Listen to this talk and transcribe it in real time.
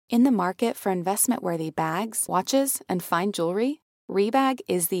In the market for investment-worthy bags, watches, and fine jewelry, Rebag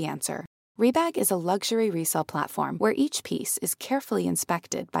is the answer. Rebag is a luxury resale platform where each piece is carefully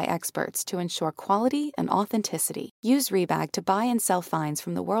inspected by experts to ensure quality and authenticity. Use Rebag to buy and sell finds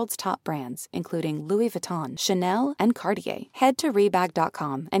from the world's top brands, including Louis Vuitton, Chanel, and Cartier. Head to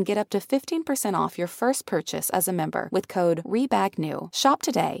Rebag.com and get up to 15% off your first purchase as a member with code REBAGNEW. Shop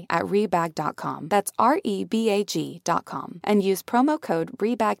today at Rebag.com. That's REBAG.com. And use promo code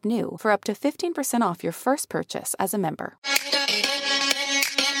REBAGNEW for up to 15% off your first purchase as a member.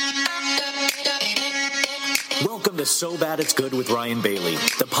 Welcome to So Bad It's Good with Ryan Bailey,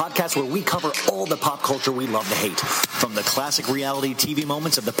 the podcast where we cover all the pop culture we love to hate, from the classic reality TV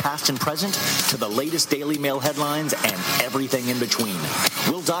moments of the past and present to the latest Daily Mail headlines and everything in between.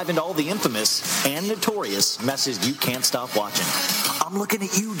 We'll dive into all the infamous and notorious messes you can't stop watching. I'm looking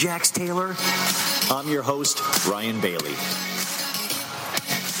at you, Jax Taylor. I'm your host, Ryan Bailey.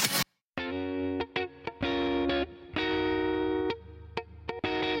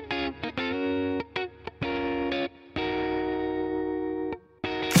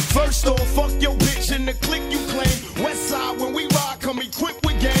 First off, fuck your bitch and the clique you claim. West side, when we ride, come equipped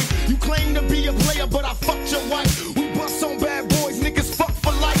with game. You claim to be a player, but I fucked your wife. We bust on bad boys, niggas fuck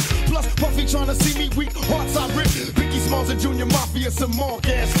for life. Plus, Puffy tryna see me weak, hearts I rip. Biggie Smalls and Junior Mafia, some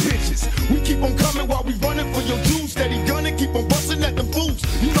mark-ass bitches. We keep on coming while we running for your dues. Steady gunning, keep on busting at the fools.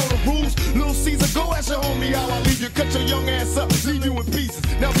 You know the rules. Little Caesar, go ask your homie how I leave you. Cut your young ass up, leave you in pieces.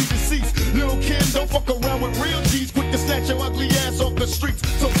 Now be deceased. Little Kim, don't fuck around with real G's. Quick to snatch your ugly ass off the streets.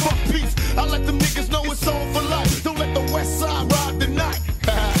 So fuck peace. I let them niggas know it's on for life. Don't let the west side ride the night.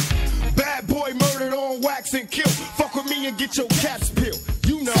 Bad boy murdered on wax and kill. Fuck with me and get your cats peeled.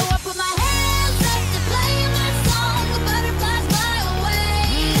 You know. So I put my hands up to play my song. The butterflies fly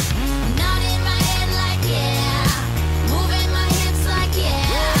away. Nodding my head like yeah. Moving my hips like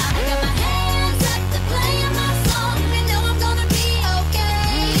yeah. I got my hands up to play my song. You know I'm gonna be okay.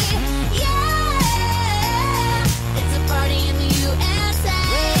 Yeah. It's a party in the USA.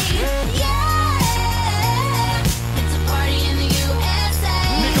 Yeah. It's a party in the USA.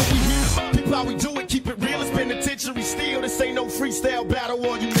 Nigga, we here. People how we do it. Keep it real. It's penitentiary steel. This ain't no freestyle battle.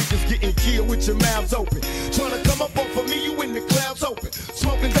 All you niggas getting killed with your mouths open. Tryna come up off of me, you in the clouds open.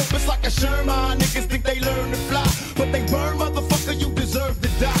 Smoking dope, it's like a Sherman. Niggas think they learn to fly, but they burn, motherfucker, you deserve to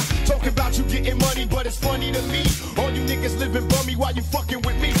die. Talking about you getting money, but it's funny to me. All you niggas living bummy while you fucking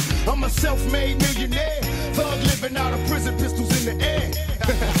with me. I'm a self-made millionaire. Thug living out of prison, pistols in the air.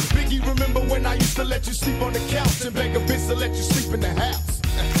 Biggie, remember when I used to let you sleep on the couch and beg a bitch to let you sleep in the house?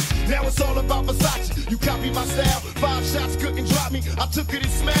 Now it's all about Versace. You copy my style. 5 shots couldn't drop me. I took it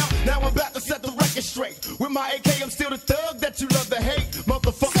and smiled. Now I'm about to set the record straight. With my AK, I'm still the thug that you love to hate.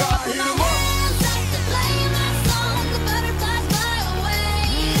 Motherfucker, So I hit him up. hands up to play my song. The butterflies fly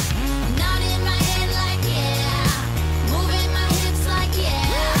away. Nodding my head like yeah. Moving my hips like yeah.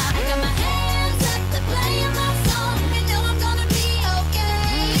 I got my hands up to play my song. You know I'm gonna be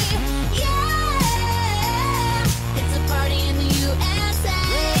okay. Yeah. It's a party in the USA.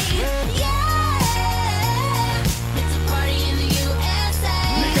 Yeah. It's a party in the USA.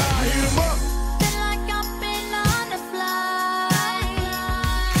 Nigga, I hit him up. Feel like I've been on a flight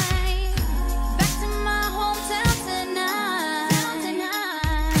back to my hometown tonight.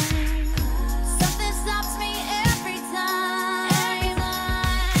 Something stops me every time.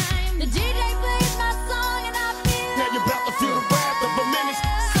 The DJ plays my song and I feel. Now you're about to feel the wrath of a menace.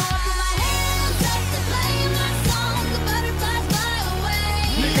 So I put my hands up to play my song. The butterflies fly away.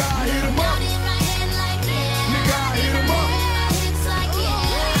 Nigga, I hit him up. Nodding my head like yeah. Nigga, I hit him up. Moving my hips like yeah.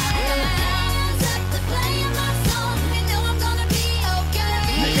 I got my hands up to play my song. You know I'm gonna be okay.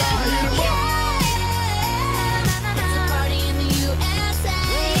 Nigga, I hit him up. Yeah. It's a party in the USA.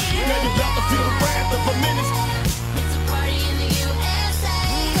 Now you're about to feel the wrath of a menace. It's a party in the USA.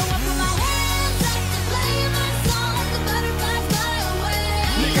 So I put my hands up to play my song. The butterflies fly away.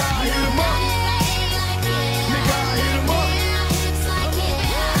 Nigga, I hit him up. Nodding my head like yeah. Nigga, I hit him up. Moving my hips like yeah.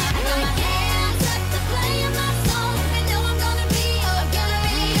 I got my hands up to play my song. You know I'm gonna be okay.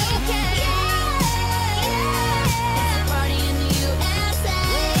 Yeah. It's a party in the USA.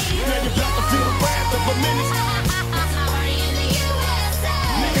 Now you're about to feel the wrath of a menace. It's a party in the USA.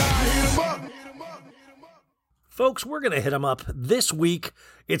 Nigga, I hit him up. Folks, we're going to hit them up this week.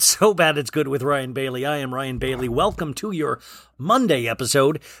 It's So Bad It's Good with Ryan Bailey. I am Ryan Bailey. Welcome to your Monday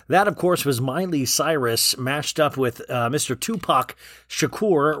episode. That, of course, was Miley Cyrus mashed up with Mr. Tupac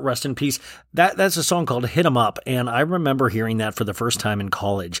Shakur, rest in peace. That's a song called Hit 'Em Up, and I remember hearing that for the first time in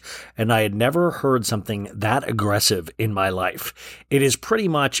college, and I had never heard something that aggressive in my life. It is pretty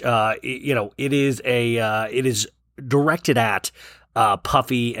much, it is directed at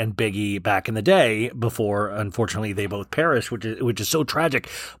Puffy and Biggie back in the day before, unfortunately, they both perished, which is so tragic.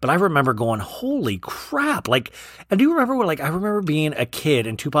 But I remember going, holy crap. Like, and do you remember when, like, I remember being a kid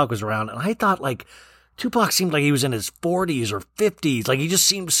and Tupac was around and I thought, like, Tupac seemed like he was in his 40s or 50s. Like, he just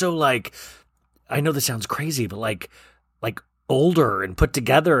seemed so, like, I know this sounds crazy, but like older and put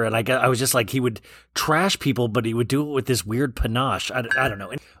together. And I was just like, he would trash people, but he would do it with this weird panache. I don't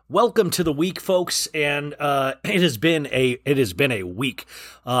know. Welcome to the week, folks. And it has been a week.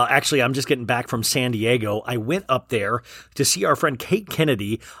 Actually, I'm just getting back from San Diego. I went up there to see our friend Kate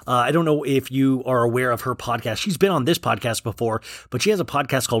Kennedy. I don't know if you are aware of her podcast. She's been on this podcast before, but she has a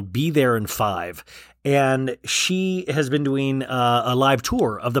podcast called Be There in 5. And she has been doing a live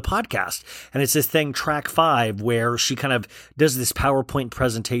tour of the podcast. And it's this thing, Track 5, where she kind of does this PowerPoint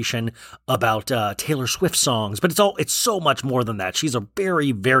presentation about Taylor Swift songs. But it's so much more than that. She's a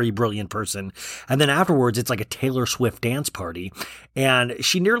very, very brilliant person. And then afterwards, it's like a Taylor Swift dance party. And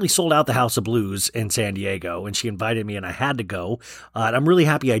she nearly sold out the House of Blues in San Diego. And she invited me and I had to go. And I'm really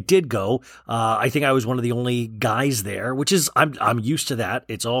happy I did go. I think I was one of the only guys there, which is, I'm used to that.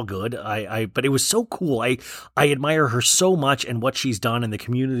 It's all good. But it was so cool. I admire her so much and what she's done and the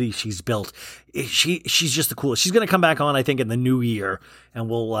community she's built. She's just the coolest. She's going to come back on, I think, in the new year, and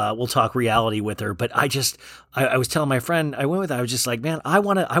we'll talk reality with her. But I was telling my friend I went with her, I was just like, man, I'm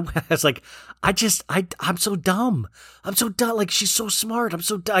so dumb. I'm so dumb. Like, she's so smart. I was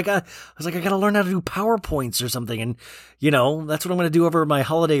like, I got to learn how to do PowerPoints or something. And, that's what I'm going to do over my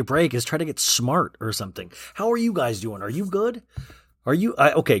holiday break is try to get smart or something. How are you guys doing? Are you good? Are you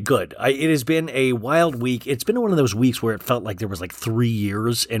okay? Good. It has been a wild week. It's been one of those weeks where it felt like there was like 3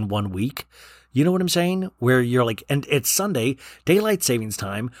 years in 1 week. You know what I'm saying? Where you're like, and it's Sunday, daylight savings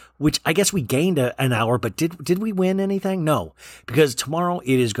time, which I guess we gained an hour, but did we win anything? No, because tomorrow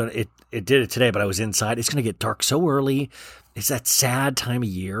it did it today, but I was inside. It's going to get dark so early. It's that sad time of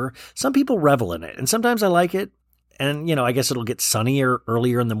year. Some people revel in it, and sometimes I like it. And, I guess it'll get sunnier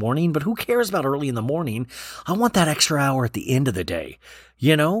earlier in the morning, but who cares about early in the morning? I want that extra hour at the end of the day,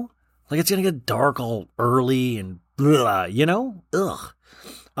 Like, it's going to get dark all early and blah, Ugh.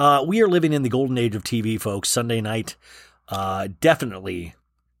 We are living in the golden age of TV, folks. Sunday night definitely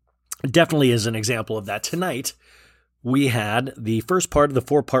is an example of that. Tonight, we had the first part of the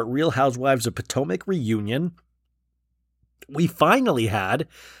 4-part Real Housewives of Potomac reunion. We finally had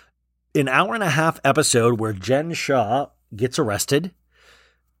an hour-and-a-half episode where Jen Shah gets arrested.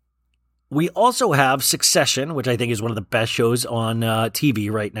 We also have Succession, which I think is one of the best shows on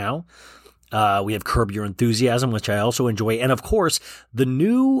TV right now. We have Curb Your Enthusiasm, which I also enjoy. And, of course, the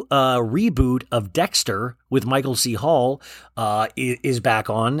new reboot of Dexter with Michael C. Hall is back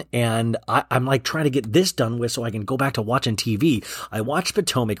on. And I'm like trying to get this done with so I can go back to watching TV. I watched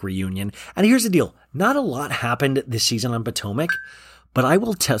Potomac reunion. And here's the deal. Not a lot happened this season on Potomac. But I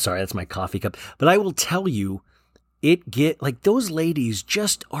will sorry, that's my coffee cup. But I will tell you, those ladies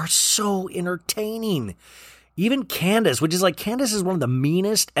just are so entertaining. Even Candace, which is like, Candace is one of the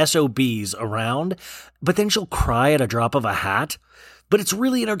meanest SOBs around, but then she'll cry at a drop of a hat. But it's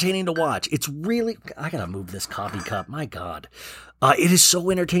really entertaining to watch. I gotta move this coffee cup. My God. It is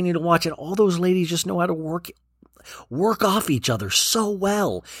so entertaining to watch. And all those ladies just know how to work off each other so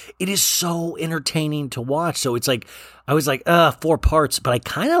well. It is so entertaining to watch. So it's like, I was like, 4 parts, but I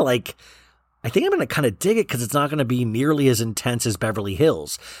think I'm going to kind of dig it because it's not going to be nearly as intense as Beverly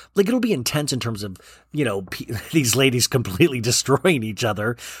Hills. Like, it'll be intense in terms of, these ladies completely destroying each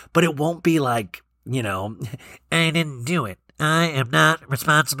other, but it won't be like, I didn't do it. I am not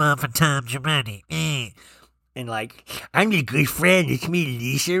responsible for Tom Girardi. And like, I'm a good friend. It's me,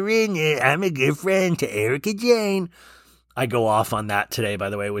 Lisa Rinna. I'm a good friend to Erika Jayne. I go off on that today, by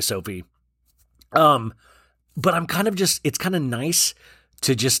the way, with Sophie. But I'm kind of it's kind of nice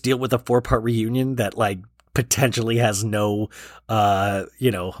to just deal with a 4-part reunion that like potentially has no,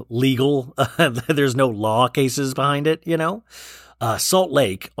 legal, there's no law cases behind it, Salt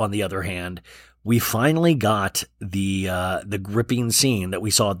Lake, on the other hand, we finally got the gripping scene that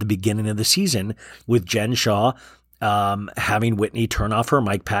we saw at the beginning of the season with Jen Shah, having Whitney turn off her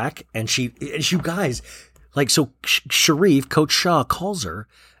mic pack. And you guys, like, so Sharif, Coach Shah, calls her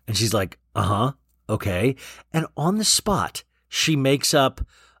and she's like, okay. And on the spot, she makes up,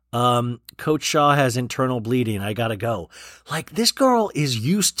 Coach Shah has internal bleeding. I gotta go. Like, this girl is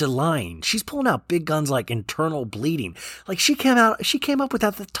used to lying. She's pulling out big guns like internal bleeding. Like, she came up with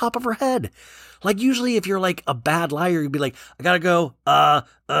that at the top of her head. Like, usually if you're like a bad liar, you'd be like, I gotta go.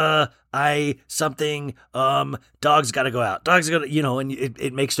 Dogs gotta go out. Dogs gotta, and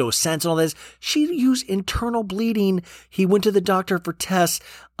it makes no sense and all this. She used internal bleeding. He went to the doctor for tests.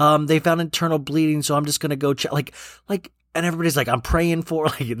 They found internal bleeding. So I'm just gonna go check. Like, And everybody's like, I'm praying for,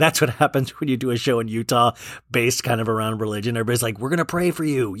 like, that's what happens when you do a show in Utah based kind of around religion. Everybody's like, we're going to pray for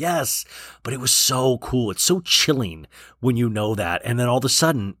you. Yes. But it was so cool. It's so chilling when you know that. And then all of a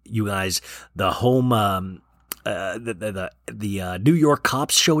sudden, you guys, the home, the New York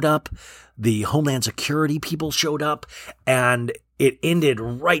cops showed up. The Homeland Security people showed up, and it ended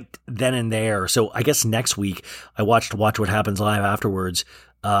right then and there. So I guess next week I watched Watch What Happens Live afterwards,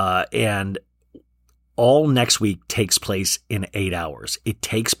 and all next week takes place in 8 hours. It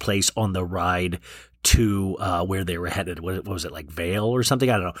takes place on the ride to where they were headed. What was it, like Vail or something?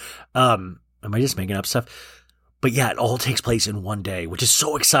 I don't know. Am I just making up stuff? But yeah, it all takes place in one day, which is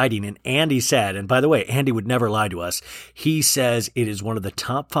so exciting. And Andy said, and by the way, Andy would never lie to us. He says it is one of the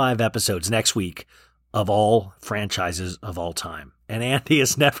top 5 episodes next week of all franchises of all time. And Andy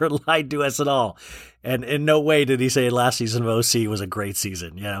has never lied to us at all. And in no way did he say last season of OC was a great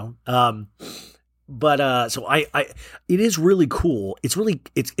season, you know? So it is really cool. It's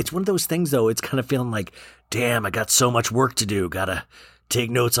one of those things though. It's kind of feeling like, damn, I got so much work to do. Gotta take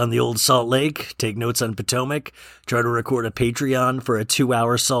notes on the old Salt Lake, take notes on Potomac, try to record a Patreon for a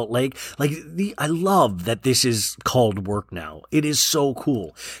 2-hour Salt Lake. I love that this is called work now. It is so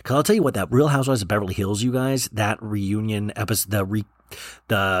cool. Cause I'll tell you what, that Real Housewives of Beverly Hills, you guys, that reunion episode,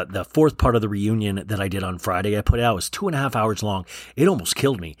 the fourth part of the reunion that I did on Friday, I put out was 2.5 hours long. It almost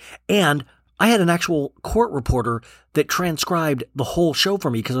killed me. And I had an actual court reporter that transcribed the whole show for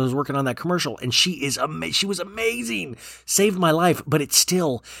me because I was working on that commercial, and she was amazing, saved my life. But it's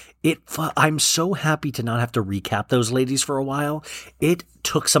still, I'm so happy to not have to recap those ladies for a while. It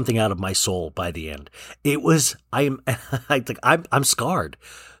took something out of my soul by the end. I'm scarred.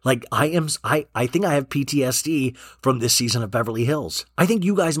 Like I think I have PTSD from this season of Beverly Hills. I think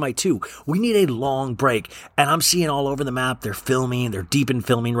you guys might too. We need a long break. And I'm seeing all over the map, they're deep in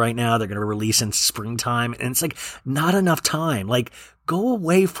filming right now. They're going to release in springtime. And it's like not enough time. Like go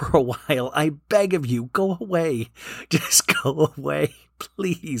away for a while. I beg of you, go away. Just go away,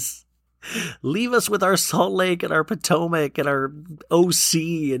 please. Leave us with our Salt Lake and our Potomac and our OC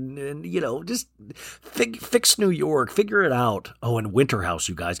and just fix New York. Figure it out. Oh, and Winter House,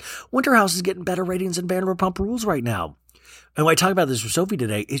 you guys. Winter House is getting better ratings than Vanderpump Rules right now. And when I talk about this with Sophie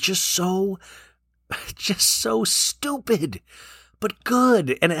today, it's just so stupid, but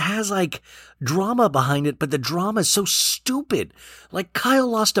good. And it has like drama behind it, but the drama is so stupid. Like Kyle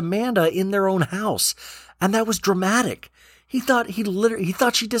lost Amanda in their own house, and that was dramatic. He thought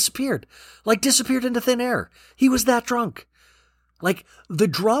she disappeared into thin air. He was that drunk. Like the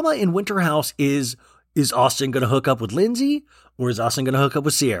drama in Winter House is Austin going to hook up with Lindsay or is Austin going to hook up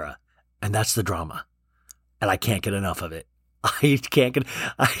with Sierra? And that's the drama. And I can't get enough of it. It's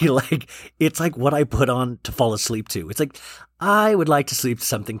like what I put on to fall asleep to. It's like, I would like to sleep to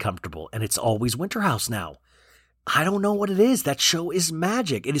something comfortable. And it's always Winter House now. I don't know what it is. That show is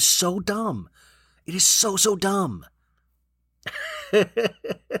magic. It is so dumb. It is so dumb.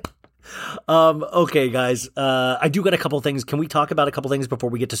 Okay, guys. I do got a couple things. Can we talk about a couple things before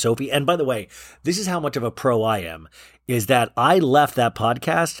we get to Sophie? And by the way, this is how much of a pro I am, is that I left that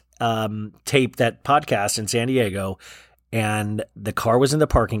podcast, taped that podcast in San Diego, and the car was in the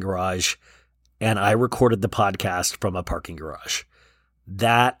parking garage, and I recorded the podcast from a parking garage.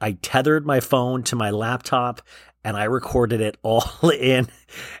 That I tethered my phone to my laptop, and I recorded it all in.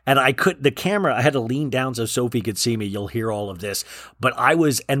 And I had to lean down so Sophie could see me. You'll hear all of this. But I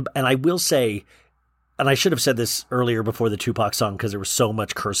was, and I will say, and I should have said this earlier before the Tupac song because there was so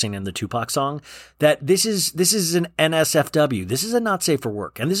much cursing in the Tupac song, that this is an NSFW. This is a not safe for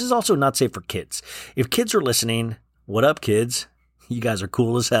work. And this is also not safe for kids. If kids are listening, what up, kids? You guys are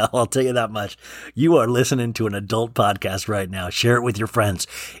cool as hell. I'll tell you that much. You are listening to an adult podcast right now. Share it with your friends.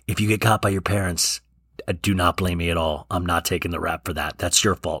 If you get caught by your parents, do not blame me at all. I'm not taking the rap for that. That's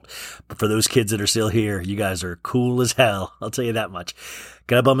your fault. But for those kids that are still here, you guys are cool as hell. I'll tell you that much.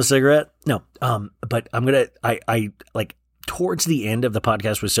 Can I bum a cigarette? No. But I'm going to, towards the end of the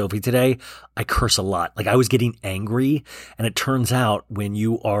podcast with Sophie today, I curse a lot. Like I was getting angry, and it turns out when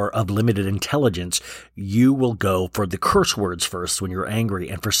you are of limited intelligence, you will go for the curse words first when you're angry.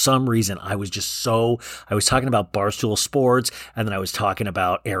 And for some reason, I was talking about Barstool Sports, and then I was talking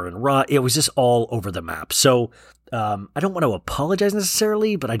about Aaron Rodgers. It was just all over the map. So I don't want to apologize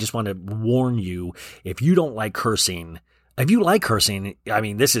necessarily, but I just want to warn you, if you don't like cursing, if you like cursing,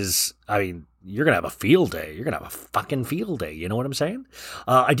 you're going to have a field day. You're going to have a fucking field day. You know what I'm saying?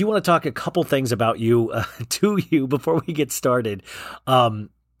 I do want to talk a couple things about you, to you before we get started.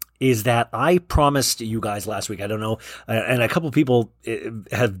 is that I promised you guys last week, I don't know, and a couple people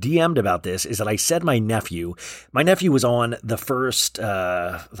have DM'd about this, is that I said my nephew was on the first,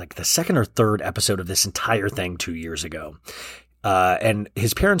 like the second or third episode of this entire thing 2 years ago. And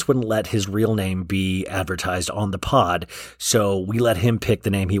his parents wouldn't let his real name be advertised on the pod, so we let him pick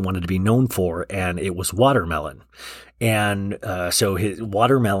the name he wanted to be known for, and it was Watermelon. And so his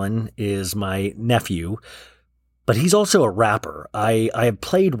Watermelon is my nephew, but he's also a rapper. I have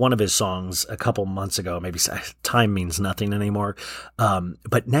played one of his songs a couple months ago. Maybe time means nothing anymore.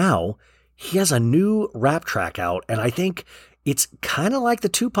 But now he has a new rap track out, and I think it's kind of like the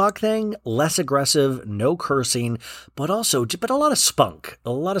Tupac thing, less aggressive, no cursing, but a lot of spunk,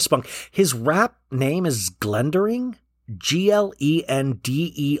 His rap name is Glendering, Glendering.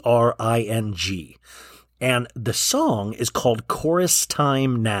 And the song is called Chorus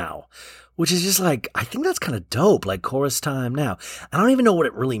Time Now, which is just like, I think that's kind of dope, like chorus time now. I don't even know what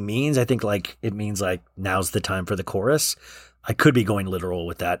it really means. I think like it means like now's the time for the chorus. I could be going literal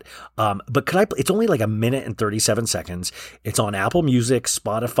with that. But it's only like a minute and 37 seconds. It's on Apple Music,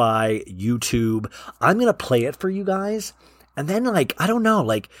 Spotify, YouTube. I'm going to play it for you guys. And then like, I don't know,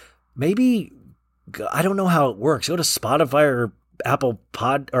 like maybe, I don't know how it works. Go to Spotify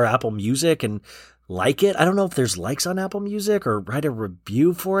or Apple Music and like it. I don't know if there's likes on Apple Music, or write a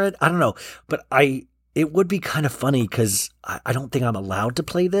review for it. I don't know. But it would be kind of funny because I don't think I'm allowed to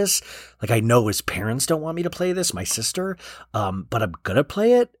play this. Like, I know his parents don't want me to play this, my sister. But I'm going to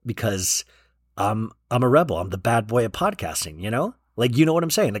play it because I'm a rebel. I'm the bad boy of podcasting, you know? Like, you know what I'm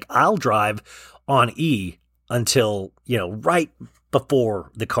saying? Like, I'll drive on E until, right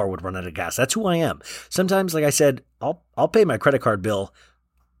before the car would run out of gas. That's who I am. Sometimes, like I said, I'll pay my credit card bill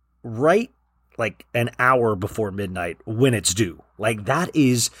right like an hour before midnight when it's due. Like,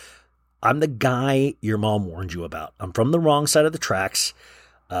 I'm the guy your mom warned you about. I'm from the wrong side of the tracks,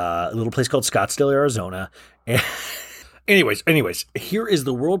 a little place called Scottsdale, Arizona. And anyways, here is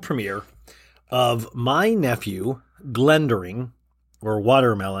the world premiere of my nephew, Glendering, or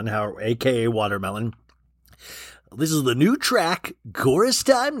Watermelon, aka Watermelon. This is the new track, Chorus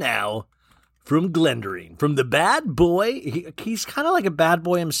Time Now, from Glendering, from the bad boy. He's kind of like a bad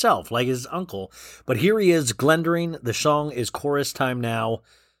boy himself, like his uncle. But here he is, Glendering. The song is Chorus Time Now.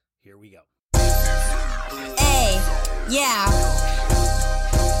 Here we go. Hey, yeah.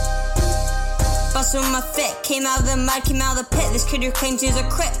 Bust with my fit. Came out of the mud, came out of the pit. This kid who claims he's a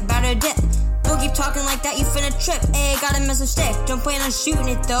crip, about to dip. Don't keep talking like that, you finna trip. Hey, got a mess of stick. Don't plan on shooting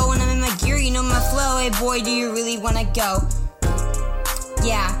it though. When I'm in my gear, you know my flow. Hey boy, do you really wanna go?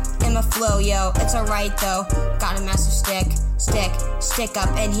 Yeah, in my flow, yo. It's alright though. Got a massive stick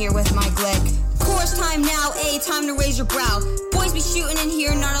up in here with my glick. Chorus time now, time to raise your brow. Boys be shooting in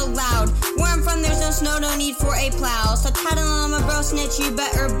here, not allowed. Where I'm from, there's no snow, no need for a plow. So tattle on my bro, snitch, you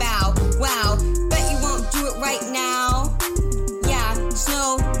better bow. Wow, bet you won't do it right now. Yeah,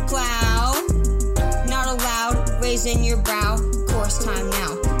 snow plow. Not allowed, raising your brow. Chorus time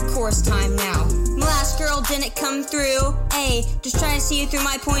now. My last girl didn't come through. Just trying to see you through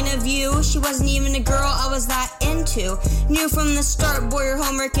my point of view. She wasn't even a girl I was that into. Knew from the start, boy, your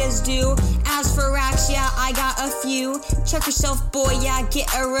homework is due. As for racks, yeah, I got a few. Check yourself, boy, yeah, get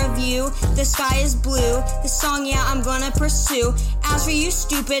a review. The sky is blue. This song, yeah, I'm gonna pursue. As for you,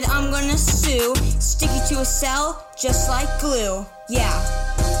 stupid, I'm gonna sue. Stick you to a cell, just like glue. Yeah.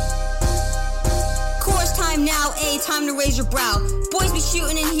 Chorus time now, time to raise your brow. Boys be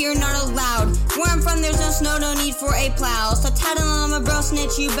shooting in here, not allowed. Where I'm from, there's no snow, no need for a plow. So tattle on my bro,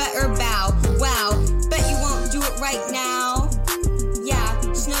 snitch, you better bow. Wow, bet you won't do it right now. Yeah,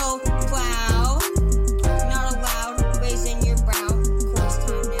 snow plow. Not allowed, raising your brow. Chorus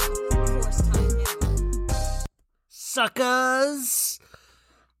time now. Suckers!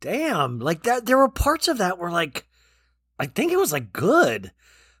 Damn, like that, there were parts of that where like, I think it was like good.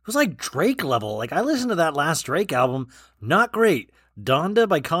 It was like Drake level. Like, I listened to that last Drake album. Not great. Donda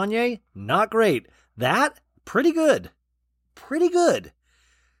by Kanye. Not great. That, pretty good.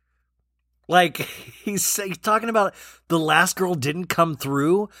 Like, he's talking about the last girl didn't come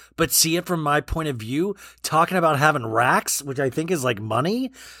through, but see it from my point of view. Talking about having racks, which I think is like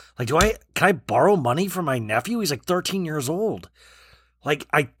money. Like, can I borrow money from my nephew? He's like 13 years old. Like,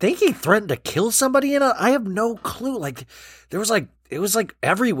 I think he threatened to kill somebody I have no clue. Like, it was like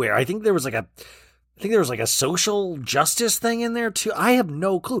everywhere. I think there was like a social justice thing in there too. I have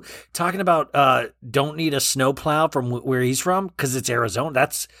no clue. Talking about don't need a snowplow from where he's from because it's Arizona.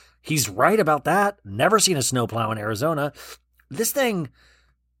 He's right about that. Never seen a snowplow in Arizona. That's like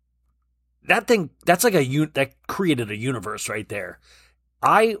that created a universe right there.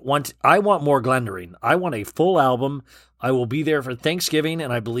 I want more Glendering. I want a full album. I will be there for Thanksgiving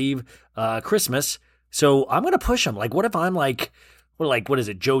and I believe Christmas. So I'm going to push him. Like, what if I'm like, what is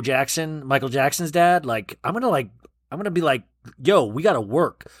it? Joe Jackson, Michael Jackson's dad? Like, I'm going to be like, yo, we got to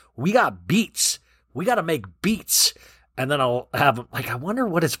work. We got beats. We got to make beats. And then I'll have, like, I wonder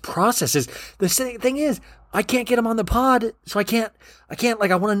what his process is. The thing is, I can't get him on the pod. So I can't,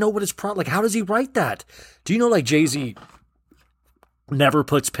 like, I want to know what his like, how does he write that? Do you know, like, Jay-Z never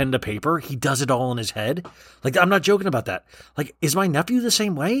puts pen to paper? He does it all in his head. Like, I'm not joking about that. Like, is my nephew the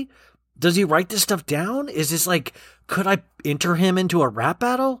same way? Does he write this stuff down? Is this like, could I enter him into a rap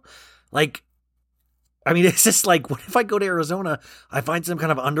battle? Like, I mean, it's just like, what if I go to Arizona, I find some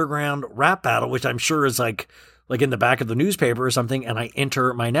kind of underground rap battle, which I'm sure is like in the back of the newspaper or something, and I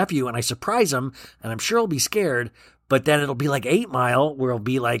enter my nephew and I surprise him, and I'm sure he'll be scared, but then it'll be like 8 Mile, where I'll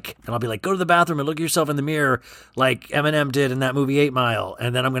be like, go to the bathroom and look yourself in the mirror like Eminem did in that movie 8 Mile,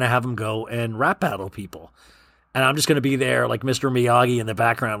 and then I'm going to have him go and rap battle people. And I'm just going to be there like Mr. Miyagi in the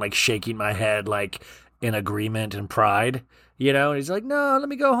background, like shaking my head, like in agreement and pride, you know? And he's like, no, let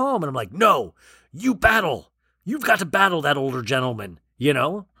me go home. And I'm like, no, you battle. You've got to battle that older gentleman, you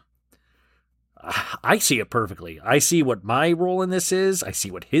know? I see it perfectly. I see what my role in this is. I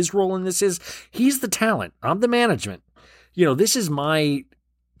see what his role in this is. He's the talent. I'm the management. You know, this is my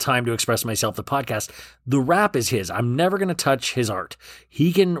time to express myself, the podcast. The rap is his. I'm never going to touch his art.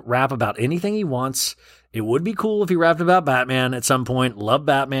 He can rap about anything he wants. It would be cool if he rapped about Batman at some point. Love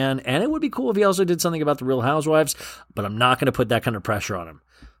Batman. And it would be cool if he also did something about the Real Housewives, but I'm not going to put that kind of pressure on him.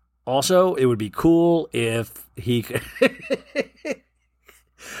 Also, it would be cool if he could...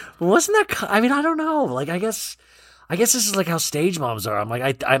 Wasn't that... I mean, I don't know. Like, I guess this is like how stage moms are. I'm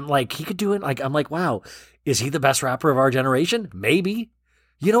like, he could do it. Like, I'm like, wow, is he the best rapper of our generation? Maybe.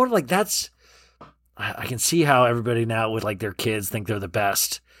 You know what? Like, that's... I can see how everybody now with like their kids think they're the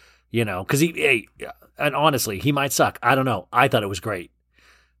best, you know, because and honestly, he might suck. I don't know. I thought it was great.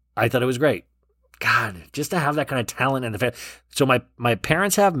 God, just to have that kind of talent in the family. So my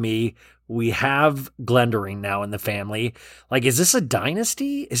parents have me. We have Glendering now in the family. Like, is this a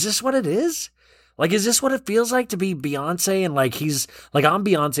dynasty? Is this what it is? Like, is this what it feels like to be Beyonce? And like, he's like, I'm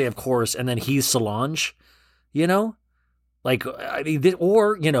Beyonce, of course. And then he's Solange, you know? Like, I mean,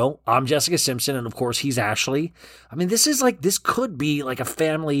 or, you know, I'm Jessica Simpson, and of course he's Ashley. I mean, this could be like a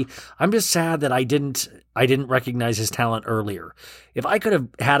family. I'm just sad that I didn't recognize his talent earlier. If I could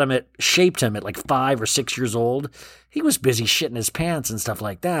have shaped him at like 5 or 6 years old, he was busy shitting his pants and stuff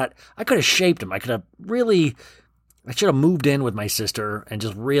like that. I could have shaped him. I should have moved in with my sister and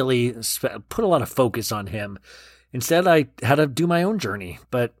just really put a lot of focus on him. Instead, I had to do my own journey,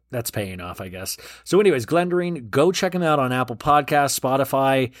 but that's paying off, I guess. So anyways, Glendering, go check him out on Apple Podcasts,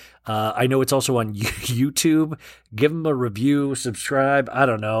 Spotify. I know it's also on YouTube. Give him a review, subscribe. I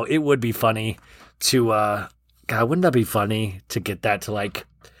don't know. It would be funny to, God, wouldn't that be funny to get that to like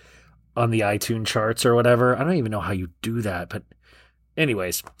on the iTunes charts or whatever? I don't even know how you do that, but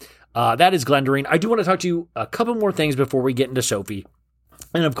anyways, that is Glendering. I do want to talk to you a couple more things before we get into Sophie.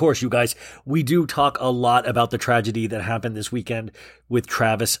 And of course, you guys, we do talk a lot about the tragedy that happened this weekend with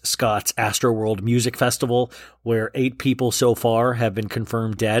Travis Scott's AstroWorld Music Festival, where 8 people so far have been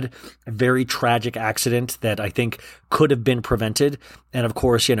confirmed dead. A very tragic accident that I think could have been prevented. And of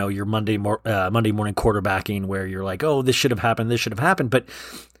course, you know, your Monday morning quarterbacking where you're like, oh, this should have happened. But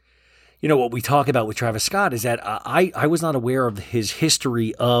you know, what we talk about with Travis Scott is that I was not aware of his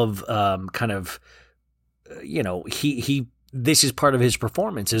history of kind of, you know, this is part of his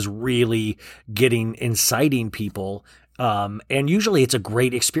performance, is really inciting people. And usually it's a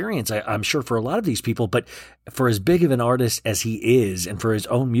great experience, I'm sure, for a lot of these people. But for as big of an artist as he is, and for his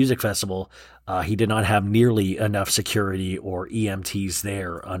own music festival, he did not have nearly enough security or EMTs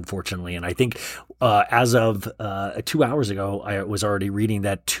there, unfortunately. And I think as of 2 hours ago, I was already reading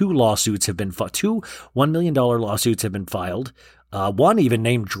that 2 lawsuits have been two $1 million lawsuits have been filed. One even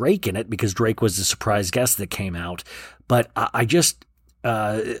named Drake in it because Drake was the surprise guest that came out. But I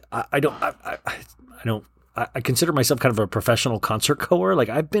consider myself kind of a professional concert goer. Like,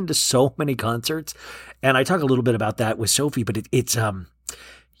 I've been to so many concerts, and I talk a little bit about that with Sophie, but it's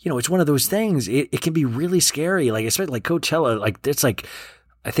you know, it's one of those things. It can be really scary. Like, especially like Coachella, like it's like,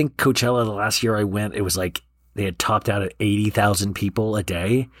 I think Coachella the last year I went, it was like they had topped out at 80,000 people a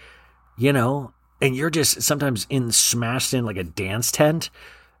day, you know, and you're just sometimes smashed in like a dance tent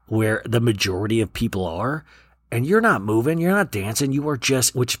where the majority of people are. and you're not moving, you're not dancing, you are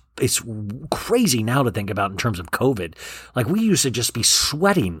just, which is crazy now to think about in terms of COVID. Like, we used to just be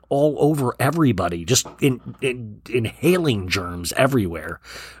sweating all over everybody, just inhaling germs everywhere,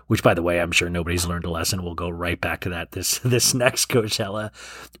 which, by the way, I'm sure nobody's learned a lesson. We'll go right back to that this next Coachella.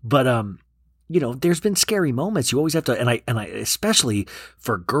 But, there's been scary moments. You always have to, and I, especially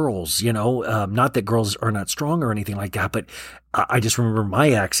for girls, not that girls are not strong or anything like that, but I just remember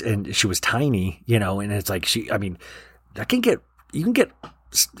my ex, and she was tiny, and it's like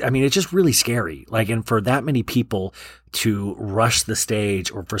it's just really scary. Like, and for that many people to rush the stage,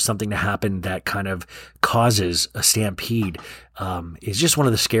 or for something to happen that kind of causes a stampede, is just one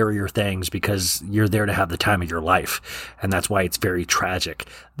of the scarier things, because you're there to have the time of your life. And that's why it's very tragic.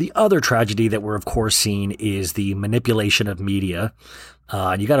 The other tragedy that we're of course seeing is the manipulation of media.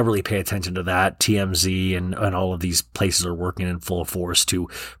 And you got to really pay attention to that. TMZ and all of these places are working in full force to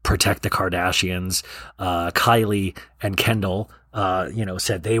protect the Kardashians. Kylie and Kendall,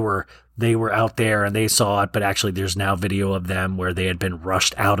 said they were out there and they saw it, but actually there's now video of them where they had been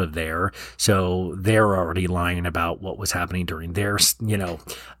rushed out of there. So they're already lying about what was happening during their,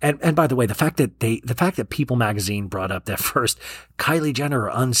 and by the way, the fact that People magazine brought up that first Kylie Jenner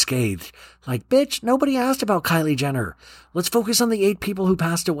unscathed, like, bitch, nobody asked about Kylie Jenner. Let's focus on the 8 people who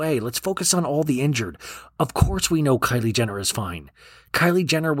passed away. Let's focus on all the injured. Of course we know Kylie Jenner is fine. Kylie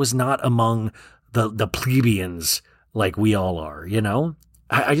Jenner was not among the plebeians like we all are,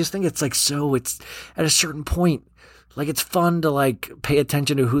 I just think it's like, so it's at a certain point, like, it's fun to like pay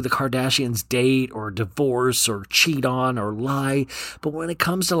attention to who the Kardashians date or divorce or cheat on or lie. But when it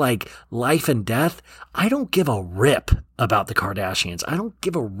comes to like life and death, I don't give a rip about the Kardashians. I don't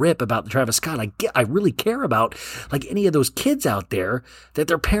give a rip about Travis Scott. I really care about like any of those kids out there that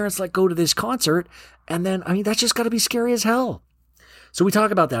their parents let go to this concert. And then, that's just got to be scary as hell. So we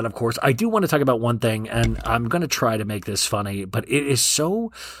talk about that, of course. I do want to talk about one thing, and I'm going to try to make this funny, but it is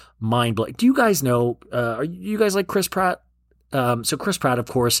so mind-blowing. Do you guys know, are you guys like Chris Pratt? So Chris Pratt, of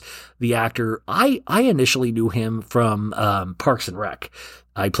course, the actor, I initially knew him from Parks and Rec.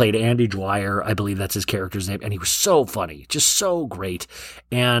 I played Andy Dwyer, I believe that's his character's name, and he was so funny, just so great.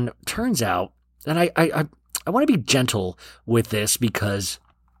 And turns out, and I want to be gentle with this because,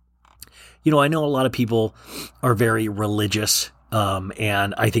 I know a lot of people are very religious.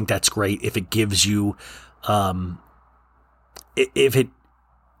 And I think that's great if it gives you, if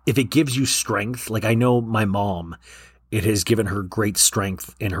it gives you strength. Like, I know my mom, it has given her great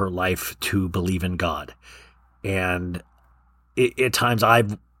strength in her life to believe in God. And at times I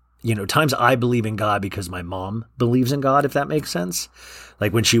believe in God because my mom believes in God, if that makes sense.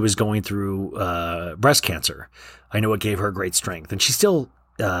 Like when she was going through, breast cancer, I know it gave her great strength, and she still,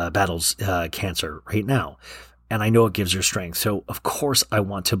 battles, cancer right now. And I know it gives her strength. So, of course, I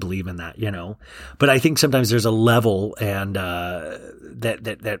want to believe in that, But I think sometimes there's a level and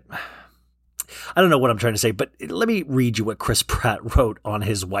that I don't know what I'm trying to say, but let me read you what Chris Pratt wrote on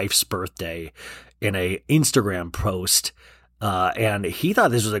his wife's birthday in a Instagram post. And he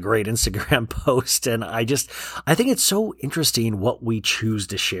thought this was a great Instagram post. And I think it's so interesting what we choose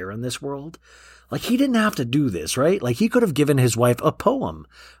to share in this world. Like, he didn't have to do this, right? Like, he could have given his wife a poem,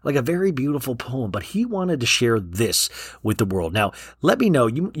 like a very beautiful poem, but he wanted to share this with the world. Now, let me know,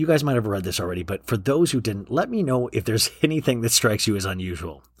 you guys might have read this already, but for those who didn't, let me know if there's anything that strikes you as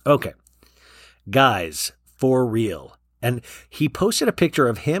unusual. Okay. Guys, for real. And he posted a picture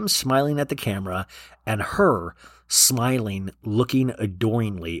of him smiling at the camera and her smiling, looking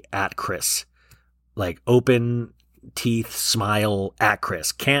adoringly at Chris. Like, open teeth smile at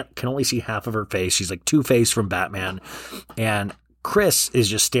Chris. Can only see half of her face. She's like Two-Face from Batman. And Chris is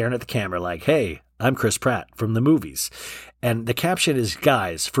just staring at the camera like, hey, I'm Chris Pratt from the movies. And the caption is,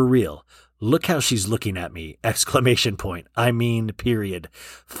 guys, for real, look how she's looking at me, ! I mean, period.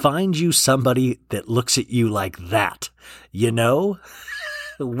 Find you somebody that looks at you like that.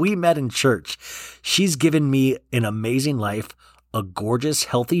 We met in church. She's given me an amazing life, a gorgeous,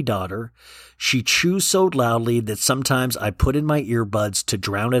 healthy daughter. She chews so loudly that sometimes I put in my earbuds to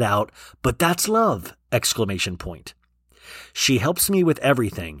drown it out, but that's love! ! She helps me with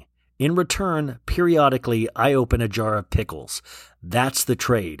everything. In return, periodically, I open a jar of pickles. That's the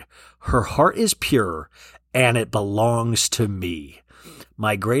trade. Her heart is pure, and it belongs to me.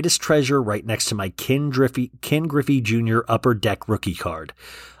 My greatest treasure right next to my Ken Griffey Jr. Upper Deck rookie card.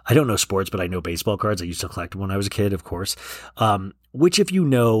 I don't know sports, but I know baseball cards. I used to collect them when I was a kid, of course. Which, if you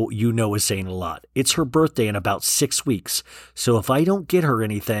know is saying a lot. It's her birthday in about 6 weeks. So if I don't get her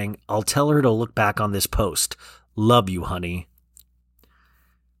anything, I'll tell her to look back on this post. Love you, honey.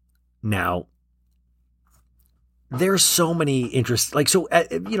 Now, there's so many interests. Like, so,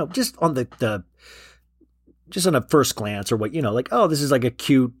 just on the just on a first glance or what, like, oh, this is like a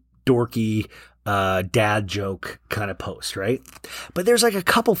cute, dorky, dad joke kind of post, right? But there's like a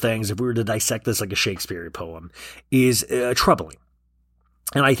couple things, if we were to dissect this like a Shakespeare poem, is troubling.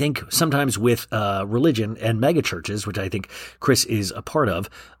 And I think sometimes with religion and megachurches, which I think Chris is a part of,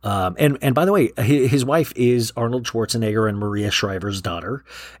 and by the way, his wife is Arnold Schwarzenegger and Maria Shriver's daughter,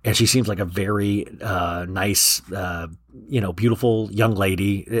 and she seems like a very nice, beautiful young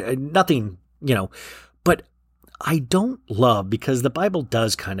lady. Nothing, but I don't love, because the Bible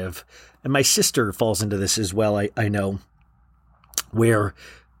does kind of, and my sister falls into this as well, I know, where,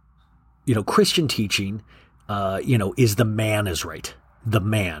 Christian teaching, is the man is right. The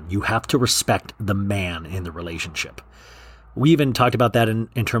man. You have to respect the man in the relationship. We even talked about that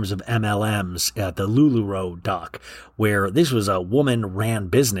in terms of MLMs at the LuLaRoe doc, where this was a woman-ran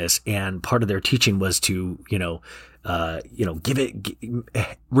business, and part of their teaching was to,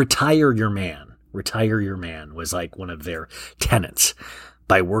 retire your man. Retire your man was like one of their tenets.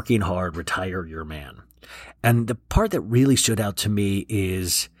 By working hard, retire your man. And the part that really stood out to me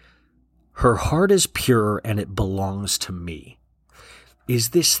is her heart is pure and it belongs to me.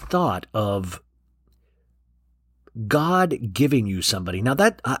 Is this thought of God giving you somebody. Now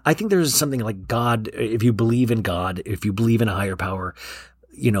that, I think there's something like God, if you believe in God, if you believe in a higher power,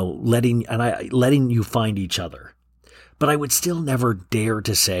 letting you find each other. But I would still never dare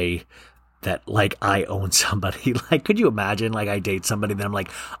to say that, like, I own somebody. Like, could you imagine, like, I date somebody, then I'm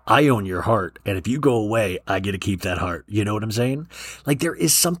like, I own your heart, and if you go away, I get to keep that heart. You know what I'm saying? Like, there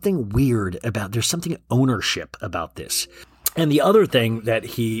is something weird there's something ownership about this. And the other thing that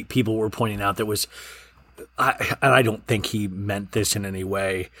people were pointing out that was, and I don't think he meant this in any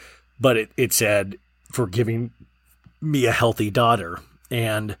way, but it said, for giving me a healthy daughter.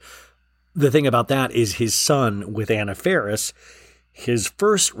 And the thing about that is his son with Anna Faris, his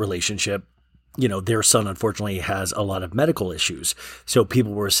first relationship, their son unfortunately has a lot of medical issues. So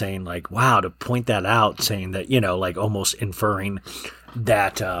people were saying, like, wow, to point that out, saying that, like almost inferring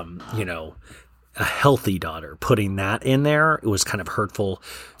that, a healthy daughter, putting that in there, it was kind of hurtful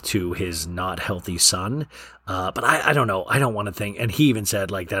to his not healthy son. But I don't know. I don't want to think. And he even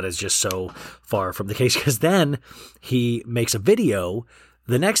said, like, that is just so far from the case, because then he makes a video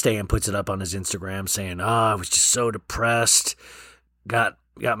the next day and puts it up on his Instagram saying, I was just so depressed, got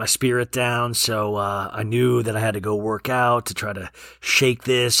my spirit down. So I knew that I had to go work out to try to shake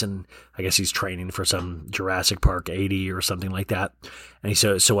this. And I guess he's training for some Jurassic Park 80 or something like that. And he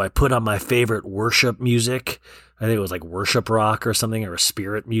said, so I put on my favorite worship music. I think it was like worship rock or something, or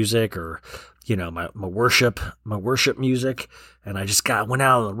spirit music, or, my worship music. And I just went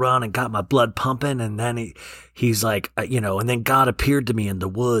out on the run and got my blood pumping. And then he's like, and then God appeared to me in the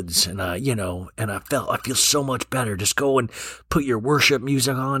woods, and I feel so much better. Just go and put your worship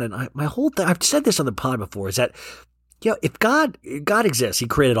music on. And my whole thing, I've said this on the pod before, is that, if God exists, he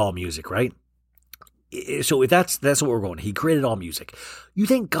created all music, right? So if that's what we're going, he created all music. You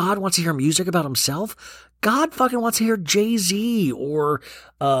think God wants to hear music about himself? God fucking wants to hear Jay-Z or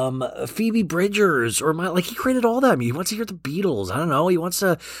Phoebe Bridgers or he created all that. He wants to hear the Beatles. I don't know. He wants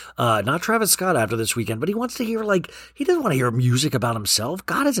to, not Travis Scott after this weekend, but he wants to hear, he doesn't want to hear music about himself.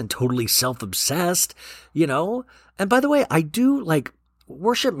 God isn't totally self-obsessed, And by the way, I do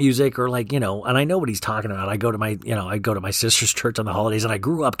worship music, or and I know what he's talking about. I go to my sister's church on the holidays, and I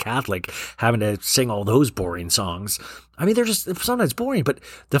grew up Catholic, having to sing all those boring songs. I mean, they're just sometimes boring. But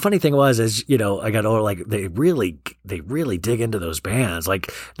the funny thing was, I got older, they really dig into those bands.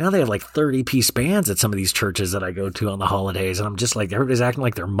 Now they have 30-piece bands at some of these churches that I go to on the holidays, and I'm just everybody's acting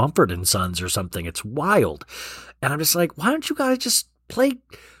like they're Mumford and Sons or something. It's wild, and I'm just like, why don't you guys just play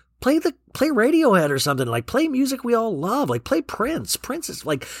Radiohead or something, play music we all love, play Prince. Prince is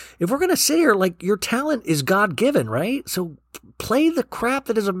if we're going to sit here, your talent is God-given, right? So play the crap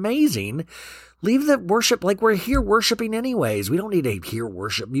that is amazing. Leave the worship, we're here worshiping anyways. We don't need to hear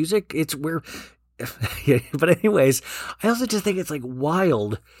worship music. But anyways, I also just think it's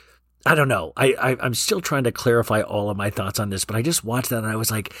wild. I don't know. I'm still trying to clarify all of my thoughts on this, but I just watched that and I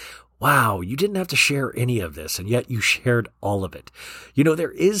was like, wow, you didn't have to share any of this, and yet you shared all of it.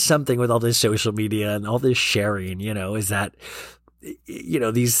 There is something with all this social media and all this sharing, is that,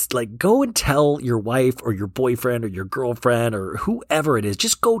 these, go and tell your wife or your boyfriend or your girlfriend or whoever it is,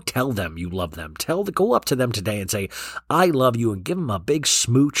 just go tell them you love them. Go up to them today and say, I love you, and give them a big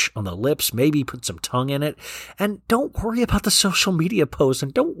smooch on the lips, maybe put some tongue in it. And don't worry about the social media posts,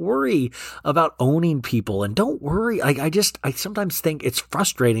 and don't worry about owning people, and don't worry. I sometimes think it's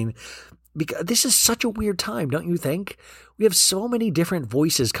frustrating, because this is such a weird time, don't you think? We have so many different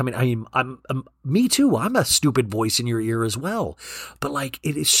voices coming. I mean, me too. I'm a stupid voice in your ear as well. But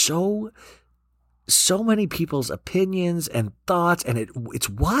it is so so many people's opinions and thoughts, and it's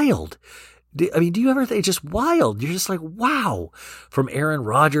wild. Do you ever think it's just wild? You're just like, wow. From Aaron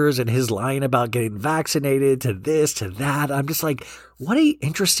Rodgers and his line about getting vaccinated to this, to that. I'm just like, what an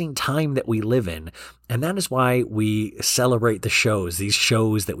interesting time that we live in. And that is why we celebrate the shows, these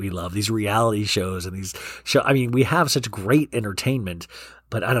shows that we love, these reality shows and these shows. I mean, we have such great entertainment,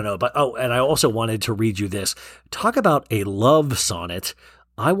 but I don't know. But, and I also wanted to read you this. Talk about a love sonnet.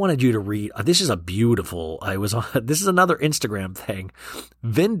 I wanted you to read, this is a beautiful, this is another Instagram thing.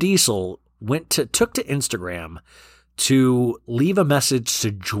 Vin Diesel took to Instagram to leave a message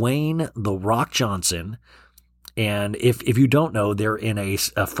to Dwayne "The Rock" Johnson. And if you don't know, they're in a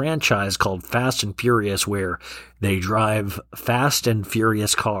franchise called Fast and Furious, where they drive fast and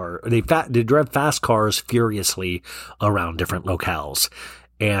furious they drive fast cars furiously around different locales.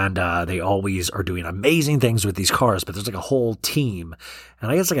 And they always are doing amazing things with these cars, but there's like a whole team.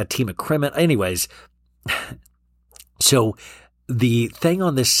 And I guess like a team of criminals. Anyways, so the thing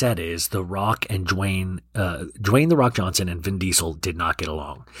on this set is The Rock and Dwayne "The Rock" Johnson and Vin Diesel did not get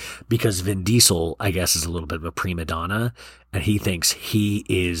along, because Vin Diesel, I guess, is a little bit of a prima donna, and he thinks he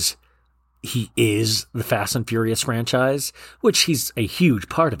is the Fast and Furious franchise, which he's a huge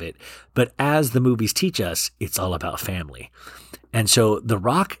part of it. But as the movies teach us, it's all about family. And so The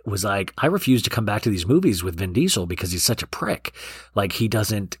Rock was like, I refuse to come back to these movies with Vin Diesel because he's such a prick. Like, he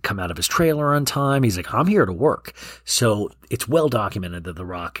doesn't come out of his trailer on time. He's like, I'm here to work. So it's well documented that The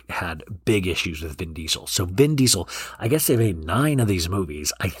Rock had big issues with Vin Diesel. So Vin Diesel, I guess they made 9 of these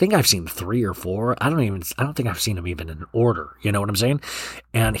movies. I think I've seen 3 or 4. I don't think I've seen them even in order. You know what I'm saying?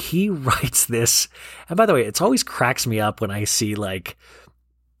 And he writes this. And by the way, it's always cracks me up when I see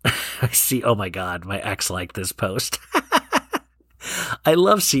oh my God, my ex liked this post. I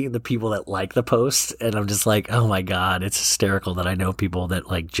love seeing the people that like the post, and I'm just like, oh my God, it's hysterical that I know people that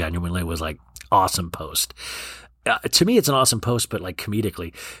like genuinely was like, awesome post. To me, it's an awesome post, but like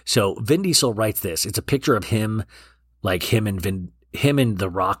comedically. So Vin Diesel writes this. It's a picture of him, like him and The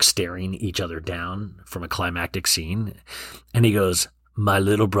Rock staring each other down from a climactic scene. And he goes, "My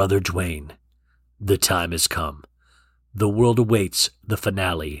little brother Dwayne, the time has come. The world awaits the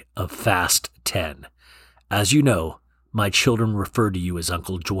finale of Fast 10. As you know, my children refer to you as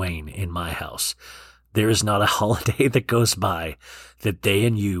Uncle Dwayne in my house. There is not a holiday that goes by that they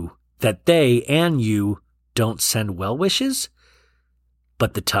and you don't send well wishes.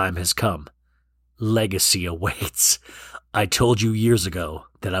 But the time has come. Legacy awaits. I told you years ago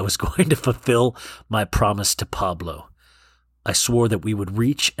that I was going to fulfill my promise to Pablo. I swore that we would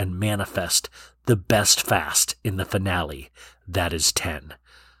reach and manifest the best fast in the finale. That is 10.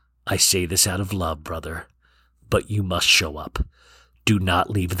 I say this out of love, brother. But you must show up. Do not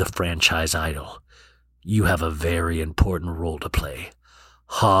leave the franchise idle. You have a very important role to play.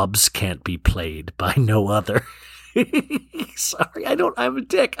 Hobbs can't be played by no other." Sorry, I'm a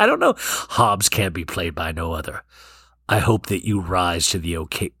dick. I don't know. Hobbs can't be played by no other. I hope that you rise to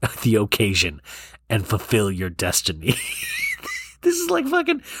the occasion and fulfill your destiny. This is like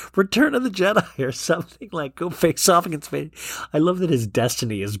fucking Return of the Jedi or something. Like, go face off against fate. I love that his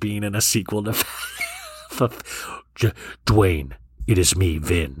destiny is being in a sequel to Dwayne, it is me,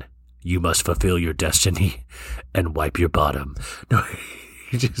 Vin. You must fulfill your destiny and wipe your bottom. No,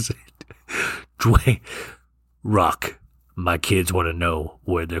 he just Dwayne, Rock, my kids want to know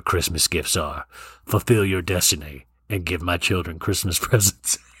where their Christmas gifts are. Fulfill your destiny and give my children Christmas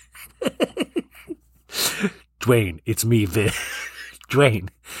presents. Dwayne, it's me, Vin. Dwayne,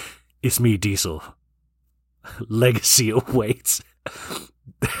 it's me, Diesel. Legacy awaits.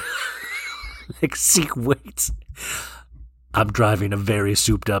 Legacy waits. I'm driving a very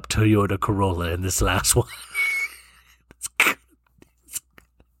souped up Toyota Corolla in this last one.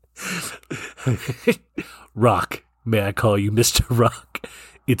 Rock, may I call you Mr. Rock?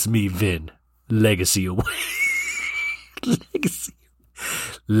 It's me, Vin. Legacy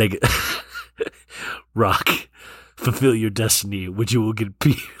Rock, fulfill your destiny, which you will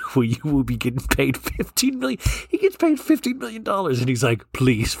be getting paid $15 million. He gets paid $15 million, and he's like,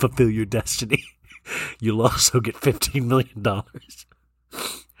 please fulfill your destiny. You'll also get $15 million.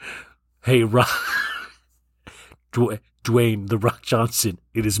 Hey, Rock, Dwayne "The Rock" Johnson,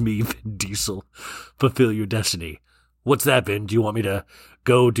 it is me, Vin Diesel. Fulfill your destiny. What's that, Vin? Do you want me to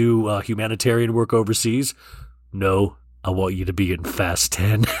go do humanitarian work overseas? No, I want you to be in Fast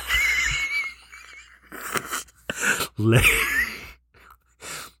 10.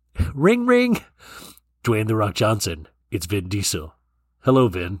 Ring, ring. Dwayne "The Rock" Johnson, it's Vin Diesel. Hello,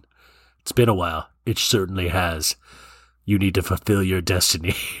 Vin. It's been a while. It certainly has. You need to fulfill your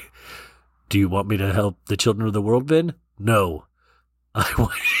destiny. Do you want me to help the children of the world, Vin? No. I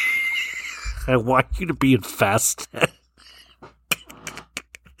I want you to be in Fast 10.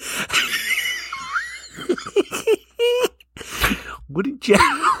 Wouldn't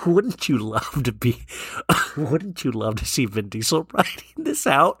you love to see Vin Diesel writing this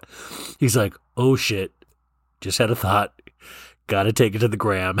out? He's like, oh shit, just had a thought. Gotta take it to the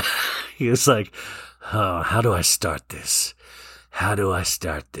gram. He was like, oh, how do I start this?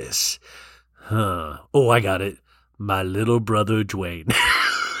 Oh, I got it. My little brother Dwayne.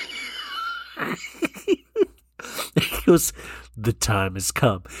 He goes, the time has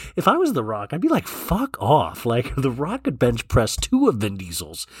come. If I was The Rock, I'd be like, fuck off. Like, The Rock could bench press 2 of Vin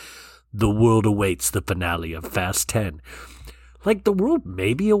Diesel's. The world awaits the finale of Fast 10. Like, the world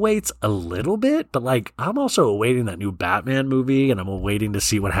maybe awaits a little bit, but, like, I'm also awaiting that new Batman movie, and I'm awaiting to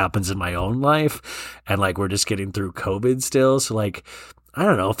see what happens in my own life. And, like, we're just getting through COVID still. So, like, I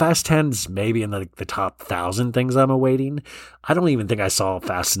don't know. Fast 10's maybe in the top 1,000 things I'm awaiting. I don't even think I saw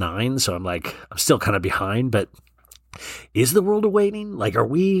Fast 9, so I'm still kind of behind, but is the world awaiting? Like, are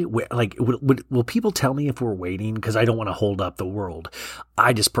we, like, will people tell me if we're waiting? Because I don't want to hold up the world.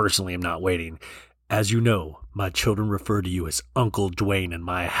 I just personally am not waiting. As you know, my children refer to you as Uncle Dwayne in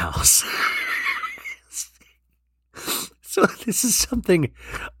my house. So this is something,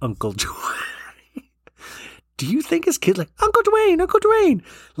 Uncle Dwayne. Do you think his kids like, Uncle Dwayne?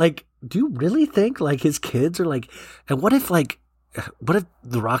 Like, do you really think, like, his kids are like, and what if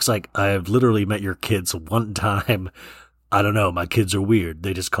The Rock's like, I've literally met your kids one time. I don't know. My kids are weird.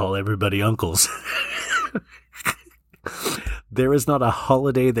 They just call everybody uncles. There is not a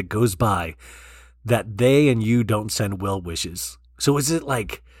holiday that goes by that they and you don't send well wishes. So is it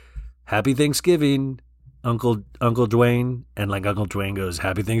like, Happy Thanksgiving, Uncle Dwayne? And like Uncle Dwayne goes,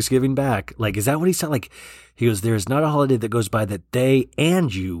 Happy Thanksgiving back. Like, is that what he sound like? He goes, there's not a holiday that goes by that they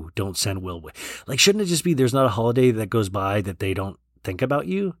and you don't send well wishes. Like, shouldn't it just be, there's not a holiday that goes by that they don't think about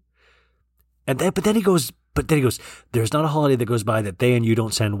you? And then, but then he goes, there's not a holiday that goes by that they and you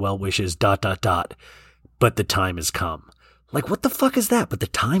don't send well wishes, ... But the time has come. Like, what the fuck is that? But the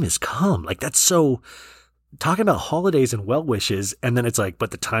time has come. Like, that's so, talking about holidays and well wishes. And then it's like,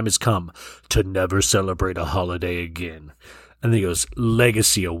 but the time has come to never celebrate a holiday again. And then he goes,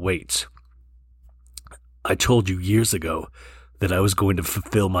 legacy awaits. I told you years ago that I was going to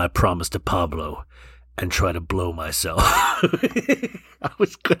fulfill my promise to Pablo and try to blow myself. I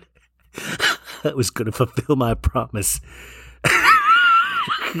was going to fulfill my promise.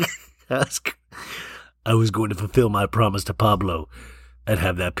 I was going to fulfill my promise to Pablo and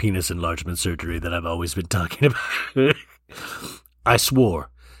have that penis enlargement surgery that I've always been talking about. I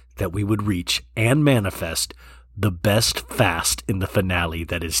swore that we would reach and manifest the best fast in the finale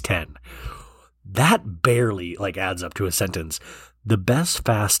that is 10. That barely, like, adds up to a sentence. The best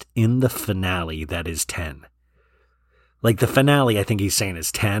fast in the finale that is 10. Like, the finale, I think he's saying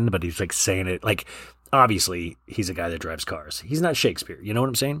is 10, but he's, like, saying it, like, obviously, he's a guy that drives cars. He's not Shakespeare. You know what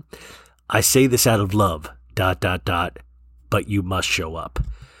I'm saying? I say this out of love, ... But you must show up.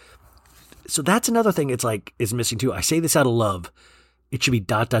 So that's another thing it's like, is missing too. I say this out of love. It should be ...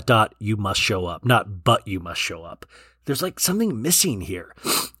 You must show up, not but you must show up. There's like something missing here.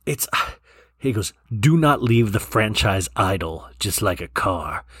 He goes, do not leave the franchise idle, just like a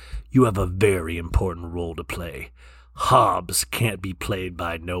car. You have a very important role to play. Hobbs can't be played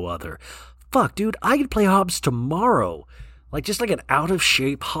by no other. Fuck, dude, I could play Hobbs tomorrow. Like, just like an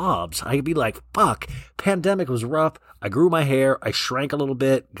out-of-shape Hobbs. I could be like, fuck, pandemic was rough. I grew my hair. I shrank a little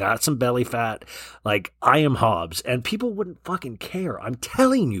bit. Got some belly fat. Like, I am Hobbs. And people wouldn't fucking care. I'm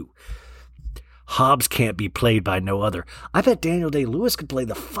telling you. Hobbs can't be played by no other. I bet Daniel Day-Lewis could play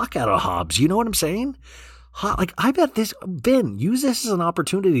the fuck out of Hobbs. You know what I'm saying? Like, I bet Vin, use this as an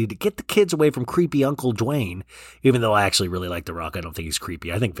opportunity to get the kids away from creepy Uncle Dwayne. Even though I actually really like The Rock. I don't think he's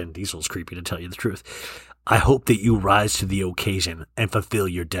creepy. I think Vin Diesel's creepy, to tell you the truth. I hope that you rise to the occasion and fulfill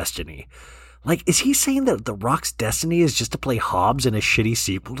your destiny. Like, is he saying that The Rock's destiny is just to play Hobbs in a shitty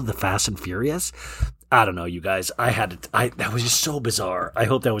sequel to The Fast and Furious? I don't know, you guys. That was just so bizarre. I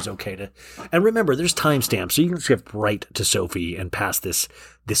hope that was okay to. And remember, there's timestamps, so you can skip right to Sophie and past this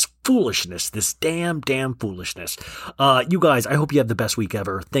foolishness, this damn foolishness. You guys, I hope you have the best week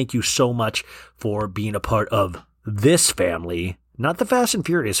ever. Thank you so much for being a part of this family. Not the Fast and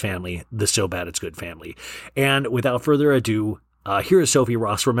Furious family, the So Bad It's Good family. And without further ado, here is Sophie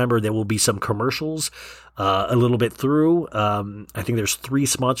Ross. Remember, there will be some commercials a little bit through. I think there's 3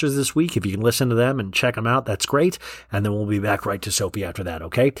 sponsors this week. If you can listen to them and check them out, that's great. And then we'll be back right to Sophie after that,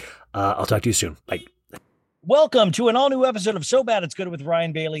 okay? I'll talk to you soon. Bye. Welcome to an all-new episode of So Bad It's Good with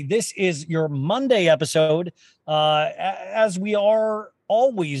Ryan Bailey. This is your Monday episode. As we are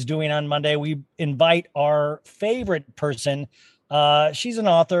always doing on Monday, we invite our favorite person She's an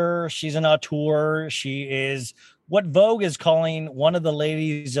author. She's an auteur. She is what Vogue is calling one of the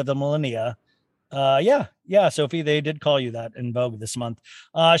ladies of the millennia. Yeah, Sophie, they did call you that in Vogue this month.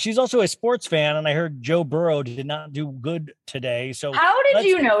 She's also a sports fan, and I heard Joe Burrow did not do good today. So how did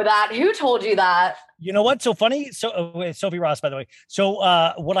you know that? Who told you that? You know what's so funny? So Sophie Ross, by the way. So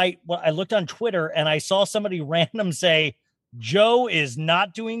what I looked on Twitter and I saw somebody random say Joe is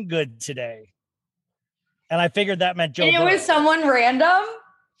not doing good today, and I figured that meant Joe. And it Burrow. was someone random.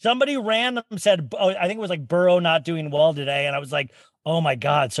 Somebody random said, I think it was like Burrow not doing well today, and I was like, oh my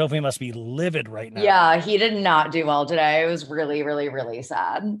God, Sophie must be livid right now. Yeah, he did not do well today. It was really, really, really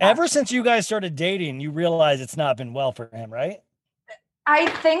sad. Ever since you guys started dating, you realize it's not been well for him, right? I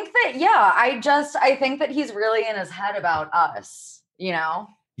think that, yeah, I think that he's really in his head about us, you know?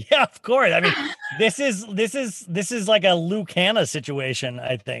 Yeah, of course. I mean, this is like a Luke Hannah situation,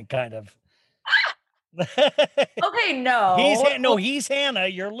 I think, kind of. Okay, no. He's Hannah,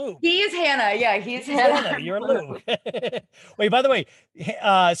 you're Luke. He's Hannah. Yeah, he's Hannah. You're Luke. Wait, by the way,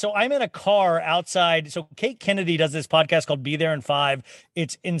 so I'm in a car outside. So Kate Kennedy does this podcast called Be There in 5.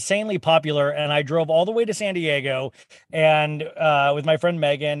 It's insanely popular. And I drove all the way to San Diego and with my friend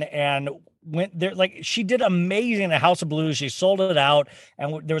Megan and went there. Like she did amazing at House of Blues. She sold it out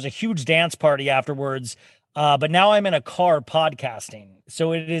and there was a huge dance party afterwards. But now I'm in a car podcasting.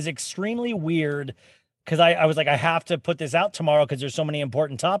 So it is extremely weird. Because I was like, I have to put this out tomorrow because there's so many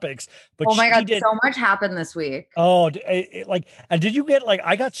important topics. But oh my God, so much happened this week. Oh, and did you get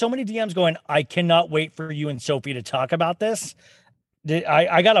I got so many DMs going, I cannot wait for you and Sophie to talk about this.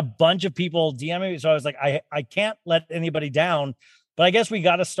 I got a bunch of people DMing me. So I was like, I can't let anybody down. But I guess we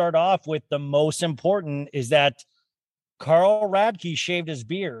got to start off with the most important is that Carl Radke shaved his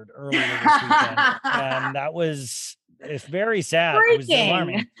beard earlier this weekend. And that was... It's very sad. It was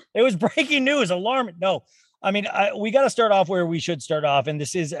alarming. It was breaking news. Alarming. No, I mean, we got to start off where we should start off. And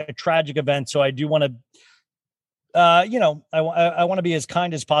this is a tragic event. So I do want to, I want to be as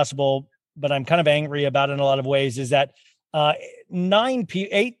kind as possible, but I'm kind of angry about it in a lot of ways is that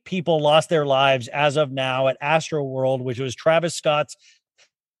 8 people lost their lives as of now at AstroWorld, which was Travis Scott's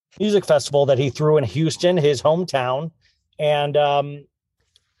music festival that he threw in Houston, his hometown. And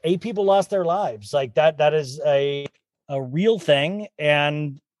 8 people lost their lives. Like that is a real thing.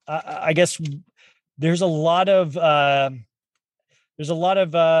 And I guess there's a lot of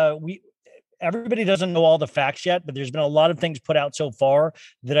everybody doesn't know all the facts yet, but there's been a lot of things put out so far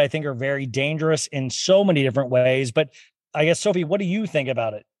that I think are very dangerous in so many different ways. But I guess, Sophie, what do you think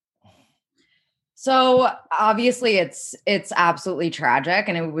about it? So obviously it's absolutely tragic.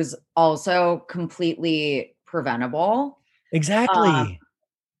 And it was also completely preventable. Exactly.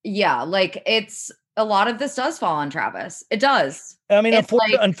 Yeah. Like a lot of this does fall on Travis. It does. I mean,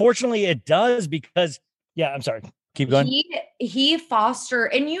 unfortunately it does because I'm sorry. Keep going. He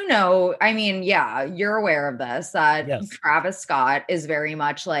fostered, and I mean, yeah, you're aware of this, that yes. Travis Scott is very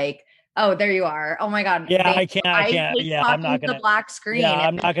much like, oh, there you are. Oh my God. Yeah, I can't. Yeah, I'm not going to. The black screen. Yeah,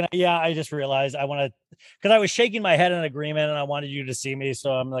 I'm not going to. Yeah, I just realized I want to, because I was shaking my head in agreement and I wanted you to see me.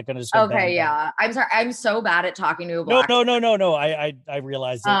 So I'm like going to just. Okay, yeah. I'm sorry. I'm so bad at talking to a black No. I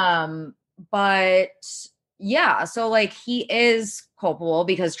realized it. But yeah, so he is culpable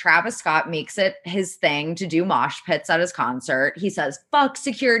because Travis Scott makes it his thing to do mosh pits at his concert. He says, fuck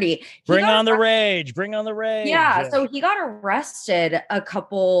security. Bring on the rage. Yeah. So he got arrested a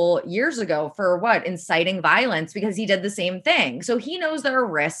couple years ago for inciting violence because he did the same thing. So he knows there are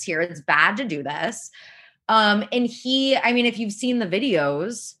risks here. It's bad to do this. And if you've seen the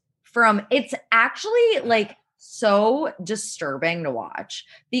videos it's actually so disturbing to watch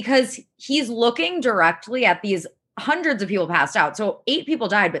because he's looking directly at these hundreds of people passed out. So 8 people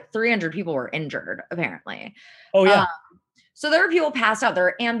died, but 300 people were injured, apparently. Oh, yeah. So there are people passed out. There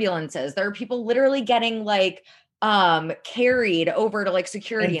are ambulances. There are people literally getting carried over to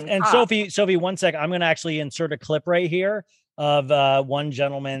security. And Sophie, 1 sec. I'm going to actually insert a clip right here of one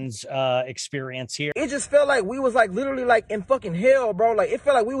gentleman's experience here. It just felt like we was literally in fucking hell, bro. It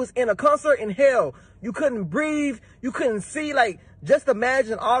felt like we was in a concert in hell. You couldn't breathe. You couldn't see. Just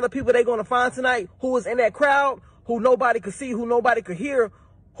imagine all the people they're going to find tonight who was in that crowd, who nobody could see, who nobody could hear,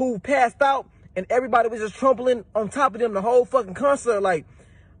 who passed out, and everybody was just trampling on top of them the whole fucking concert.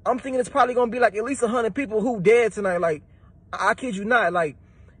 I'm thinking it's probably going to be at least 100 people who dead tonight. I kid you not.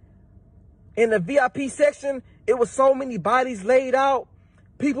 In the VIP section, it was so many bodies laid out.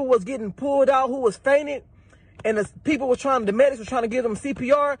 People was getting pulled out who was fainted. And the medics were trying to give them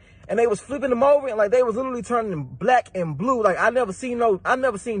CPR, and they was flipping them over, and they was literally turning black and blue. I never seen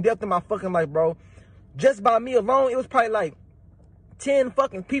death in my fucking life, bro. Just by me alone, it was probably 10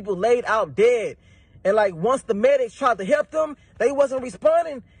 fucking people laid out dead. And like once the medics tried to help them, they wasn't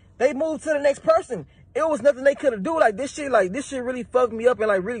responding. They moved to the next person. It was nothing they could have do. Like this shit really fucked me up and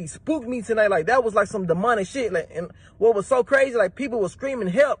like really spooked me tonight. Like that was like some demonic shit. Like, and what was so crazy, like people were screaming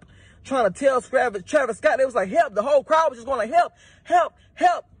help, trying to tell Travis Scott. They was like help. The whole crowd was just going like help, help,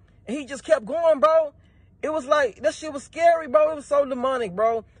 help. And he just kept going, bro. It was like, that shit was scary, bro. It was so demonic,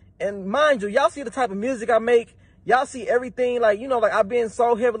 bro. And mind you, y'all see the type of music I make. Y'all see everything, like, you know, like I've been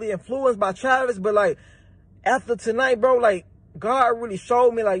so heavily influenced by Travis, but like after tonight, bro, like God really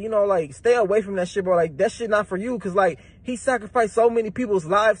showed me, like, you know, like stay away from that shit, bro. Like that shit not for you, cause like he sacrificed so many people's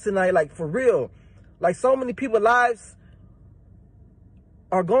lives tonight, like for real. Like so many people's lives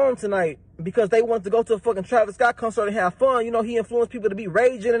are gone tonight because they want to go to a fucking Travis Scott concert and have fun. You know, he influenced people to be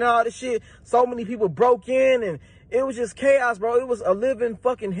raging and all this shit. So many people broke in and it was just chaos, bro. It was a living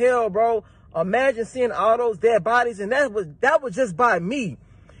fucking hell, bro. Imagine seeing all those dead bodies, and that was just by me.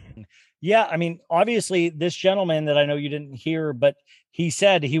 Yeah, I mean, obviously, this gentleman that I know you didn't hear, but he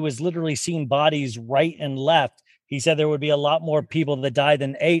said he was literally seeing bodies right and left. He said there would be a lot more people that died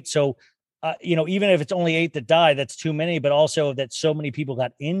than 8. So, you know, even if it's only 8 that died, that's too many, but also that so many people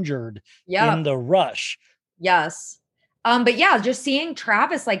got injured in the rush. Yes. But yeah, just seeing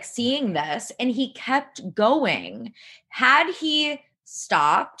Travis, like seeing this, and he kept going. Had he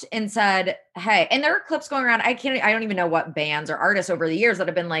stopped and said, hey, and there are clips going around. I don't even know what bands or artists over the years that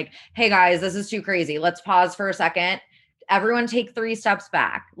have been like, hey guys, this is too crazy. Let's pause for a second. Everyone take 3 steps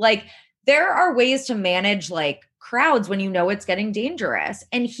back. Like there are ways to manage like crowds when you know it's getting dangerous.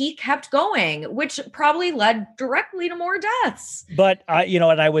 And he kept going, which probably led directly to more deaths. But you know,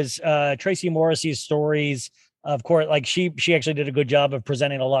 and I was Tracy Morrissey's stories, of course, like she actually did a good job of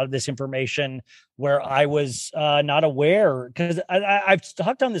presenting a lot of this information where I was not aware, because I've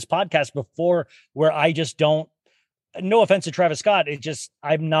talked on this podcast before where I just don't, no offense to Travis Scott, it just,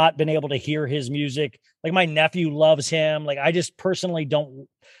 I've not been able to hear his music. Like my nephew loves him. Like I just personally don't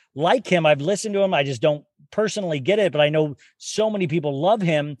like him. I've listened to him. I just don't personally get it, but I know so many people love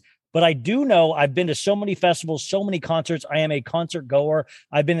him. But I do know I've been to so many festivals, so many concerts. I am a concert goer.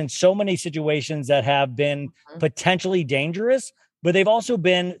 I've been in so many situations that have been potentially dangerous, but they've also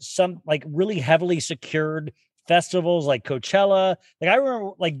been some like really heavily secured festivals like Coachella. Like I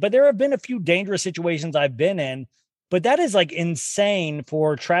remember, like, but there have been a few dangerous situations I've been in, but that is like insane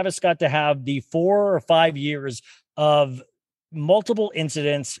for Travis Scott to have the 4 or 5 years of multiple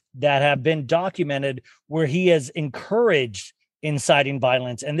incidents that have been documented where he has encouraged inciting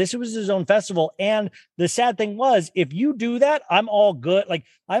violence. And this was his own festival. And the sad thing was, if you do that, I'm all good. Like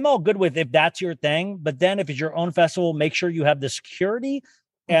I'm all good with if that's your thing. But then if it's your own festival, make sure you have the security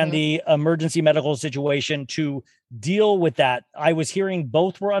and the emergency medical situation to deal with that. I was hearing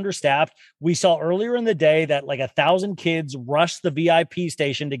both were understaffed. We saw earlier in the day that like 1,000 kids rushed the VIP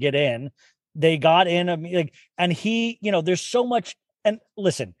station to get in. They got in, like, and he, you know, there's so much. And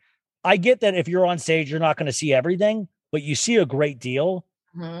listen, I get that if you're on stage, you're not going to see everything, but you see a great deal.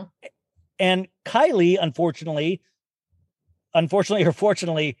 And Kylie, unfortunately, or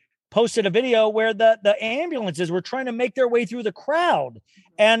fortunately, posted a video where the ambulances were trying to make their way through the crowd.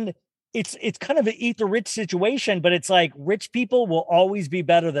 And it's kind of an eat the rich situation, but it's like rich people will always be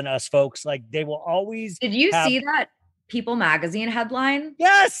better than us, folks. Like they will always. Did you see that People magazine headline?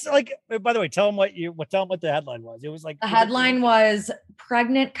 Yes. Like, by the way, tell them what the headline was. It was like the headline was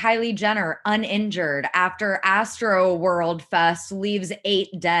pregnant Kylie Jenner uninjured after AstroWorld Fest leaves 8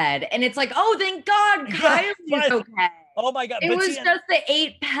 dead. And it's like, oh, thank God Kylie's okay. Oh my God. It was just the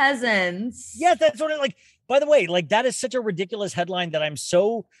 8 peasants. Yes, that's what it like. By the way, like that is such a ridiculous headline that I'm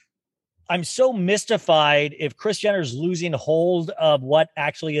so mystified if Kris Jenner's losing hold of what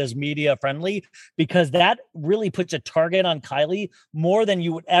actually is media friendly, because that really puts a target on Kylie more than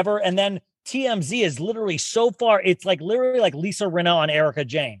you would ever. And then TMZ is literally so far, it's like literally like Lisa Rinna on Erika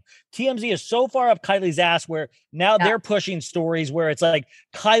Jayne. TMZ is so far up Kylie's ass where now they're pushing stories where it's like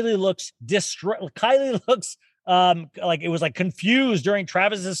Kylie looks like it was like confused during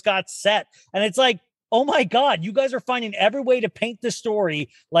Travis Scott's set. And it's like, oh my God, you guys are finding every way to paint the story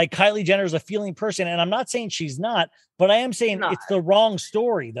like Kylie Jenner is a feeling person. And I'm not saying she's not, but I am saying it's the wrong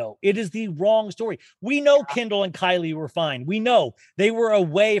story, though. It is the wrong story. We know Kendall and Kylie were fine. We know they were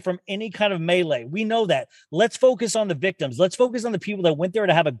away from any kind of melee. We know that. Let's focus on the victims. Let's focus on the people that went there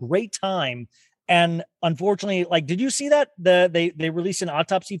to have a great time. And unfortunately, like, did you see that they released an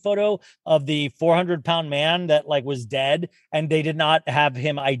autopsy photo of the 400-pound man that like was dead, and they did not have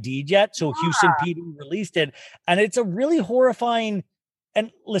him ID'd yet. So Houston PD released it, and it's a really horrifying.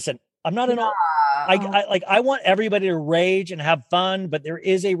 And listen, I'm not I want everybody to rage and have fun, but there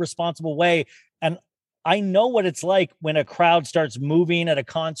is a responsible way. And I know what it's like when a crowd starts moving at a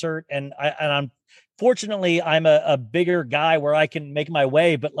concert, and I'm fortunately I'm a bigger guy where I can make my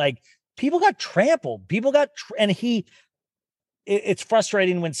way, but like people got trampled, it's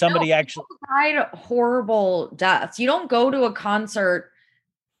frustrating when somebody actually died horrible deaths. You don't go to a concert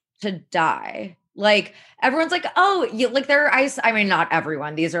to die. Like everyone's like, oh, you like I mean, not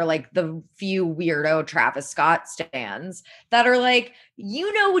everyone. These are like the few weirdo Travis Scott stans that are like,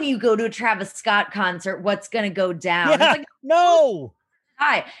 when you go to a Travis Scott concert, what's gonna go down? Yeah, It's like, no.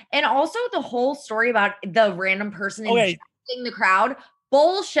 die. And also the whole story about the random person injecting the crowd.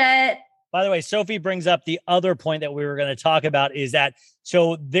 Bullshit. By the way, Sophie brings up the other point that we were going to talk about is that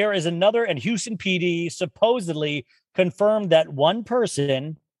so there is another, and Houston PD supposedly confirmed that one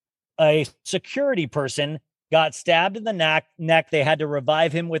person, a security person, got stabbed in the neck. They had to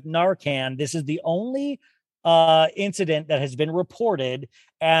revive him with Narcan. This is the only incident that has been reported,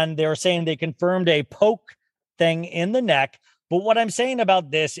 and they're saying they confirmed a poke thing in the neck. But what I'm saying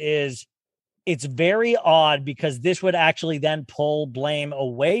about this is it's very odd because this would actually then pull blame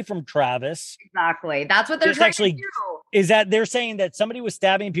away from Travis. Exactly. That's what they're trying to do. Is that they're saying that somebody was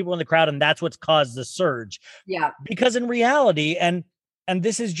stabbing people in the crowd and that's what's caused the surge. Yeah. Because in reality, and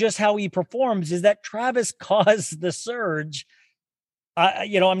this is just how he performs, is that Travis caused the surge.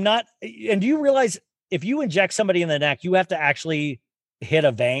 I'm not, and do you realize if you inject somebody in the neck, you have to actually hit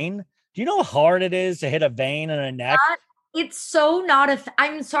a vein? Do you know how hard it is to hit a vein in a neck? It's so not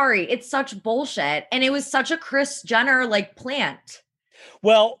I'm sorry. It's such bullshit. And it was such a Kris Jenner like plant.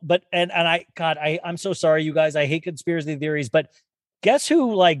 Well, but, I'm so sorry, you guys. I hate conspiracy theories, but guess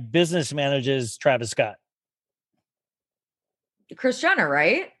who like business manages Travis Scott? Kris Jenner,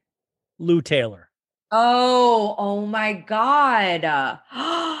 right? Lou Taylor. Oh my God.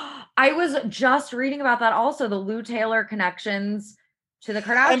 I was just reading about that also. The Lou Taylor connections to the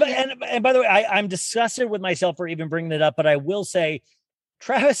Kardashians. And by the way, I'm disgusted with myself for even bringing it up, but I will say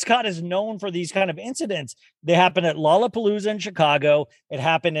Travis Scott is known for these kind of incidents. They happened at Lollapalooza in Chicago. It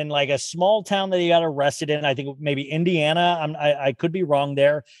happened in like a small town that he got arrested in. I think maybe Indiana. I could be wrong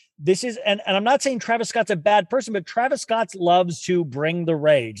there. This is, and I'm not saying Travis Scott's a bad person, but Travis Scott loves to bring the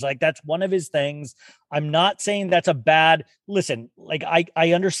rage. Like that's one of his things. I'm not saying that's a bad, listen, like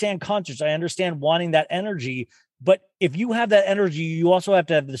I understand concerts. I understand wanting that energy, but if you have that energy, you also have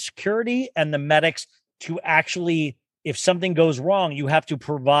to have the security and the medics to actually, if something goes wrong, you have to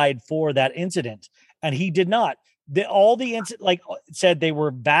provide for that incident. And he did not. All the incident, like said, they were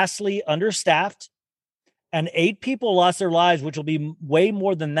vastly understaffed and 8 people lost their lives, which will be way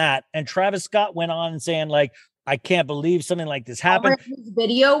more than that. And Travis Scott went on saying like, I can't believe something like this happened. His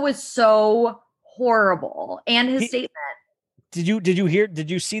video was so horrible. And his statement. Did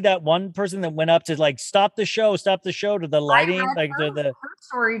you see that one person that went up to like stop the show to the lighting, like the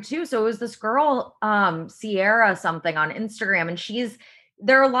story too? So it was this girl, Sierra something on Instagram, and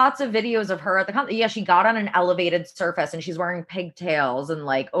there are lots of videos of her at the concert. Yeah, she got on an elevated surface and she's wearing pigtails and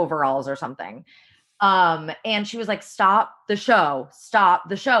like overalls or something. And she was like, stop the show.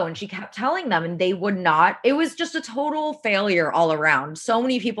 And she kept telling them and they would not. It was just a total failure all around. So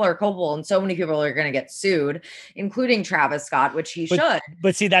many people are culpable and so many people are going to get sued, including Travis Scott, which he should.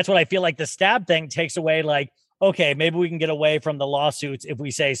 But see, that's what I feel like the stab thing takes away. Like, okay, maybe we can get away from the lawsuits if we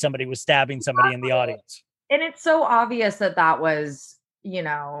say somebody was stabbing somebody in the audience. And it's so obvious that was,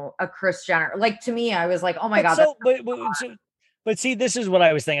 a Kris Jenner. Like to me, I was like, oh my God. But see, this is what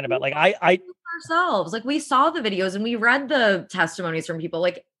I was thinking about. Like ourselves, like we saw the videos and we read the testimonies from people.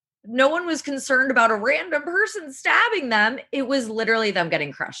 Like no one was concerned about a random person stabbing them. It was literally them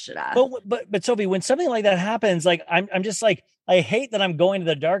getting crushed to death. But Sophie, when something like that happens, like I'm just like, I hate that I'm going to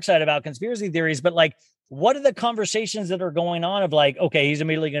the dark side about conspiracy theories, but like, what are the conversations that are going on of like, okay, he's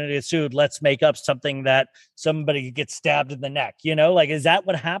immediately going to get sued. Let's make up something that somebody gets stabbed in the neck. Like, is that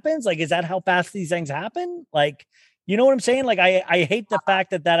what happens? Like, is that how fast these things happen? Like, you know what I'm saying? Like, I hate the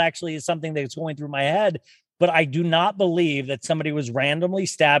fact that actually is something that's going through my head, but I do not believe that somebody was randomly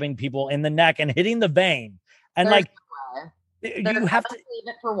stabbing people in the neck and hitting the vein. And you have to leave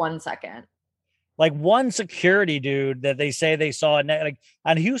it for 1 second. Like one security dude that they say they saw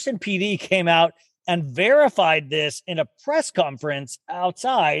and Houston PD came out and verified this in a press conference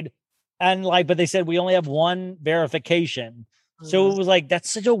outside. And but they said, we only have one verification. Mm-hmm. So it was like,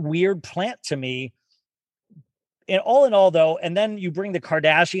 that's such a weird plant to me. And all in all, though, and then you bring the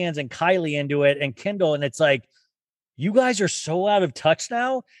Kardashians and Kylie into it and Kendall, and it's like, you guys are so out of touch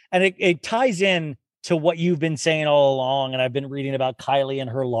now. And it ties in to what you've been saying all along. And I've been reading about Kylie and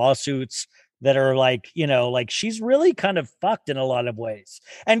her lawsuits that are like, like she's really kind of fucked in a lot of ways.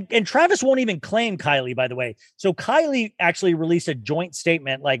 And Travis won't even claim Kylie, by the way. So Kylie actually released a joint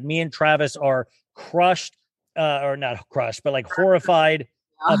statement like, me and Travis are crushed, or not crushed, but like horrified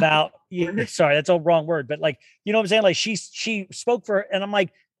about, sorry, that's a wrong word, but like, you know what I'm saying? Like she spoke for, and I'm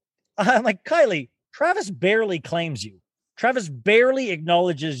like, Kylie, Travis barely claims you. Travis barely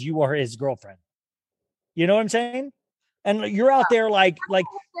acknowledges you are his girlfriend. You know what I'm saying? And you're out there like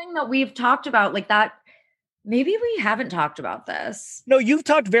thing that we've talked about, like that. Maybe we haven't talked about this. No, you've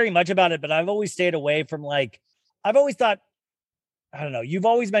talked very much about it, but I've always stayed away from I've always thought, I don't know. You've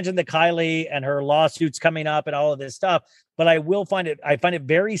always mentioned the Kylie and her lawsuits coming up and all of this stuff, but I find it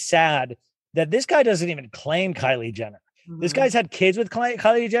very sad that this guy doesn't even claim Kylie Jenner. Mm-hmm. This guy's had kids with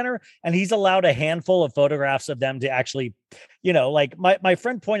Kylie Jenner, and he's allowed a handful of photographs of them to actually, like my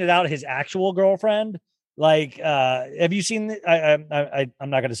friend pointed out his actual girlfriend. Like, have you seen? I'm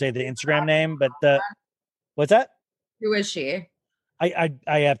not going to say the Instagram name, but what's that? Who is she?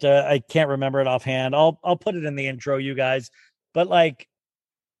 I can't remember it offhand. I'll put it in the intro, you guys. But like,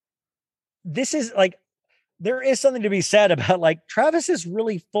 this is like, there is something to be said about like Travis has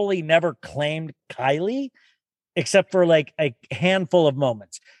really fully never claimed Kylie, except for like a handful of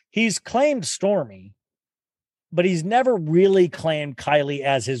moments. He's claimed Stormi, but he's never really claimed Kylie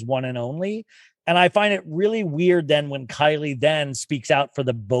as his one and only. And I find it really weird then when Kylie then speaks out for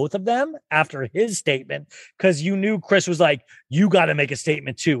the both of them after his statement, because you knew Chris was like, you got to make a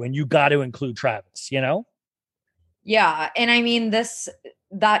statement too, and you got to include Travis, Yeah. And I mean,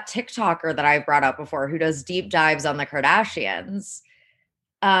 that TikToker that I brought up before who does deep dives on the Kardashians,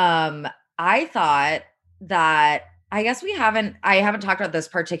 I thought that, I guess I haven't talked about this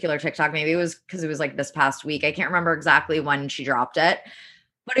particular TikTok. Maybe it was because it was like this past week. I can't remember exactly when she dropped it,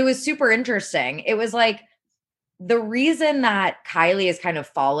 but it was super interesting. It was like the reason that Kylie has kind of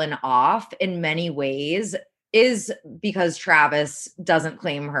fallen off in many ways is because Travis doesn't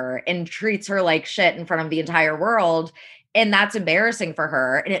claim her and treats her like shit in front of the entire world. And that's embarrassing for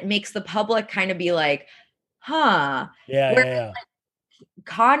her. And it makes the public kind of be like, huh. Yeah.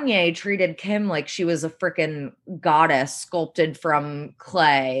 Kanye treated Kim like she was a freaking goddess sculpted from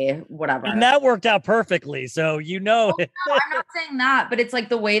clay, whatever. And that worked out perfectly. So, No, I'm not saying that, but it's like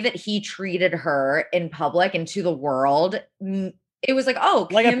the way that he treated her in public and to the world. It was like, oh,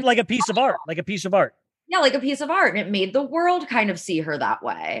 Kim, like a piece of art, Yeah, like a piece of art. And it made the world kind of see her that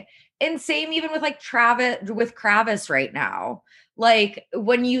way. And same even with like Kravis right now. Like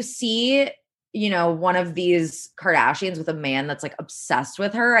when you see, one of these Kardashians with a man that's like obsessed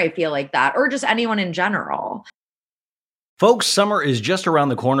with her, I feel like that, or just anyone in general. Folks, summer is just around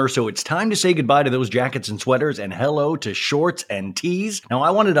the corner, so it's time to say goodbye to those jackets and sweaters and hello to shorts and tees. Now,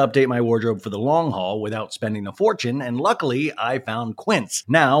 I wanted to update my wardrobe for the long haul without spending a fortune, and luckily, I found Quince.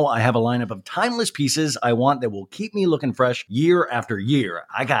 Now, I have a lineup of timeless pieces I want that will keep me looking fresh year after year.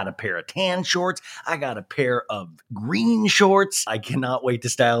 I got a pair of tan shorts. I got a pair of green shorts. I cannot wait to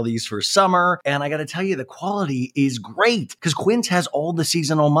style these for summer, and I gotta tell you, the quality is great, because Quince has all the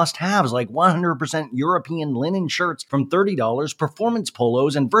seasonal must-haves, like 100% European linen shirts from $30, performance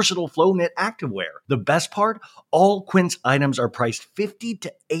polos, and versatile flow knit activewear. The best part? All Quince items are priced 50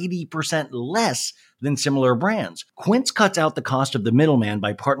 to 80% less than similar brands. Quince cuts out the cost of the middleman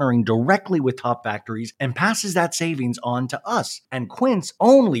by partnering directly with top factories and passes that savings on to us. And Quince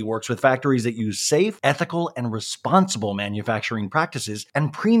only works with factories that use safe, ethical, and responsible manufacturing practices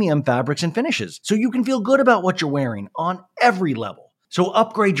and premium fabrics and finishes, so you can feel good about what you're wearing on every level. So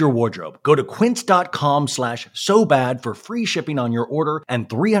upgrade your wardrobe. Go to quince.com/sobad for free shipping on your order and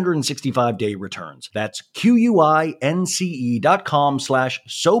 365-day returns. That's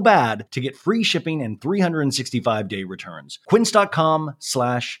QUINCE.com/sobad to get free shipping and 365-day returns.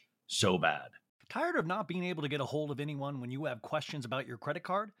 Quince.com/sobad. Tired of not being able to get a hold of anyone when you have questions about your credit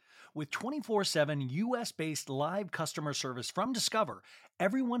card? With 24/7 US-based live customer service from Discover,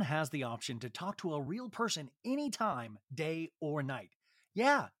 everyone has the option to talk to a real person anytime, day or night.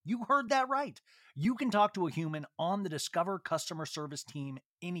 Yeah, you heard that right. You can talk to a human on the Discover customer service team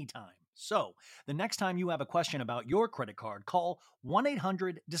anytime. So, the next time you have a question about your credit card, call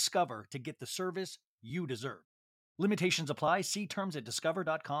 1-800-DISCOVER to get the service you deserve. Limitations apply. See terms at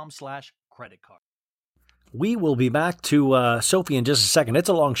discover.com/credit card. We will be back to Sophie in just a second. It's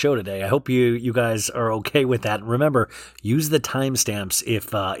a long show today. I hope you guys are okay with that. Remember, use the timestamps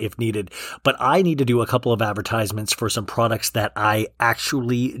if needed. But I need to do a couple of advertisements for some products that I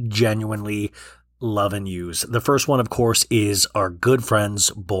actually genuinely love and use. The first one, of course, is our good friends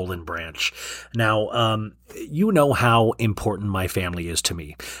Boll & Branch. Now, you know how important my family is to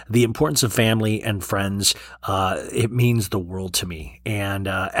me. The importance of family and friends, it means the world to me. And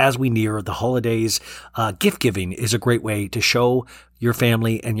as we near the holidays, gift giving is a great way to show your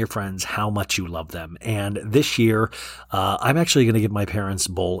family and your friends how much you love them. And this year, I'm actually going to give my parents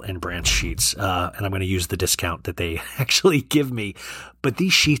Boll and Branch sheets, and I'm going to use the discount that they actually give me. But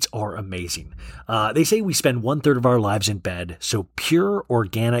these sheets are amazing. They say we spend 1/3 of our lives in bed, so pure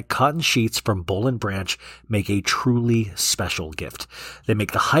organic cotton sheets from Boll and Branch make a truly special gift. They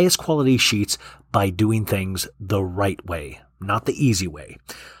make the highest quality sheets by doing things the right way, not the easy way.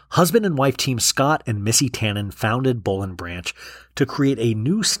 Husband and wife team Scott and Missy Tannen founded Boll and Branch to create a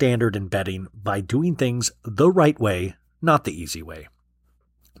new standard in bedding by doing things the right way, not the easy way.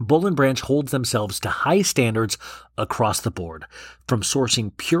 Boll and Branch holds themselves to high standards across the board, from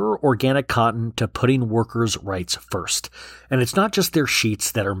sourcing pure organic cotton to putting workers' rights first. And it's not just their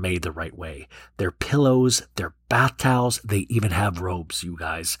sheets that are made the right way. Their pillows, their bath towels, they even have robes, you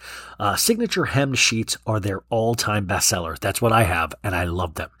guys. Signature hemmed sheets are their all-time bestseller. That's what I have, and I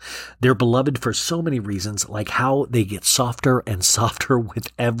love them. They're beloved for so many reasons, like how they get softer and softer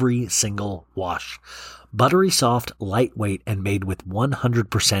with every single wash. Buttery soft, lightweight, and made with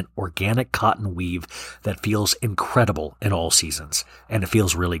 100% organic cotton weave that feels incredible in all seasons. And it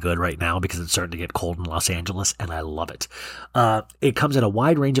feels really good right now because it's starting to get cold in Los Angeles, and I love it. It comes in a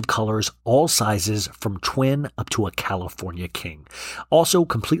wide range of colors, all sizes, from twin up to a California king. Also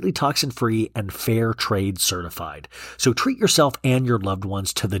completely toxin-free and fair trade certified. So treat yourself and your loved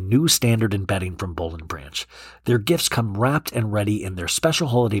ones to the new standard in bedding from Boll and Branch. Their gifts come wrapped and ready in their special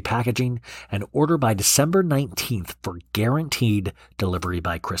holiday packaging, and order by December 19th for guaranteed delivery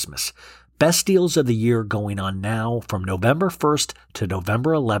by Christmas. Best deals of the year going on now from November 1st to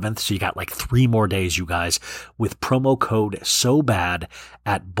November 11th. So you got like 3 more days, you guys, with promo code SOBAD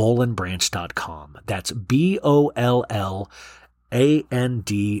at bollandbranch.com. That's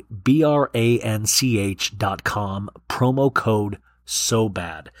BOLLANDBRANCH.com. Promo code so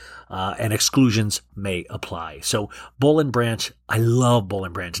bad, and exclusions may apply. So Boll and Branch, I love Boll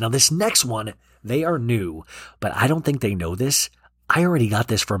and Branch. Now this next one, they are new, but I don't think they know this. I already got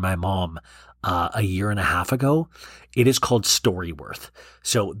this for my mom a year and a half ago. It is called Storyworth.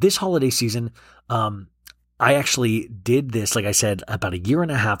 So this holiday season, I actually did this, like I said, about a year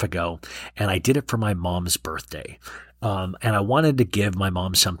and a half ago, and I did it for my mom's birthday. And I wanted to give my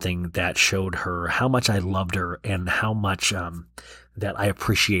mom something that showed her how much I loved her and how much that I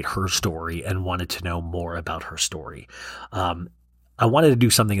appreciate her story and wanted to know more about her story. I wanted to do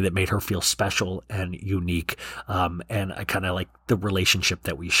something that made her feel special and unique, and I kind of like the relationship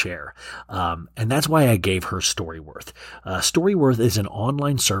that we share. And that's why I gave her Storyworth. Storyworth is an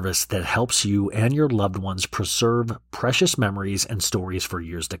online service that helps you and your loved ones preserve precious memories and stories for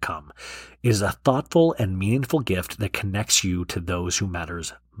years to come. It is a thoughtful and meaningful gift that connects you to those who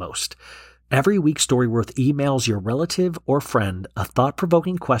matters most. Every week, Storyworth emails your relative or friend a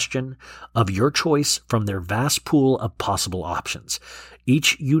thought-provoking question of your choice from their vast pool of possible options.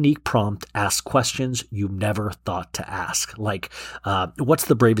 Each unique prompt asks questions you never thought to ask, like, what's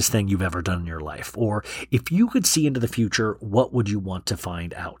the bravest thing you've ever done in your life? Or, if you could see into the future, what would you want to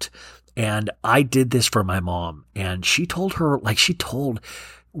find out? And I did this for my mom, and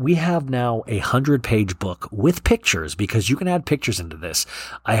we have now a 100-page book with pictures, because you can add pictures into this.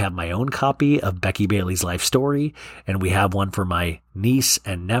 I have my own copy of Becky Bailey's life story, and we have one for my niece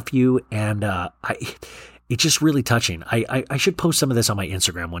and nephew, and it's just really touching. I should post some of this on my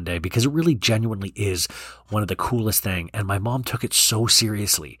Instagram one day, because it really genuinely is one of the coolest things. And my mom took it so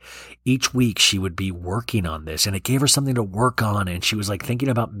seriously. Each week she would be working on this, and it gave her something to work on. And she was like thinking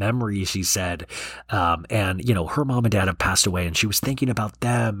about memories, she said. And you know, her mom and dad have passed away, and she was thinking about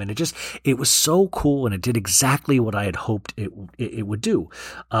them. And it was so cool. And it did exactly what I had hoped it would do.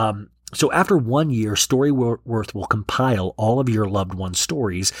 So after 1 year, Storyworth will compile all of your loved one's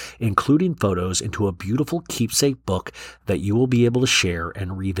stories, including photos, into a beautiful keepsake book that you will be able to share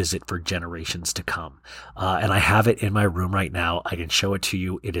and revisit for generations to come. And I have it in my room right now. I can show it to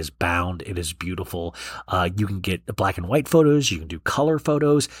you. It is bound. It is beautiful. You can get black and white photos. You can do color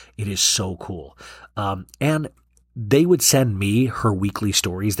photos. It is so cool. And they would send me her weekly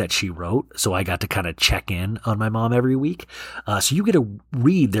stories that she wrote, so I got to kind of check in on my mom every week. So you get to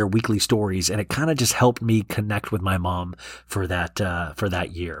read their weekly stories, and it kind of just helped me connect with my mom for that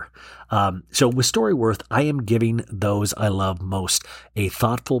year. So with Storyworth, I am giving those I love most a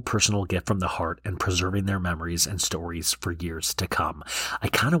thoughtful, personal gift from the heart and preserving their memories and stories for years to come. I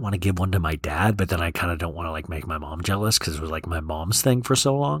kind of want to give one to my dad, but then I kind of don't want to like make my mom jealous, because it was like my mom's thing for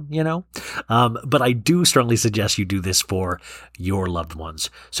so long, you know? But I do strongly suggest you do this for your loved ones.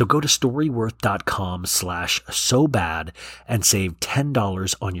 So go to storyworth.com/sobad and save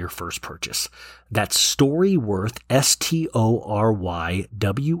 $10 on your first purchase. That's Storyworth,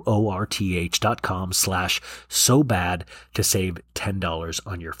 STORYWORTH.com/so-bad to save $10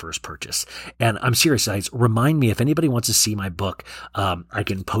 on your first purchase. And I'm serious, guys. Remind me if anybody wants to see my book, I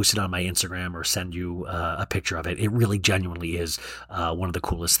can post it on my Instagram or send you a picture of it. It really genuinely is one of the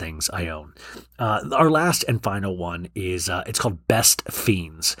coolest things I own. Our last and final one is it's called Best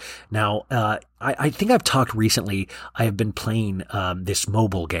Fiends. Now, I think I've talked recently. I have been playing this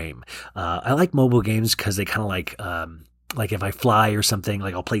mobile game. I like mobile games because they kind of like if I fly or something,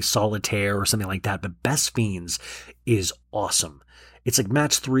 like I'll play solitaire or something like that. But Best Fiends is awesome. It's like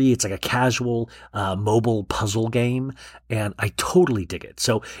match 3. It's like a casual mobile puzzle game, and I totally dig it.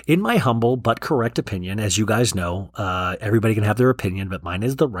 So in my humble but correct opinion, as you guys know, everybody can have their opinion, but mine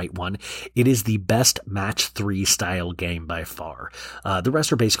is the right one. It is the best match 3 style game by far. The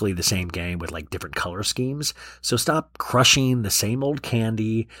rest are basically the same game with like different color schemes. So stop crushing the same old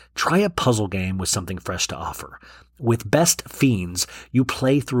candy. Try a puzzle game with something fresh to offer. With Best Fiends, you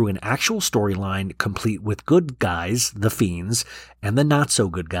play through an actual storyline complete with good guys, the fiends, and the not so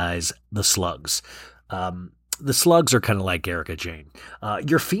good guys, the slugs. The slugs are kind of like Erika Jayne.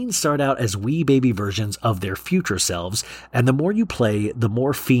 Your fiends start out as wee baby versions of their future selves, and the more you play, the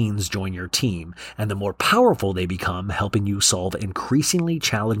more fiends join your team, and the more powerful they become, helping you solve increasingly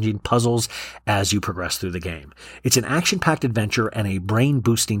challenging puzzles as you progress through the game. It's an action-packed adventure and a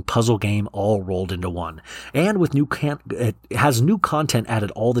brain-boosting puzzle game all rolled into one. And with it has new content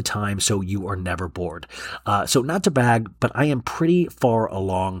added all the time, so you are never bored. So not to brag, but I am pretty far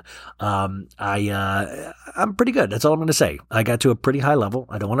along. I'm pretty good. That's all I'm going to say. I got to a pretty high level.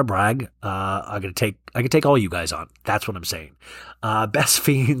 I don't want to brag. I can take all you guys on. That's what I'm saying. Best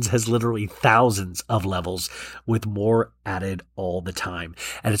Fiends has literally thousands of levels with more added all the time.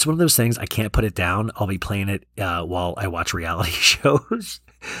 And it's one of those things I can't put it down. I'll be playing it while I watch reality shows.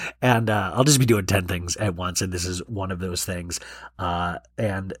 And I'll just be doing 10 things at once. And this is one of those things.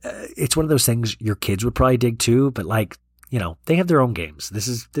 And it's one of those things your kids would probably dig too. But like, you know, they have their own games. This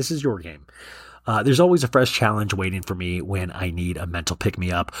is your game. There's always a fresh challenge waiting for me when I need a mental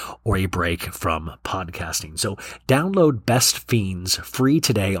pick-me-up or a break from podcasting. So download Best Fiends free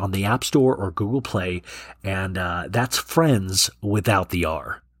today on the App Store or Google Play, and that's friends without the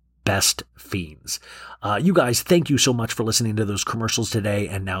R. Best Fiends. You guys, thank you so much for listening to those commercials today,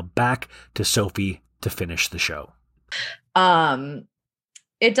 and now back to Sophie to finish the show.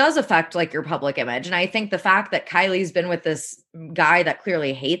 It does affect like your public image. And I think the fact that Kylie's been with this guy that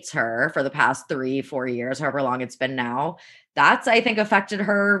clearly hates her for the past 3-4 years, however long it's been now, that's, I think, affected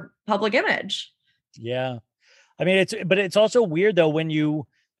her public image. Yeah. I mean, it's also weird though, when you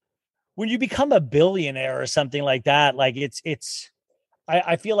become a billionaire or something like that, like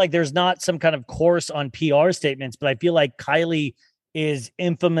I feel like there's not some kind of course on PR statements, but I feel like Kylie is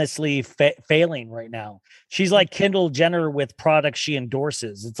infamously failing right now. She's like Kendall Jenner with products she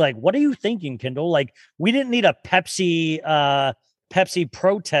endorses. It's like, what are you thinking, Kendall? Like, we didn't need a Pepsi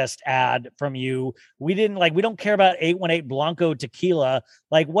protest ad from you. We don't care about 818 Blanco tequila.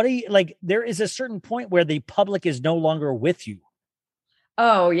 Like, what are you like? There is a certain point where the public is no longer with you.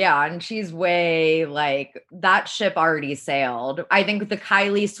 Oh yeah. And she's way like that ship already sailed. I think the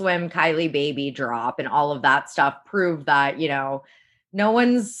Kylie swim, Kylie baby drop and all of that stuff proved that, you know, no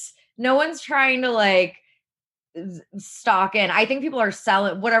one's trying to like stock in. I think people are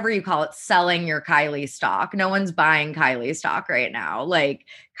selling, whatever you call it, selling your Kylie stock. No one's buying Kylie stock right now. Like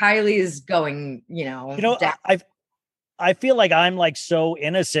Kylie's going, down. I feel like I'm like so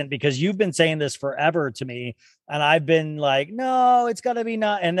innocent because you've been saying this forever to me. And I've been like, no, it's gotta be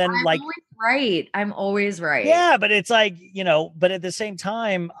not. And then I'm always right. Yeah. But it's like, but at the same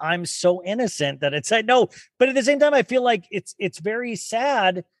time, I'm so innocent that it's like, no, but at the same time, I feel like it's very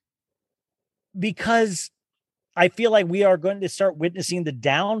sad because I feel like we are going to start witnessing the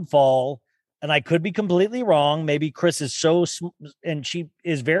downfall, and I could be completely wrong. Maybe Chris is and she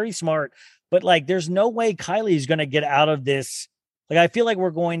is very smart, but like, there's no way Kylie is going to get out of this. Like, I feel like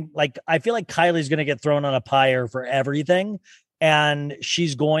Kylie's going to get thrown on a pyre for everything. And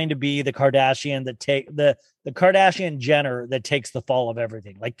she's going to be the Kardashian that the Kardashian Jenner that takes the fall of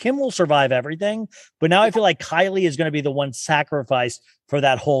everything. Like Kim will survive everything, but now I feel like Kylie is going to be the one sacrificed for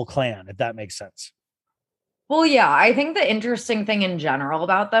that whole clan, if that makes sense. Well, yeah, I think the interesting thing in general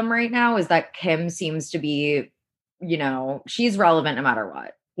about them right now is that Kim seems to be, she's relevant no matter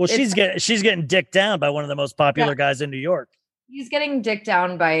what. Well, she's getting dicked down by one of the most popular guys in New York. He's getting dicked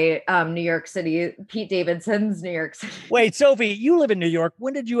down by New York City, Pete Davidson's New York City. Wait, Sophie, you live in New York.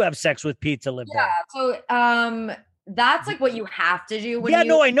 When did you have sex with Pete to live there? Yeah, so that's like what you have to do.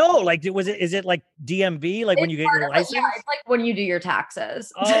 I know. Like, is it like DMV? Like when you get your license? Yeah, it's like when you do your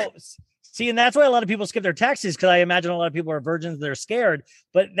taxes. Oh, See, and that's why a lot of people skip their taxes, because I imagine a lot of people are virgins, they're scared.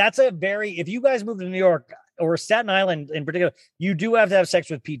 But that's if you guys move to New York or Staten Island in particular, you do have to have sex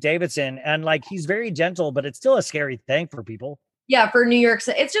with Pete Davidson. And like, he's very gentle, but it's still a scary thing for people. Yeah, for New York,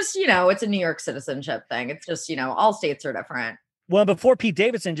 it's just, it's a New York citizenship thing. It's just, all states are different. Well, before Pete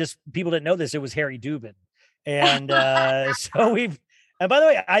Davidson, just people didn't know this, it was Harry Dubin. And and by the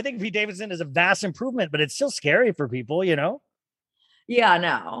way, I think Pete Davidson is a vast improvement, but it's still scary for people, Yeah,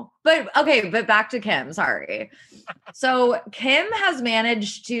 no. But okay, but back to Kim, sorry. So Kim has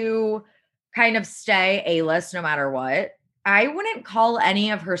managed to kind of stay A-list no matter what. I wouldn't call any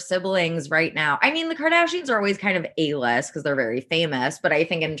of her siblings right now. I mean, the Kardashians are always kind of A-list because they're very famous, but I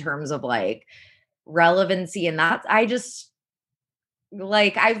think in terms of like relevancy and that, I just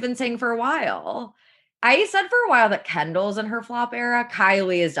like I've been saying for a while. I said for a while that Kendall's in her flop era.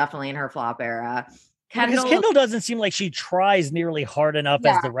 Kylie is definitely in her flop era. Because Kendall doesn't seem like she tries nearly hard enough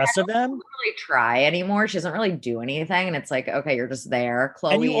as the rest of them. Doesn't really try anymore. She doesn't really do anything. And it's like, okay, you're just there.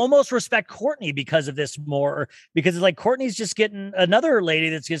 Chloe. And you almost respect Kourtney because of this more, because it's like Kourtney's just getting another lady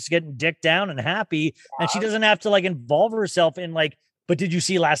that's just getting dick down and happy. And she doesn't have to like involve herself in like, but did you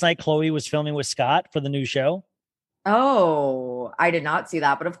see last night Chloe was filming with Scott for the new show? Oh, I did not see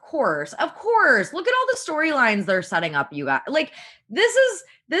that. But of course, look at all the storylines they're setting up. You got like, this is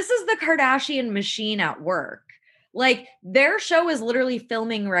the Kardashian machine at work. Like their show is literally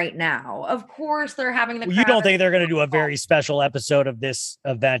filming right now. Of course, they're having the. You don't think they're going to do a very special episode of this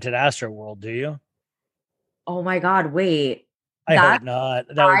event at AstroWorld, do you? Oh my God! Wait, I hope not.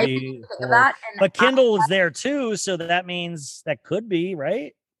 That would be. But Kendall is there too, so that means that could be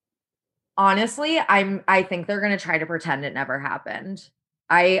right. Honestly, I think they're going to try to pretend it never happened.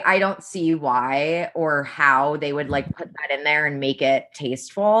 I don't see why or how they would like put that in there and make it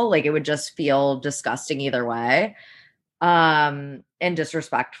tasteful. Like it would just feel disgusting either way. And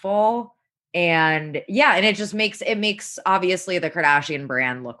disrespectful. And yeah, and it makes obviously the Kardashian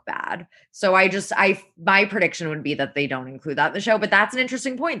brand look bad. So my prediction would be that they don't include that in the show, but that's an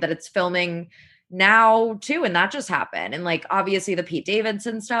interesting point that it's filming now too. And that just happened. And like, obviously the Pete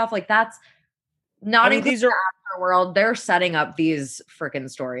Davidson stuff, like that's not these are AstroWorld. They're setting up these freaking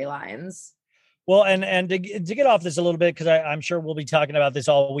storylines. Well, and to get off this a little bit, because I'm sure we'll be talking about this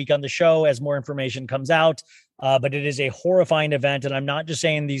all week on the show as more information comes out. But it is a horrifying event. And I'm not just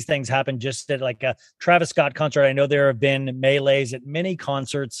saying these things happen just at like a Travis Scott concert. I know there have been melees at many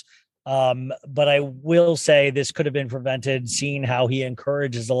concerts. But I will say this could have been prevented, seeing how he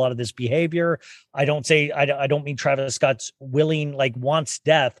encourages a lot of this behavior. I don't mean Travis Scott's wants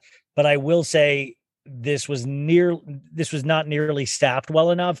death, but I will say this was not nearly staffed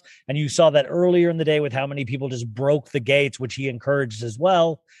well enough. And you saw that earlier in the day with how many people just broke the gates, which he encouraged as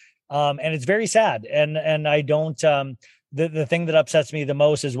well. And it's very sad. And I don't, the thing that upsets me the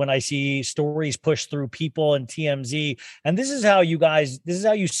most is when I see stories pushed through People and TMZ. And this is how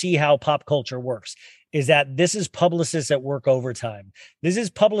you see how pop culture works, is that this is publicists at work overtime. This is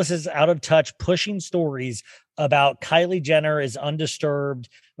publicists out of touch, pushing stories about Kylie Jenner is undisturbed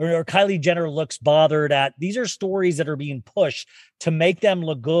or Kylie Jenner looks bothered at. These are stories that are being pushed to make them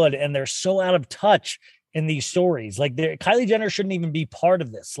look good. And they're so out of touch in these stories. Like Kylie Jenner shouldn't even be part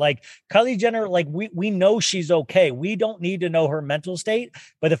of this. Like Kylie Jenner, like we know she's okay. We don't need to know her mental state,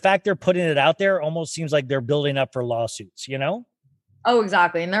 but the fact they're putting it out there almost seems like they're building up for lawsuits, Oh,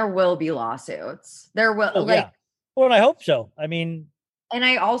 exactly. And there will be lawsuits. There will yeah. Well, and I hope so. I mean, and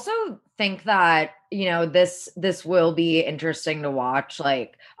I also think that, this will be interesting to watch.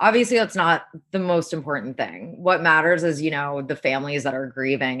 Like, obviously that's not the most important thing. What matters is, the families that are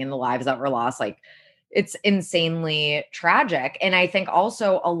grieving and the lives that were lost. Like, it's insanely tragic. And I think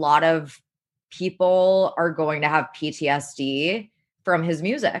also a lot of people are going to have PTSD from his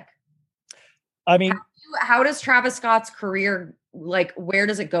music. I mean, how does Travis Scott's career, like, where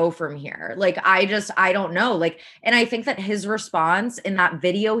does it go from here? Like, I don't know. Like, and I think that his response in that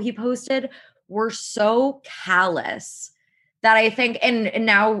video he posted were so callous that I think, and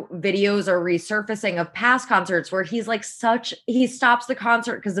now videos are resurfacing of past concerts where he's like he stops the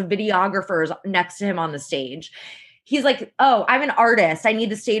concert because the videographer is next to him on the stage. He's like, oh, I'm an artist. I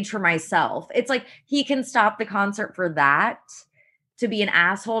need the stage for myself. It's like he can stop the concert for that, to be an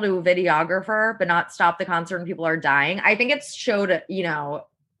asshole to a videographer, but not stop the concert when people are dying. I think it's showed a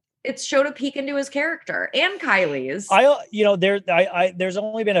peek into his character and Kylie's. There's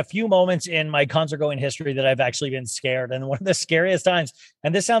only been a few moments in my concert going history that I've actually been scared. And one of the scariest times,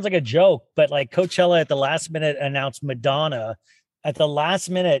 and this sounds like a joke, but like Coachella at the last minute announced Madonna at the last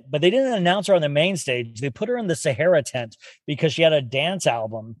minute, but they didn't announce her on the main stage. They put her in the Sahara tent because she had a dance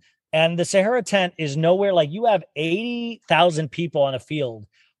album. And the Sahara tent is nowhere. Like, you have 80,000 people on a field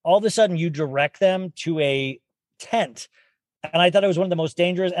all of a sudden you direct them to a tent. And I thought it was one of the most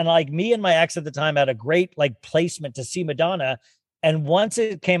dangerous. And like me and my ex at the time had a great like placement to see Madonna. And once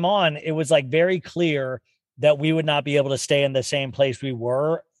it came on, it was like very clear that we would not be able to stay in the same place we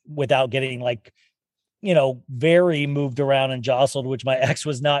were without getting like, very moved around and jostled, which my ex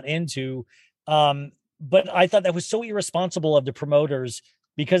was not into. But I thought that was so irresponsible of the promoters,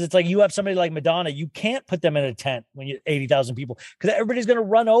 because it's like, you have somebody like Madonna, you can't put them in a tent when you 80,000 people, because everybody's going to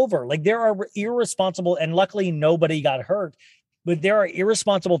run over. Like, there are irresponsible, and luckily nobody got hurt, but there are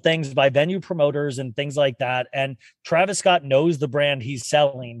irresponsible things by venue promoters and things like that. And Travis Scott knows the brand he's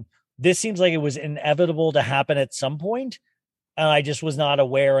selling. This seems like it was inevitable to happen at some point. And I just was not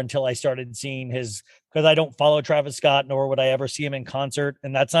aware until I started seeing because I don't follow Travis Scott, nor would I ever see him in concert.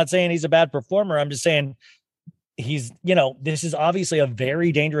 And that's not saying he's a bad performer. I'm just saying he's, this is obviously a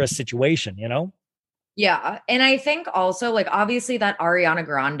very dangerous situation, Yeah. And I think also, like, obviously that Ariana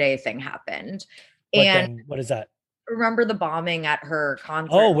Grande thing happened. What is that? Remember the bombing at her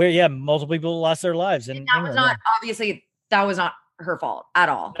concert? Oh, where, multiple people lost their lives. And that was not, obviously, that was not her fault at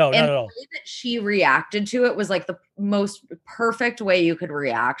all. No, and not at all. The way that she reacted to it was like the most perfect way you could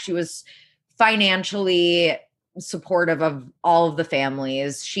react. She was financially supportive of all of the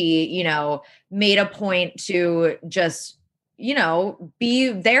families. She, made a point to just,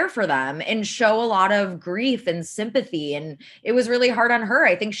 be there for them and show a lot of grief and sympathy. And it was really hard on her.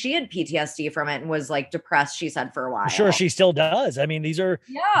 I think she had PTSD from it and was like depressed, she said, for a while. Sure, she still does. I mean, these are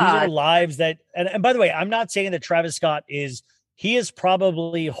lives that, and by the way, I'm not saying that Travis Scott he is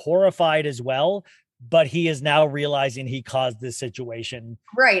probably horrified as well, but he is now realizing he caused this situation.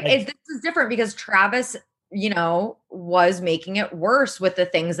 Right. This is different because Travis, was making it worse with the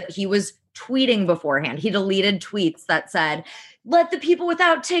things that he was tweeting beforehand. He deleted tweets that said, "Let the people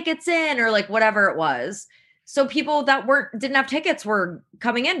without tickets in," or like whatever it was. So people that didn't have tickets were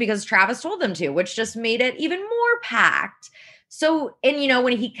coming in because Travis told them to, which just made it even more packed. So, and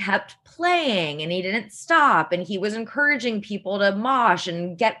when he kept playing and he didn't stop and he was encouraging people to mosh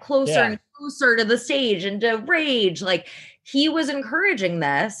and get closer and closer to the stage and to rage, like he was encouraging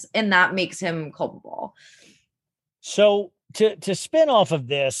this, and that makes him culpable. So to spin off of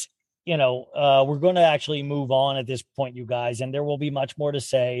this, we're going to actually move on at this point, you guys, and there will be much more to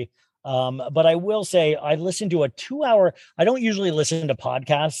say. But I will say I listened to a 2-hour, I don't usually listen to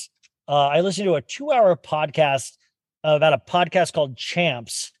podcasts. I listened to a 2-hour podcast about a podcast called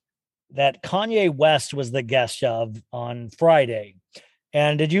Champs that Kanye West was the guest of on Friday.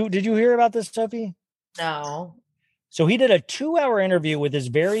 And did you hear about this, Sophie? No. So he did a 2-hour interview with his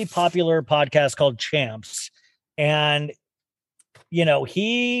very popular podcast called Champs. And,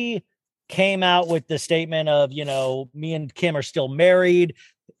 he came out with the statement of, me and Kim are still married.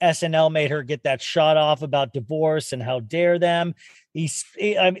 SNL made her get that shot off about divorce and how dare them. He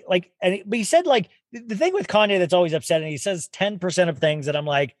said, like, the thing with Kanye that's always upsetting, he says 10% of things that I'm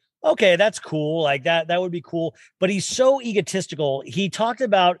like, okay, that's cool. Like that would be cool. But he's so egotistical. He talked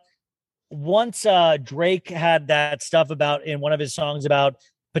about once Drake had that stuff about in one of his songs about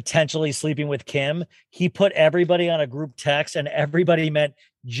potentially sleeping with Kim, he put everybody on a group text and everybody meant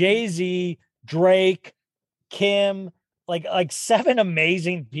Jay-Z, Drake, Kim, like 7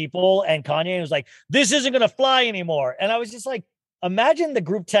 amazing people. And Kanye was like, this isn't going to fly anymore. And I was just like, imagine the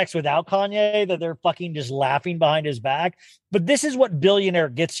group text without Kanye, that they're fucking just laughing behind his back. But this is what billionaire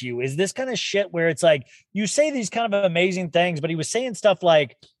gets you, is this kind of shit where it's like, you say these kind of amazing things, but he was saying stuff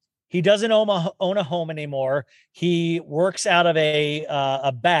like, he doesn't own a home anymore. He works out of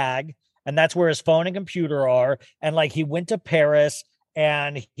a bag, and that's where his phone and computer are. And like, he went to Paris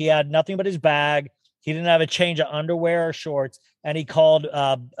and he had nothing but his bag. He didn't have a change of underwear or shorts. And he called,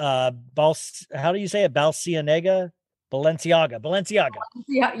 how do you say it? Balenciaga.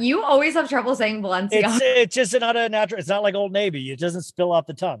 Yeah, you always have trouble saying Balenciaga. It's just not a natural. It's not like Old Navy. It doesn't spill off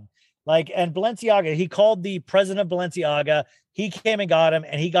the tongue. And Balenciaga, he called the president of Balenciaga. He came and got him,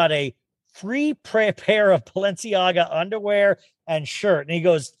 and he got a free pair of Balenciaga underwear and shirt. And he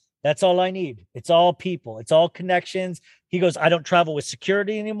goes, that's all I need. It's all people. It's all connections. He goes, I don't travel with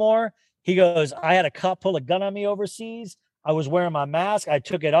security anymore. He goes, I had a cop pull a gun on me overseas. I was wearing my mask. I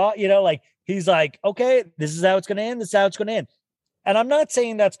took it off, he's like, okay, this is how it's going to end. This is how it's going to end. And I'm not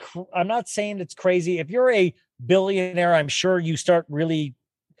saying it's crazy. If you're a billionaire, I'm sure you start really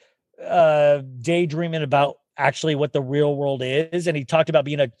daydreaming about actually what the real world is. And he talked about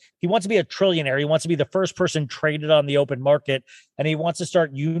he wants to be a trillionaire. He wants to be the first person traded on the open market. And he wants to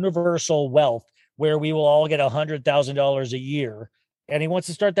start universal wealth where we will all get $100,000 a year. And he wants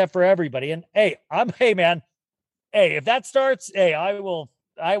to start that for everybody. And hey, man, hey, if that starts, hey,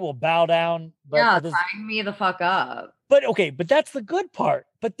 I will bow down. But Yeah, sign me the fuck up. But okay, but that's the good part.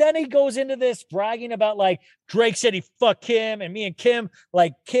 But then he goes into this bragging about like Drake said he fucked Kim and me and Kim,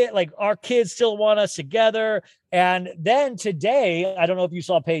 like our kids still want us together. And then today, I don't know if you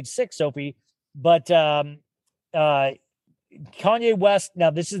saw page 6, Sophie, but Kanye West.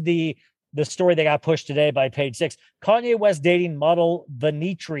 Now this is the story that got pushed today by page 6. Kanye West dating model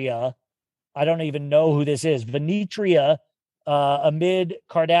Venetria. I don't even know who this is. Venetria. Amid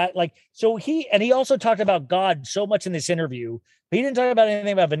Kardashian, like, so he also talked about God so much in this interview. He didn't talk about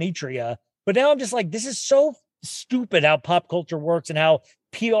anything about Venetria, but now I'm just like, this is so stupid how pop culture works and how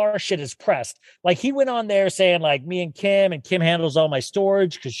PR shit is pressed. Like, he went on there saying like me and Kim handles all my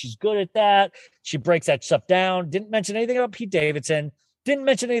storage because she's good at that. She breaks that stuff down. Didn't mention anything about Pete Davidson. Didn't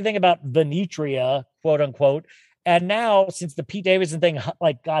mention anything about Venetria, quote unquote. And now, since the Pete Davidson thing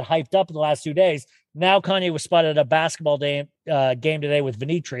like got hyped up in the last 2 days, now Kanye was spotted at a basketball game today with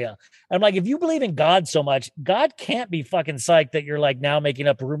Venetria. And I'm like, if you believe in God so much, God can't be fucking psyched that you're like now making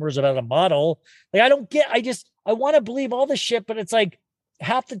up rumors about a model. Like, I want to believe all this shit, but it's like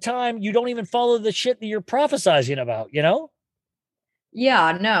half the time you don't even follow the shit that you're prophesizing about, you know?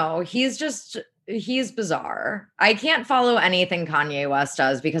 Yeah, no, he's bizarre. I can't follow anything Kanye West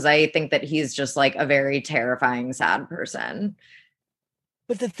does because I think that he's just like a very terrifying, sad person.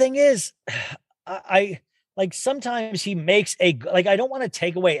 But the thing is, I like sometimes he makes I don't want to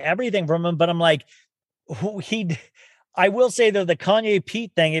take away everything from him, but I'm like, I will say though, the Kanye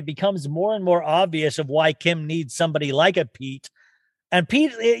Pete thing, it becomes more and more obvious of why Kim needs somebody like a Pete. And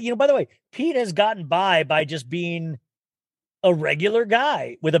Pete, by the way, Pete has gotten by just being a regular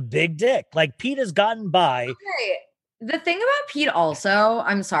guy with a big dick. Like, Pete has gotten by. Okay. The thing about Pete also,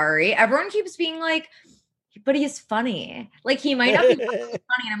 I'm sorry, everyone keeps being like, but he's funny. Like, he might not be funny.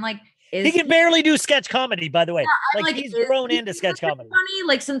 And I'm like, he can barely do sketch comedy, by the way. Yeah, like he's grown into sketch comedy. Funny?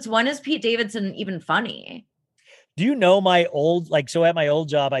 Like, since when is Pete Davidson even funny? Do you know my old, so at my old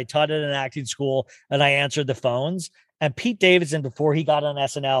job, I taught at an acting school and I answered the phones. And Pete Davidson, before he got on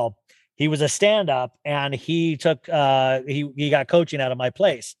SNL, he was a stand-up and he took, he got coaching out of my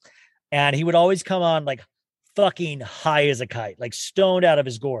place. And he would always come on like fucking high as a kite, like stoned out of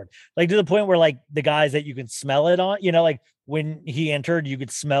his gourd, like to the point where like the guys that you can smell it on, like when he entered, you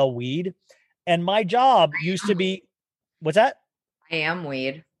could smell weed. And my job used to be, what's that? I am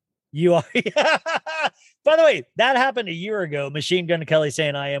weed. You are. By the way, that happened a year ago. Machine Gun Kelly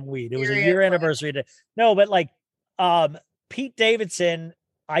saying I am weed. It was a year anniversary. No, but like Pete Davidson,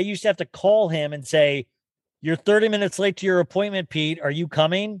 I used to have to call him and say, you're 30 minutes late to your appointment, Pete. Are you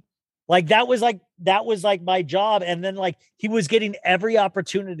coming? Like, that was like my job. And then like he was getting every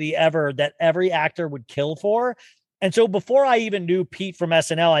opportunity ever that every actor would kill for. And so before I even knew Pete from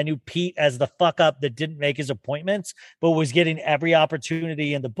SNL, I knew Pete as the fuck up that didn't make his appointments, but was getting every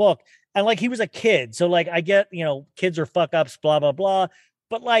opportunity in the book. And like, he was a kid. So like, I get, kids are fuck ups, blah, blah, blah.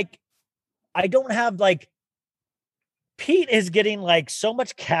 But like, I don't have like, Pete is getting like so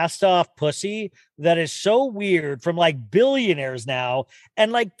much cast off pussy that is so weird from like billionaires now.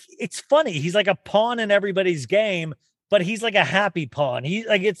 And like, it's funny. He's like a pawn in everybody's game, but he's like a happy pawn. He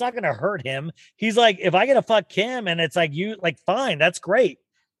like, it's not going to hurt him. He's like, if I get to fuck Kim and it's like, you like, fine, that's great.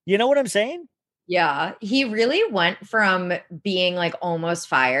 You know what I'm saying? Yeah. He really went from being like almost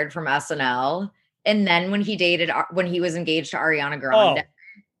fired from SNL. And then when he was engaged to Ariana Grande,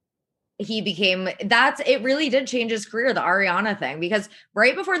 he became, it really did change his career, the Ariana thing, because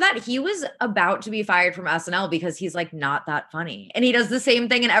right before that, he was about to be fired from SNL because he's like not that funny. And he does the same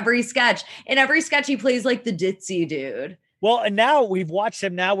thing in every sketch. In every sketch, he plays like the ditzy dude. Well, and now we've watched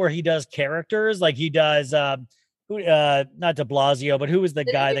him now where he does characters, like he does, not de Blasio, but who was the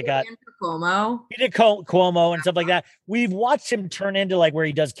guy that got Cuomo? He did Cuomo and stuff like that. We've watched him turn into like where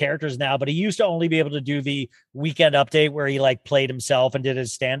he does characters now, but he used to only be able to do the Weekend Update where he like played himself and did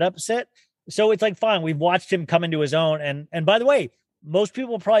his stand-up set. So it's like, fine. We've watched him come into his own. And by the way, most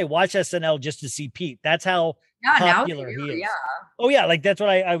people probably watch SNL just to see Pete. That's how popular he is. Yeah. Oh yeah. Like that's what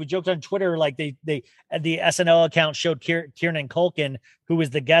I would joke on Twitter. Like the SNL account showed Kieran Culkin, who was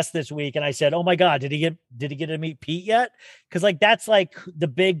the guest this week. And I said, oh my God, did he get to meet Pete yet? Cause like, that's like the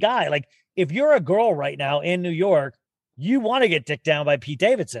big guy. Like if you're a girl right now in New York, you want to get dicked down by Pete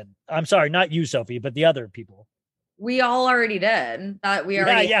Davidson. I'm sorry, not you, Sophie, but the other people. We all already did that.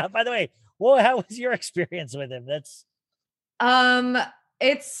 Yeah. By the way, well, how was your experience with him? That's,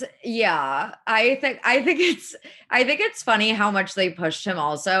 it's I think it's funny how much they pushed him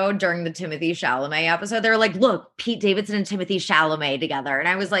also during the Timothée Chalamet episode. They're like, look, Pete Davidson and Timothée Chalamet together. And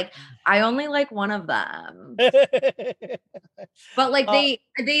I was like, I only like one of them. But like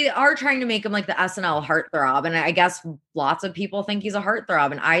they are trying to make him like the SNL heartthrob. And I guess lots of people think he's a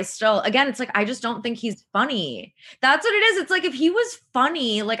heartthrob. And I still, again, it's like, I just don't think he's funny. That's what it is. It's like, if he was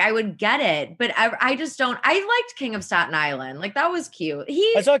funny, like I would get it. But I just don't. I liked King of Staten Island. Like that was cute.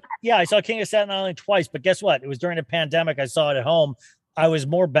 I saw King of Staten Island twice, but guess what? It was during the pandemic. I saw it at home. I was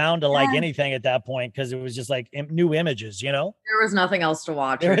more bound to like anything at that point because it was just like new images, you know? There was nothing else to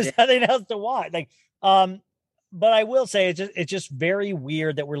watch. There was nothing else to watch. Like, but I will say it's just very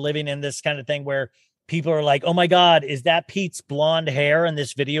weird that we're living in this kind of thing where people are like, oh my God, is that Pete's blonde hair in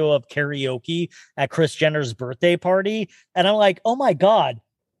this video of karaoke at Kris Jenner's birthday party? And I'm like, oh my God.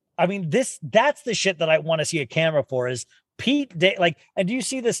 I mean, that's the shit that I want to see a camera for is Pete. And do you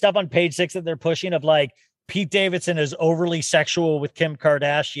see the stuff on page 6 that they're pushing of like, Pete Davidson is overly sexual with Kim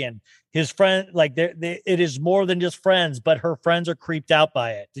Kardashian. His friend, like it is more than just friends, but her friends are creeped out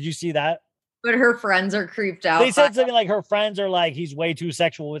by it. Did you see that? But her friends are creeped out. They said something like her friends are like, he's way too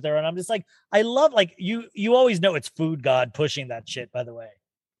sexual with her. And I'm just like, I love, like, you always know it's Food God pushing that shit, by the way.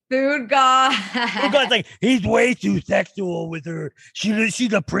 Food God. Food God's like, he's way too sexual with her.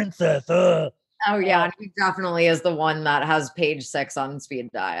 She's a princess. Oh yeah, and he definitely is the one that has page 6 on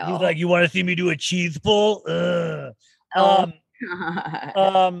speed dial. He's like, you want to see me do a cheese pull?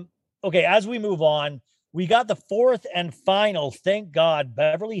 Okay, as we move on, we got the 4th and final, thank God,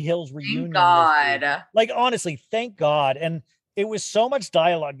 Beverly Hills reunion. Thank God. Like, honestly, thank God. And it was so much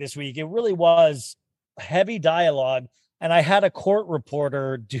dialogue this week. It really was heavy dialogue. And I had a court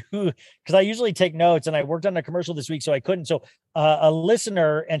reporter because I usually take notes, and I worked on a commercial this week, so I couldn't. So a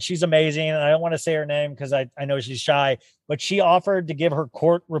listener, and she's amazing, and I don't want to say her name because I know she's shy, but she offered to give her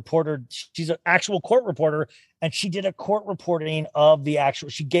court reporter. She's an actual court reporter, and she did a court reporting of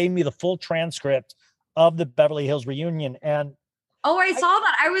she gave me the full transcript of the Beverly Hills reunion. And I saw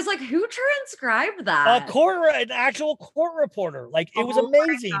that. I was like, who transcribed that? An actual court reporter. Like, it was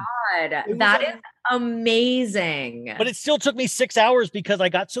amazing. God. That is amazing. But it still took me 6 hours because I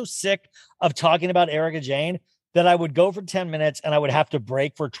got so sick of talking about Erika Jayne that I would go for 10 minutes and I would have to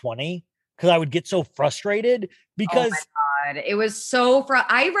break for 20 because I would get so frustrated because it was so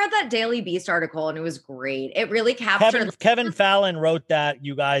I read that Daily Beast article and it was great. It really captured Kevin Fallon wrote that,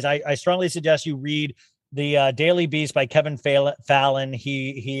 you guys. I strongly suggest you read the Daily Beast by Kevin Fallon.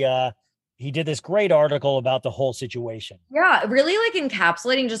 He did this great article about the whole situation. Yeah, really like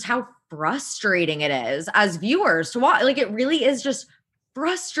encapsulating just how frustrating it is as viewers to watch. Like, it really is just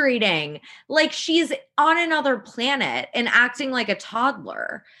frustrating. Like, she's on another planet and acting like a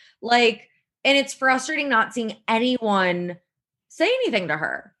toddler. Like, and it's frustrating not seeing anyone say anything to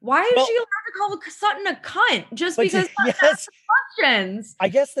her. Why is she allowed to call Sutton a cunt just because Sutton asked questions? I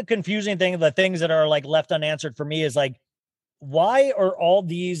guess the confusing thing, the things that are like left unanswered for me is like, why are all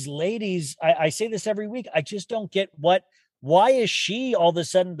these ladies, I say this every week, I just don't get why is she all of a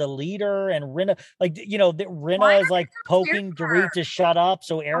sudden the leader and Rinna, like, you know, Rinna is like poking Dorit to shut up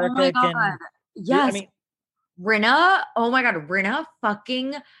so Erika can. Yes. I mean, Rinna, oh my God, Rinna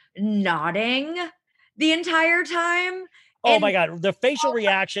fucking nodding the entire time. Oh my God, the facial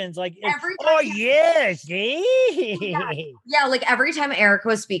reactions, like, yes. Yeah, like every time Erika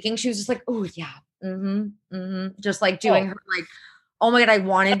was speaking, she was just like, oh yeah, just like doing her like, oh my God, I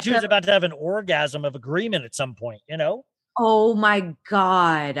wanted she was about to have an orgasm of agreement at some point, you know? Oh my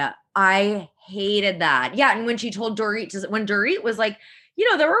God, I hated that. Yeah, and when she told Dorit, when Dorit was like, you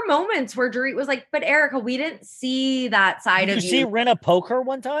know, there were moments where Dorit was like, but Erika, we didn't see that side of you. Did you see Rinna poke her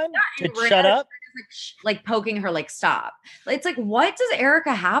one time to shut up? Like poking her, like, stop. It's like, what does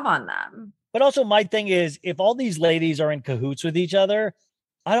Erika have on them? But also my thing is, if all these ladies are in cahoots with each other,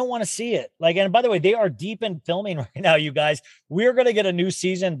 I don't want to see it. Like, and by the way, they are deep in filming right now, you guys. We're going to get a new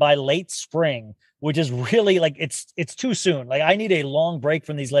season by late spring, which is really like, it's too soon. Like, I need a long break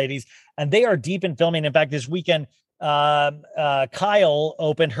from these ladies, and they are deep in filming. In fact, this weekend, Kyle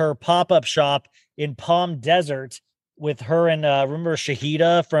opened her pop-up shop in Palm Desert with her and remember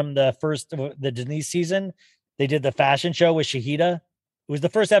Shahida from the Denise season. They did the fashion show with Shahida. It was the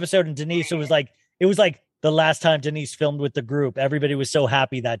first episode, and Denise, it was like the last time Denise filmed with the group. Everybody was so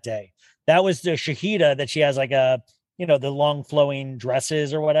happy that day. That was the Shahida that she has like a, you know, the long flowing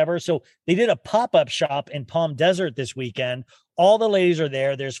dresses or whatever. So they did a pop-up shop in Palm Desert this weekend. All the ladies are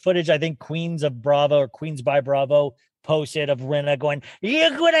there. There's footage, I think Queens of Bravo or Queens by Bravo posted of Rinna going,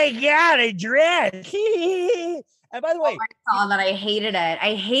 look what I got, a dress. And by the way, I saw that. I hated it.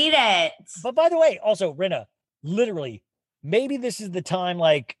 I hate it. But by the way, also Rinna, literally, maybe this is the time,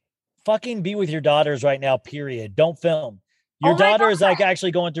 like, fucking be with your daughters right now, period. Don't film. Your daughter is like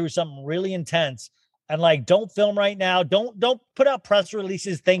actually going through something really intense. and like, don't film right now. Don't put out press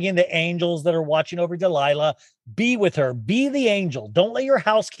releases thanking the angels that are watching over Delilah. Be with her. Be the angel. Don't let your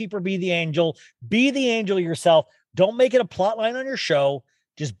housekeeper be the angel. Be the angel yourself. Don't make it a plot line on your show.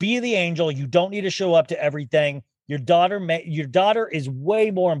 Just be the angel. You don't need to show up to everything. Your daughter is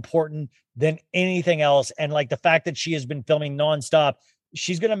way more important than anything else. And like the fact that she has been filming nonstop,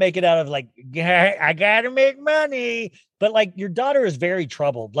 she's going to make it out of like, I got to make money. But like your daughter is very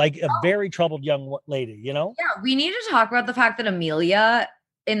troubled, like a very troubled young lady, you know? Yeah, we need to talk about the fact that Amelia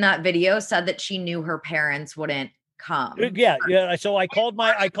in that video said that she knew her parents wouldn't come. Yeah. So I called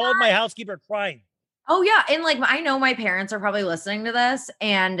my housekeeper crying. Oh yeah. And like, I know my parents are probably listening to this,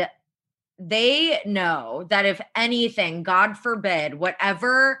 and they know that if anything, God forbid,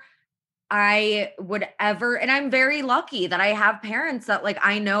 whatever I would ever, and I'm very lucky that I have parents that like,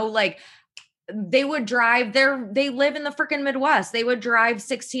 I know, like they would drive there. They live in the freaking Midwest. They would drive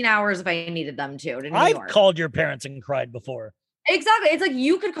 16 hours if I needed them to New York. Called your parents and cried before. Exactly. It's like,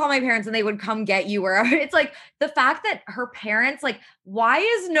 you could call my parents and they would come get you wherever. It's like the fact that her parents, like, why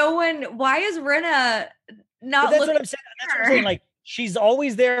is Rinna not? That's what I'm saying. That's what I'm saying. Like, she's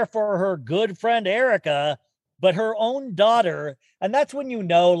always there for her good friend Erika, but her own daughter. And that's when you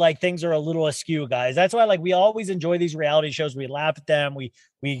know, like, things are a little askew, guys. That's why, like, we always enjoy these reality shows. We laugh at them. We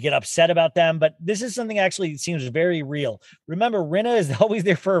get upset about them. But this is something actually seems very real. Remember, Rinna is always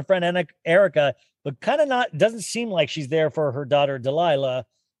there for her friend Erika, but kind of doesn't seem like she's there for her daughter Delilah.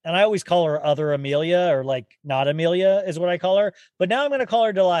 And I always call her other Amelia, or like not Amelia is what I call her. But now I'm going to call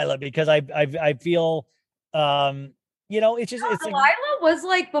her Delilah because I feel, it's just, it's Delilah was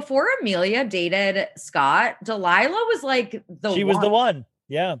like, before Amelia dated Scott, Delilah was like she was the one.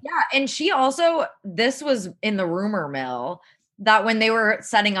 Yeah. Yeah. And she also, this was in the rumor mill that when they were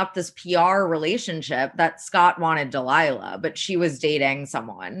setting up this PR relationship, that Scott wanted Delilah, but she was dating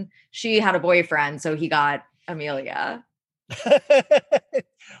someone. She had a boyfriend, so he got Amelia.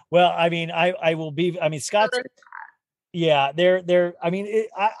 Well, I mean, Scott's, yeah,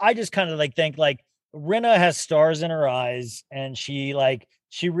 I just kind of like think like Rinna has stars in her eyes, and she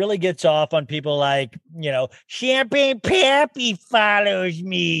really gets off on people like, Champagne Pappy follows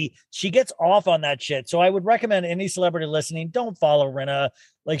me. She gets off on that shit. So I would recommend any celebrity listening, don't follow Rinna.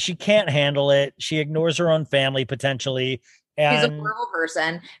 Like, she can't handle it. She ignores her own family potentially. And she's a horrible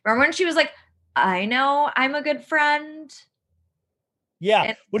person. Remember when she was like, I know I'm a good friend? Yeah.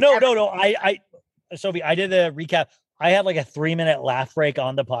 And well, no. Sophie, I did a recap. I had like a 3-minute laugh break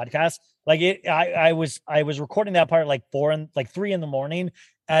on the podcast. Like I was recording that part like 3 in the morning,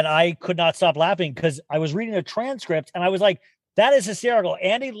 and I could not stop laughing because I was reading a transcript and I was like, that is hysterical.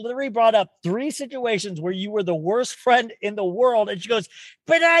 Andy literally brought up 3 situations where you were the worst friend in the world. And she goes,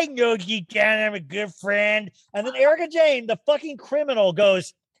 but I know you can't have a good friend. And then Erika Jayne, the fucking criminal,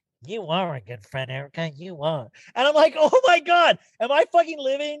 goes, you are a good friend, Erika. You are. And I'm like, oh my God, am I fucking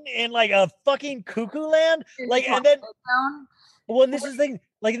living in like a fucking cuckoo land? Like, and then, well, this is the thing,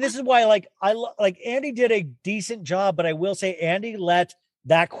 like, this is why, like, Andy did a decent job, but I will say Andy let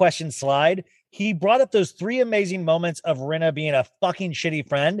that question slide. He brought up those 3 amazing moments of Rinna being a fucking shitty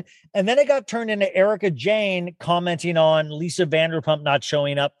friend. And then it got turned into Erika Jayne commenting on Lisa Vanderpump not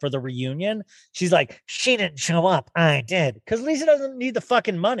showing up for the reunion. She's like, she didn't show up. I did. Because Lisa doesn't need the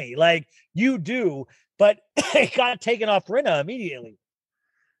fucking money. Like, you do. But it got taken off Rinna immediately.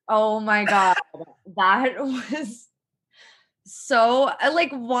 Oh my God. That was so,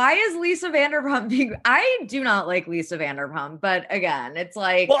 like, why is Lisa Vanderpump being, I do not like Lisa Vanderpump, but again, it's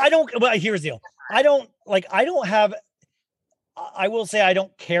like, well, here's the deal. I will say I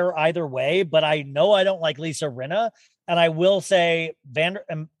don't care either way, but I know I don't like Lisa Rinna. And I will say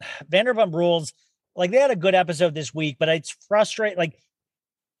Vanderpump Rules, like, they had a good episode this week, but it's frustrating. Like,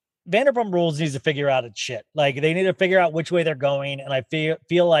 Vanderpump Rules needs to figure out its shit. Like, they need to figure out which way they're going. And I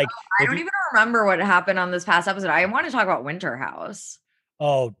feel like I don't even remember what happened on this past episode. I want to talk about Winter House.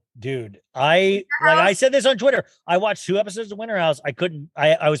 Oh, dude. I said this on Twitter. I watched 2 episodes of Winter House.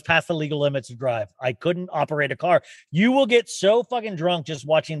 I was past the legal limits to drive. I couldn't operate a car. You will get so fucking drunk just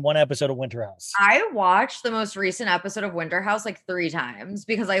watching 1 episode of Winter House. I watched the most recent episode of Winter House like 3 times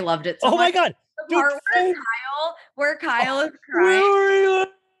because I loved it so much. Oh my God. The part where Kyle is crying.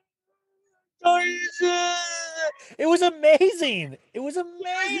 It was amazing. It was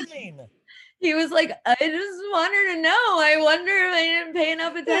amazing. He was like, I just want her to know. I wonder if I didn't pay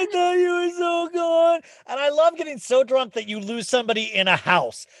enough attention. I thought you were so good. And I love getting so drunk that you lose somebody in a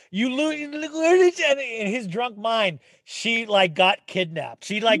house. You lose, in his drunk mind, she like got kidnapped.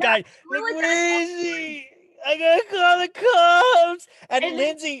 She like got, like, where is he? I gotta call the cops. And And then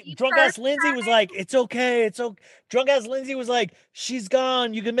Lindsay, she drunk ass starts Lindsay was like, it's okay. It's okay. Drunk ass Lindsay was like, she's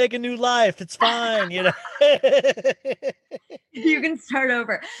gone. You can make a new life. It's fine. You know, You can start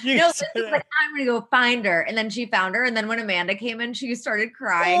over. You No, can this start is over. like, I'm gonna go find her. And then she found her. And then when Amanda came in, she started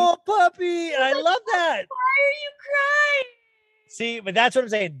crying. Oh, puppy. And I love that. Why are you crying? See, but that's what I'm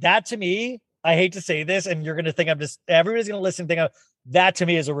saying. That to me, I hate to say this, and you're going to think I'm just, everybody's going to listen and think of that to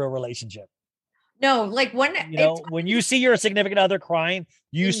me is a real relationship. No, like when You know, when you see your significant other crying,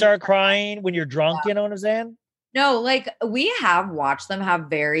 you start crying when you're drunk. You know what I'm saying? no, like we have watched them have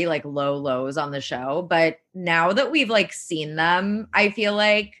very like low lows on the show, but now that we've like seen them, I feel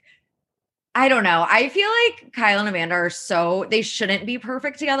like I don't know. I feel like Kyle and Amanda are they shouldn't be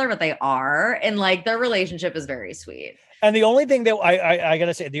perfect together, but they are. And like their relationship is very sweet. And the only thing that I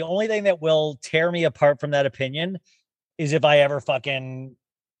gotta say, the only thing that will tear me apart from that opinion is if I ever fucking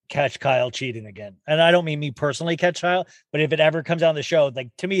catch Kyle cheating again. And I don't mean me personally catch Kyle, but if it ever comes on the show, like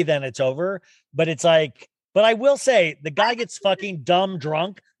to me, then it's over. But it's like, but I will say the guy gets fucking dumb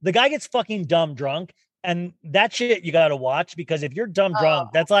drunk. The guy gets fucking dumb drunk. And that shit you got to watch, because if you're dumb drunk,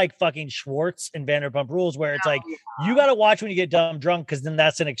 that's like fucking Schwartz and Vanderpump Rules, where it's like, you got to watch when you get dumb drunk, because then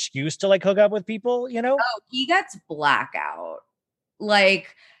that's an excuse to like hook up with people, you know? Oh, he gets blackout.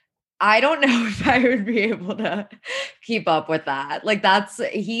 Like, I don't know if I would be able to keep up with that. Like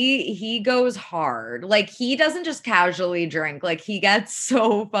he goes hard. Like he doesn't just casually drink. Like he gets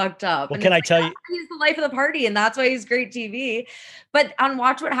so fucked up. Well, And can it's I like, tell you? that's why he's the life of the party, and that's why he's great TV. But on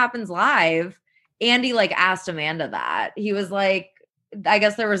Watch What Happens Live, Andy like asked Amanda that. He was like, I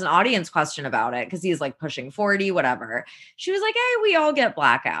guess there was an audience question about it because he's like pushing 40, whatever. She was like, hey, we all get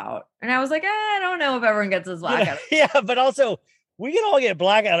blackout. And I was like, I don't know if everyone gets this blackout. Yeah, but also we can all get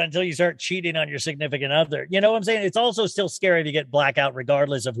blackout until you start cheating on your significant other. You know what I'm saying? It's also still scary to get blackout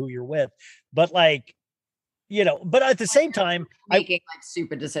regardless of who you're with. But like, you know, but at the same time, making like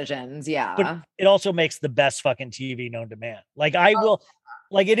stupid decisions. Yeah. But it also makes the best fucking TV known to man. Like I will,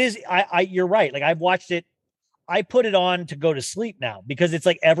 like it is, you're right. Like I've watched it. I put it on to go to sleep now because it's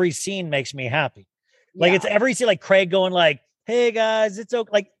like every scene makes me happy. Like it's every scene, like Craig going like, hey guys, it's okay.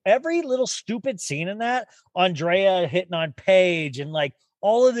 Like every little stupid scene in that, Andrea hitting on Paige and like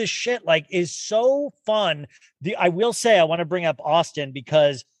all of this shit, like is so fun. I will say, I want to bring up Austin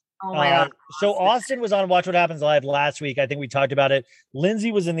because oh my God. So Austin was on Watch What Happens Live last week. I think we talked about it.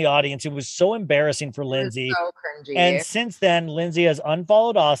 Lindsay was in the audience. It was so embarrassing for Lindsay. So cringy. And since then, Lindsay has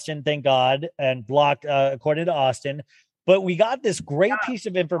unfollowed Austin, thank God, and blocked, according to Austin. But we got this great piece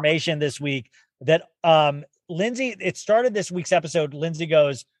of information this week that Lindsay, it started this week's episode. Lindsay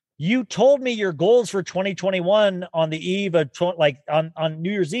goes, you told me your goals for 2021 on the eve of on New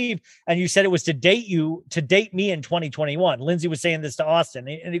Year's Eve. And you said it was to date me in 2021. Lindsay was saying this to Austin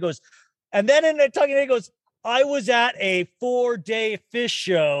and he goes, and then in the talking, he goes, I was at a 4-day fish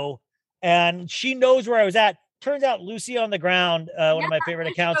show and she knows where I was at. Turns out Lucy on the Ground, one of my favorite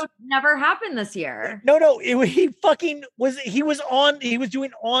accounts. Never happened this year. No, he was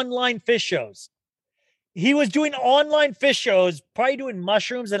doing online fish shows. He was doing online fish shows, probably doing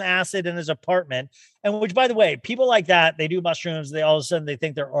mushrooms and acid in his apartment. And which, by the way, people like that, they do mushrooms. They all of a sudden, they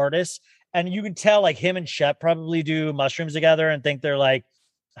think they're artists. And you can tell like him and Shep probably do mushrooms together and think they're like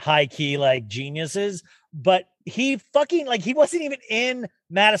high key, like geniuses. But he fucking like, he wasn't even in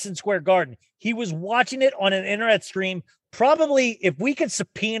Madison Square Garden. He was watching it on an internet stream. Probably if we could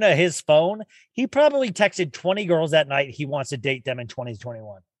subpoena his phone, he probably texted 20 girls that night. He wants to date them in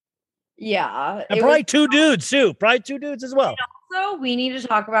 2021. Yeah. And probably two dudes too. Probably two dudes as well. Also, we need to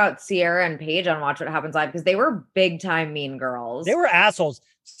talk about Sierra and Paige on Watch What Happens Live because they were big time mean girls. They were assholes.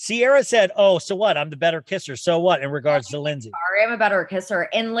 Sierra said, oh, so what? I'm the better kisser. So what? In regards to Lindsay. Sorry, I'm a better kisser.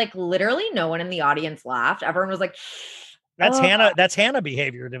 And like literally no one in the audience laughed. Everyone was like, that's Hannah. That's Hannah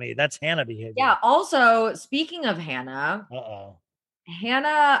behavior to me. That's Hannah behavior. Yeah. Also, speaking of Hannah,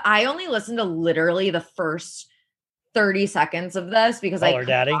 Hannah, I only listened to literally the first 30 seconds of this because I couldn't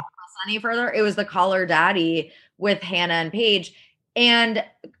Daddy. listen any further. It was the Call Her Daddy with Hannah and Paige. And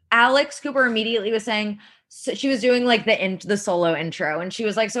Alex Cooper immediately was saying, so she was doing like the solo intro. And she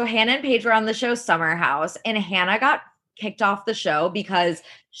was like, so Hannah and Paige were on the show Summer House. And Hannah got kicked off the show because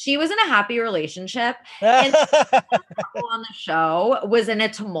she was in a happy relationship. And on the show was in a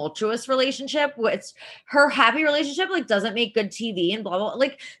tumultuous relationship. Which her happy relationship like doesn't make good TV and blah, blah, blah.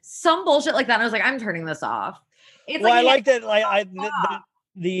 Like some bullshit like that. And I was like, I'm turning this off. It's well, like, I like that. Like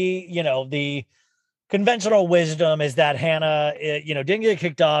the conventional wisdom is that Hannah, didn't get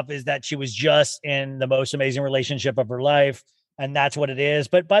kicked off, is that she was just in the most amazing relationship of her life. And that's what it is.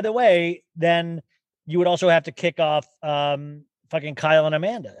 But by the way, then you would also have to kick off fucking Kyle and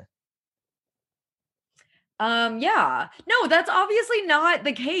Amanda. Yeah. No, that's obviously not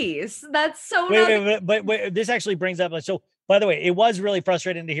the case. That's so not Wait, this actually brings up, so by the way, it was really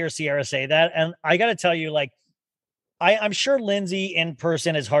frustrating to hear Sierra say that. And I got to tell you, like, I'm sure Lindsay in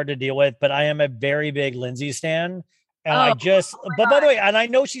person is hard to deal with, but I am a very big Lindsay stan. And but by the way, and I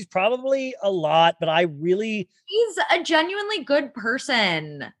know she's probably a lot, but she's a genuinely good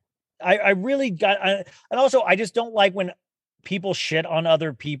person. I really got, and also I just don't like when people shit on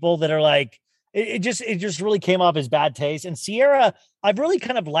other people that are like, it just really came off as bad taste. And Sierra, I've really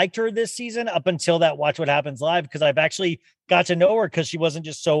kind of liked her this season up until that Watch What Happens Live, because I've actually got to know her because she wasn't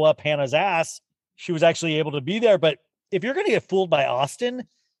just so up Hannah's ass. She was actually able to be there. But if you're going to get fooled by Austin,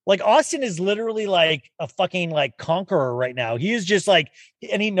 like Austin is literally like a fucking like conqueror right now. He is just like,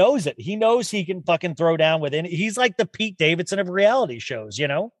 and he knows it. He knows he can fucking throw down within. He's like the Pete Davidson of reality shows, you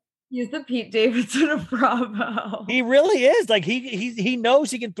know? He's the Pete Davidson of Bravo. He really is. Like he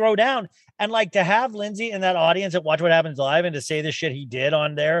knows he can throw down. And like to have Lindsay in that audience at Watch What Happens Live and to say the shit he did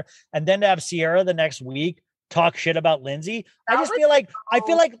on there, and then to have Sierra the next week talk shit about Lindsay. I feel like,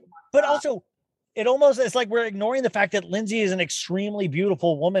 but also it's like we're ignoring the fact that Lindsay is an extremely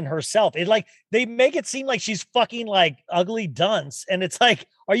beautiful woman herself. It like they make it seem like she's fucking like ugly dunce. And it's like,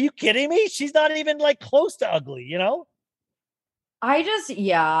 are you kidding me? She's not even like close to ugly, you know?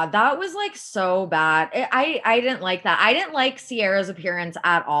 That was like so bad. I didn't like that. I didn't like Sierra's appearance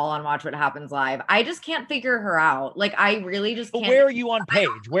at all on Watch What Happens Live. I just can't figure her out. Like, I really just can't. Where are you on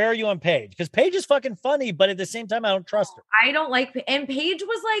Paige? Where are you on Paige? Because Paige is fucking funny, but at the same time, I don't trust her. I don't like, and Paige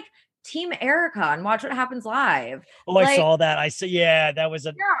was like Team Erika on Watch What Happens Live. Oh, like, I saw that. I said, yeah, that was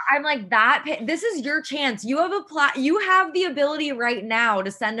I'm like, this is your chance. You have you have the ability right now to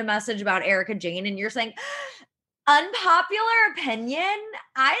send a message about Erika Jayne, and you're saying, unpopular opinion,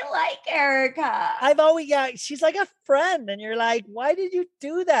 I like Erika. I've always, she's like a friend, and you're like, why did you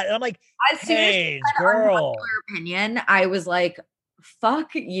do that? And I'm like, as soon as she said unpopular opinion, I was like,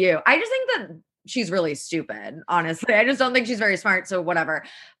 fuck you. I just think that she's really stupid, honestly. I just don't think she's very smart, so whatever.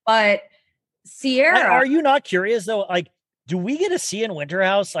 But Sierra, are you not curious though? Like, do we get to see in Winter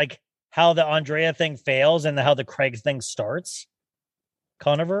House like how the Andrea thing fails and how the Craig thing starts?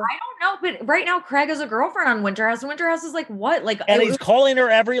 Conover? I don't know, but right now Craig has a girlfriend on Winter House, and Winter House is like, what? Like, and he's calling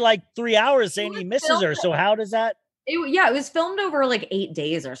her every like 3 hours saying he misses her. So how does that? It was filmed over like 8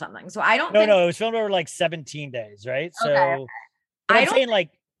 days or something. So I don't. No, it was filmed over like 17 days, right? Okay. So I'm saying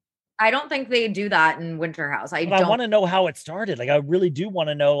like, I don't think they do that in Winter House. I want to know how it started. Like, I really do want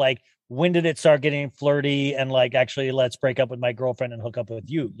to know, like, when did it start getting flirty and like, actually, let's break up with my girlfriend and hook up with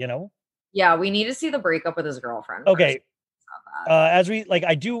you, you know? Yeah, we need to see the breakup with his girlfriend. Okay. As we like,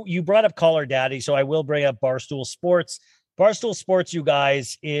 you brought up Call Her Daddy, so I will bring up Barstool Sports. Barstool Sports, you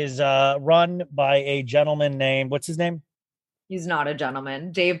guys, is run by a gentleman named, what's his name? He's not a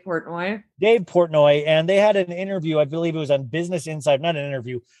gentleman. Dave Portnoy. And they had an interview, I believe it was on Business Insider, not an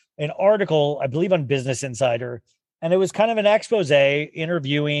interview, an article, I believe on Business Insider. And it was kind of an expose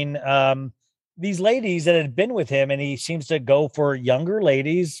interviewing these ladies that had been with him. And he seems to go for younger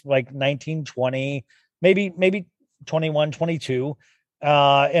ladies, like 19, 20, maybe 21, 22,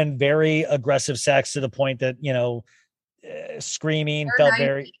 and very aggressive sex to the point that, you know, screaming, felt 19,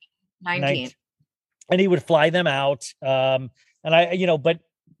 very 19. And he would fly them out. And I, you know,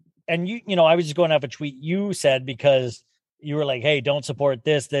 I was just going off a tweet you said, because you were like, hey, don't support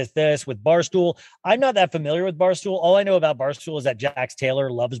this with Barstool. I'm not that familiar with Barstool. All I know about Barstool is that Jax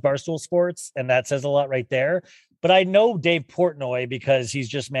Taylor loves Barstool Sports, and that says a lot right there. But I know Dave Portnoy because he's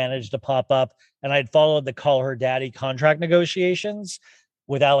just managed to pop up, and I'd followed the Call Her Daddy contract negotiations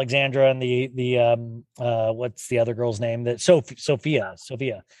with Alexandra and the what's the other girl's name? That Sophia.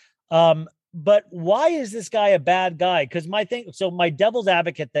 But why is this guy a bad guy? Because my devil's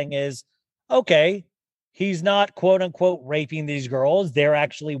advocate thing is, okay, he's not quote unquote raping these girls. They're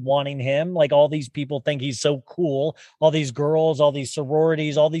actually wanting him. Like, all these people think he's so cool. All these girls, all these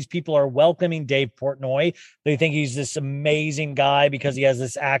sororities, all these people are welcoming Dave Portnoy. They think he's this amazing guy because he has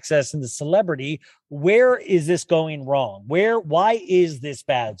this access and the celebrity. Where is this going wrong? Why is this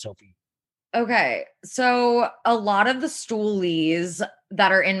bad, Sophie? Okay. So a lot of the stoolies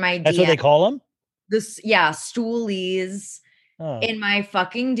that are in my That's what they call them? Stoolies in my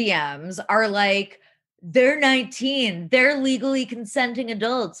fucking DMs are like, they're 19. They're legally consenting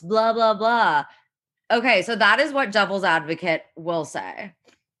adults, blah, blah, blah. Okay, so that is what devil's advocate will say.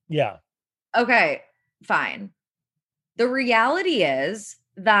 Yeah. Okay, fine. The reality is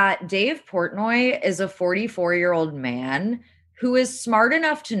that Dave Portnoy is a 44-year-old man who is smart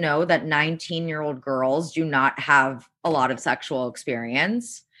enough to know that 19-year-old girls do not have a lot of sexual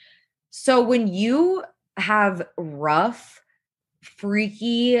experience. So when you have rough,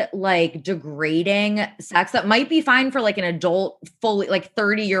 freaky, like degrading sex that might be fine for like an adult, fully like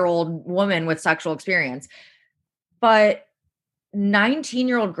 30-year-old woman with sexual experience. But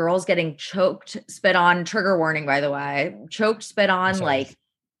 19-year-old girls getting choked, spit on, trigger warning, by the way, choked, spit on, like,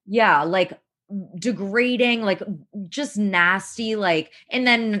 yeah, like degrading, like just nasty, like, and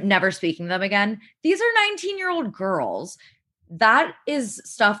then never speaking to them again. These are 19-year-old girls. That is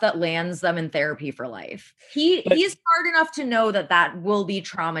stuff that lands them in therapy for life. He's smart enough to know that that will be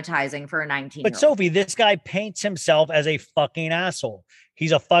traumatizing for a 19-year-old. But Sophie, this guy paints himself as a fucking asshole.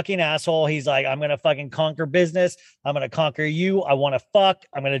 He's a fucking asshole. He's like, I'm going to fucking conquer business. I'm going to conquer you. I want to fuck.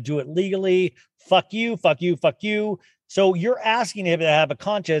 I'm going to do it legally. Fuck you, fuck you, fuck you. So you're asking him to have a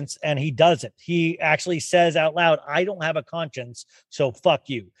conscience, and he doesn't. He actually says out loud, I don't have a conscience, so fuck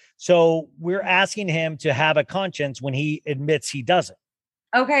you. So we're asking him to have a conscience when he admits he doesn't.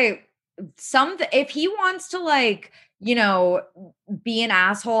 Okay. If he wants to, like, you know, be an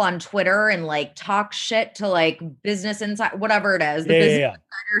asshole on Twitter and like talk shit to like Business Insider, whatever it is, the Business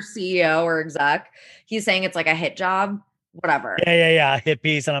Insider CEO or exec, he's saying it's like a hit job, whatever. Yeah. Hit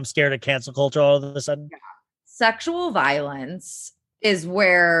piece, and I'm scared of cancel culture all of a sudden. Yeah. Sexual violence is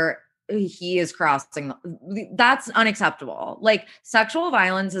where he is crossing. That's unacceptable. Like, sexual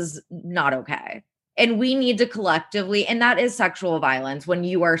violence is not okay. And we need to collectively, and that is sexual violence when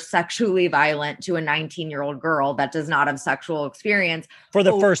you are sexually violent to a 19-year-old girl that does not have sexual experience for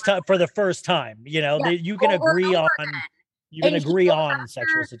the first time, you know, you can agree on,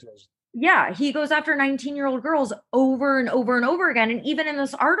 sexual situations. Yeah. He goes after 19-year-old girls over and over and over again. And even in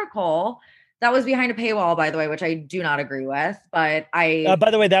this article that was behind a paywall, by the way, which I do not agree with, but by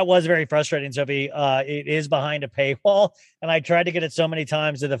the way, that was very frustrating, Sophie. It is behind a paywall, and I tried to get it so many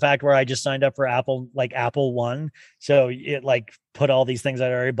times to the fact where I just signed up for Apple One. So it like put all these things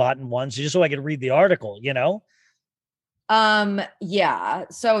I already bought in one, just so I could read the article, you know? Yeah.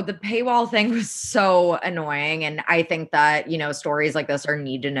 So the paywall thing was so annoying. And I think that, you know, stories like this are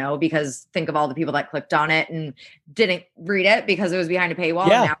need to know, because think of all the people that clicked on it and didn't read it because it was behind a paywall.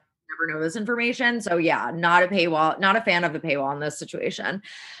 Yeah. And now never know this information. So yeah, not a paywall, not a fan of the paywall in this situation.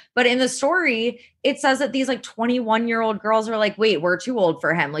 But in the story, it says that these like 21-year-old girls are like, wait, we're too old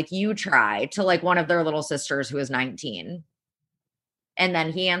for him. Like, you try, to like one of their little sisters who is 19. And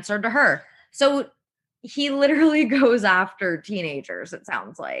then he answered to her. So he literally goes after teenagers, it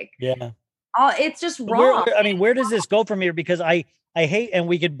sounds like. Yeah. It's just wrong. Where does this go from here? Because I hate, and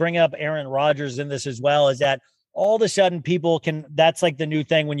we could bring up Aaron Rodgers in this as well, is that all of a sudden people can, that's like the new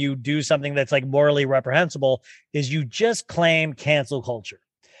thing when you do something that's like morally reprehensible, is you just claim cancel culture.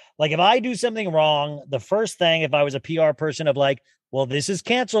 Like, if I do something wrong, the first thing, if I was a PR person, of like, well, this is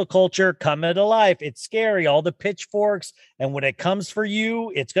cancel culture coming to life. It's scary. All the pitchforks. And when it comes for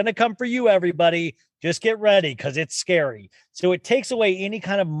you, it's going to come for you, everybody. Just get ready, because it's scary. So it takes away any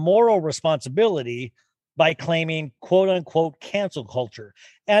kind of moral responsibility by claiming quote unquote cancel culture.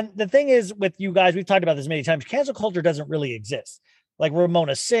 And the thing is with you guys, we've talked about this many times, cancel culture doesn't really exist. Like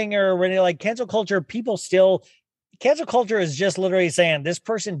Ramona Singer, like cancel culture, cancel culture is just literally saying this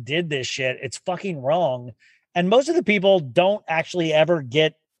person did this shit. It's fucking wrong. And most of the people don't actually ever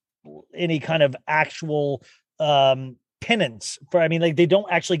get any kind of actual penance for, they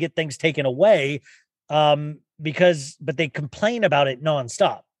don't actually get things taken away but they complain about it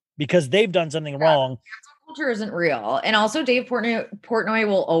nonstop because they've done something wrong. Cancel culture isn't real. And also Dave Portnoy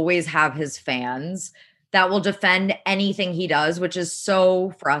will always have his fans that will defend anything he does, which is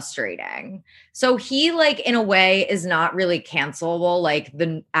so frustrating. So he, like, in a way is not really cancelable like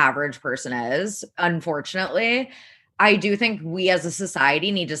the average person is, unfortunately. I do think we as a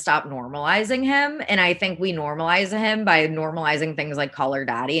society need to stop normalizing him. And I think we normalize him by normalizing things like Call Her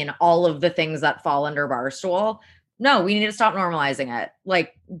Daddy and all of the things that fall under Barstool. No, we need to stop normalizing it.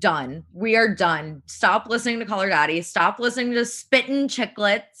 Like, done. We are done. Stop listening to Call Her Daddy. Stop listening to Spittin'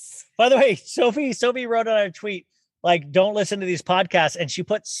 Chicklets. By the way, Sophie wrote on a tweet, like, don't listen to these podcasts. And she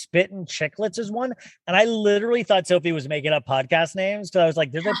put Spittin' Chicklets as one. And I literally thought Sophie was making up podcast names. So I was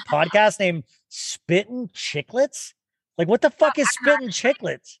like, there's a podcast named Spittin' Chicklets? Like, what the fuck is Spittin'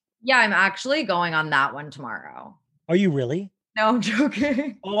 Chicklets? Yeah, I'm actually going on that one tomorrow. Are you really? No, I'm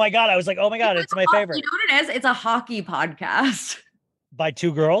joking. Oh my God. I was like, oh my God, it's my favorite. You know what it is? It's a hockey podcast. By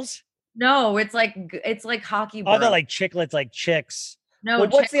two girls? No, it's like hockey. Oh, they're like chicklets, like chicks. No, well,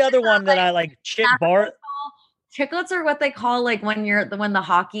 what's the other one that I like? Chick bar. Chicklets are what they call like when the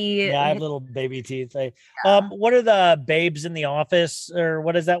hockey. Yeah, I have little baby teeth. What are the babes in the office, or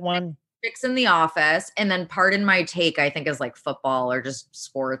what is that one? Chicks in the Office, and then Pardon My Take, I think, is like football or just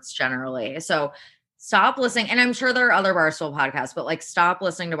sports generally. So Stop listening. And I'm sure there are other Barstool podcasts, but like stop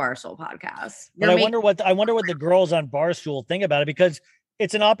listening to Barstool podcasts. But I wonder what the girls on Barstool think about it, because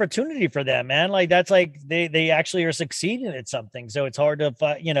it's an opportunity for them, man. Like that's like they actually are succeeding at something. So it's hard to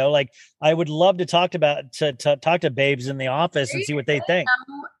like I would love to talk to babes in the office and see what they think.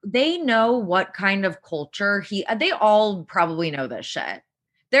 They know what kind of culture they all probably know this shit.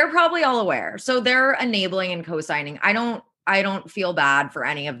 They're probably all aware. So they're enabling and co-signing. I don't feel bad for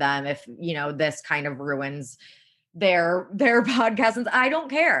any of them if, this kind of ruins their podcast. And I don't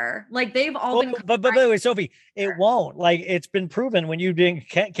care. Like they've all been. But by the way, Sophie, it won't. Like it's been proven when you're doing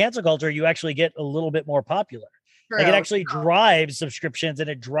cancel culture, you actually get a little bit more popular. True. Like it actually drives subscriptions, and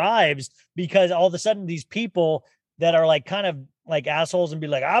it drives because all of a sudden these people that are like kind of like assholes and be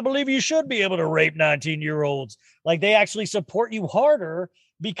like, I believe you should be able to rape 19-year-olds. Like they support you harder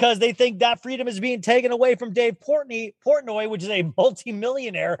because they think that freedom is being taken away from Dave Portnoy, which is a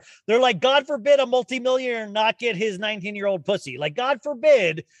multimillionaire. They're like, God forbid a multimillionaire not get his 19-year-old pussy. Like, God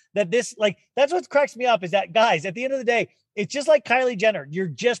forbid that this, like, that's what cracks me up is that, guys, at the end of the day, it's just like Kylie Jenner. You're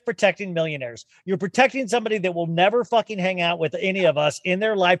just protecting millionaires. You're protecting somebody that will never fucking hang out with any of us in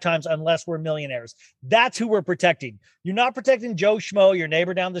their lifetimes unless we're millionaires. That's who we're protecting. You're not protecting Joe Schmo, your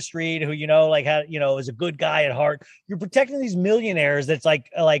neighbor down the street, who, is a good guy at heart. You're protecting these millionaires that's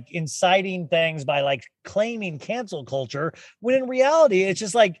like inciting things by like claiming cancel culture, when in reality, it's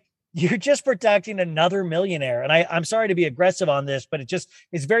just like, you're just protecting another millionaire. And I'm sorry to be aggressive on this, but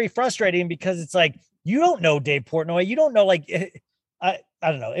it's very frustrating because it's like, you don't know Dave Portnoy. You don't know, like, I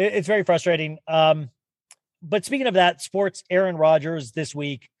don't know. It's very frustrating. But speaking of that, sports, Aaron Rodgers this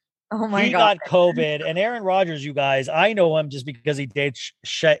week, God, he got COVID. And Aaron Rodgers, you guys, I know him just because he dates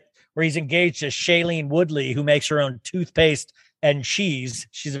he's engaged to Shailene Woodley, who makes her own toothpaste and cheese.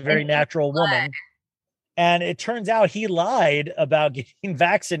 She's a very natural woman. And it turns out he lied about getting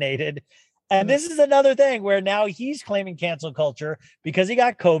vaccinated. And this is another thing where now he's claiming cancel culture because he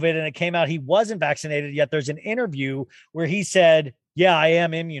got COVID and it came out he wasn't vaccinated, yet there's an interview where he said, yeah, I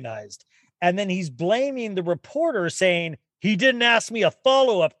am immunized. And then he's blaming the reporter, saying he didn't ask me a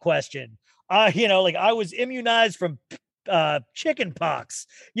follow-up question. I was immunized from chicken pox.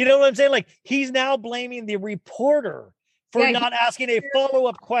 You know what I'm saying? Like he's now blaming the reporter for not asking a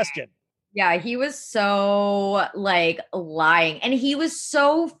follow-up question. Yeah, he was so like lying. And he was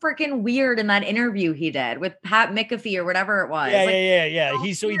so freaking weird in that interview he did with Pat McAfee or whatever it was. Yeah.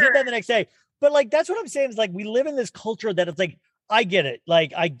 So he did that the next day. But like, that's what I'm saying is like, we live in this culture that it's like, I get it.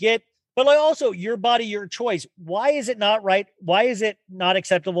 Like but like also your body, your choice. Why is it not right? Why is it not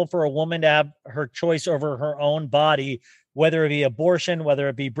acceptable for a woman to have her choice over her own body, whether it be abortion, whether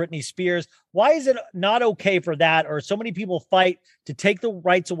it be Britney Spears? Why is it not okay for that? Or so many people fight to take the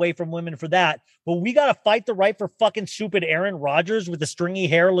rights away from women for that. But we got to fight the right for fucking stupid Aaron Rodgers with the stringy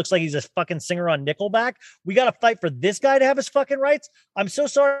hair. Looks like he's a fucking singer on Nickelback. We got to fight for this guy to have his fucking rights. I'm so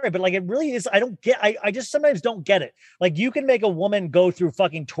sorry, but like, it really is. I just sometimes don't get it. Like you can make a woman go through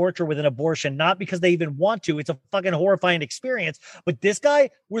fucking torture with an abortion, not because they even want to. It's a fucking horrifying experience. But this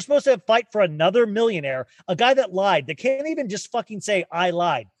guy, we're supposed to fight for another millionaire, a guy that lied, that can't even just fucking say, I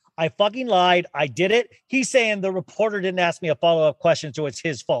lied. I fucking lied. I did it. He's saying the reporter didn't ask me a follow-up question, so it's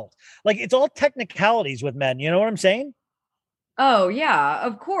his fault. Like, it's all technicalities with men. You know what I'm saying? Oh, yeah,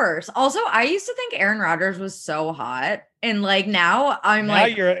 of course. Also, I used to think Aaron Rodgers was so hot. And like now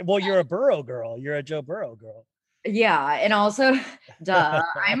you're a Burrow girl. You're a Joe Burrow girl. Yeah. And also, duh,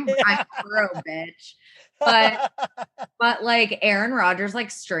 I'm a Burrow bitch. But like Aaron Rodgers,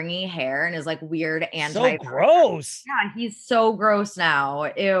 like stringy hair and is like weird so gross. Yeah, he's so gross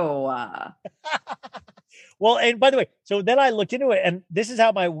now. Ew. Well, and by the way, so then I looked into it, and this is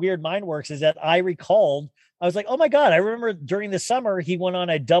how my weird mind works: is that I was like, oh my God, I remember during the summer he went on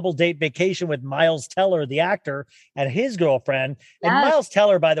a double date vacation with Miles Teller, the actor, and his girlfriend. Yes. And Miles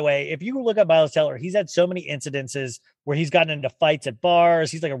Teller, by the way, if you look at Miles Teller, he's had so many incidences where he's gotten into fights at bars.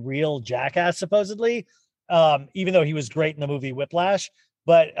 He's like a real jackass, supposedly. Even though he was great in the movie Whiplash,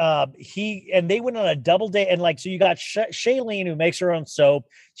 but they went on a double date, and like, so you got Shailene, who makes her own soap.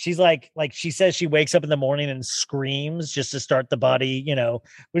 She's like she says she wakes up in the morning and screams just to start the body,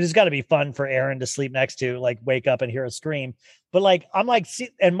 which has got to be fun for Aaron to sleep next to, like wake up and hear a scream. But like, I'm like, see,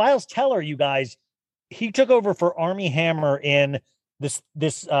 and Miles Teller, you guys, he took over for Armie Hammer in this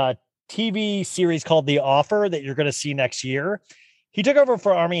TV series called The Offer that you're going to see next year. He took over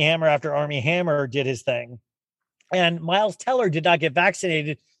for Armie Hammer after Armie Hammer did his thing. And Miles Teller did not get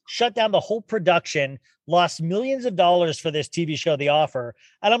vaccinated, shut down the whole production, lost millions of dollars for this TV show, The Offer.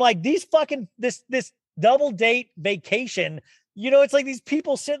 And I'm like, this double date vacation it's like these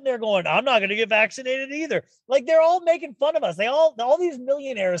people sitting there going, I'm not going to get vaccinated either. Like they're all making fun of us. All these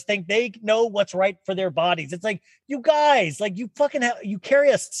millionaires think they know what's right for their bodies. It's like, you guys, like you fucking you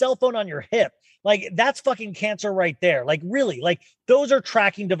carry a cell phone on your hip. Like that's fucking cancer right there. Like really, like those are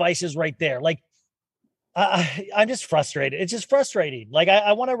tracking devices right there. Like I'm just frustrated. It's just frustrating. Like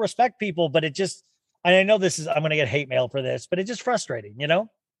I want to respect people, but it just, I know I'm going to get hate mail for this, but it's just frustrating,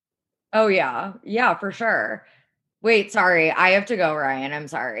 Oh yeah. Yeah, for sure. Wait, sorry. I have to go, Ryan. I'm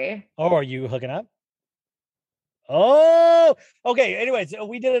sorry. Oh, are you hooking up? Oh, okay. Anyways,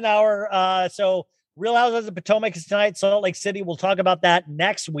 we did an hour. So Real Housewives of Potomac is tonight. Salt Lake City. We'll talk about that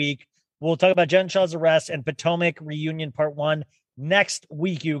next week. We'll talk about Jen Shah's arrest and Potomac reunion part 1 next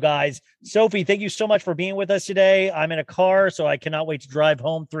week, you guys. Sophie, thank you so much for being with us today. I'm in a car, so I cannot wait to drive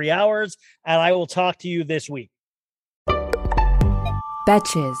home 3 hours, and I will talk to you this week.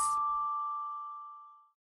 Betches.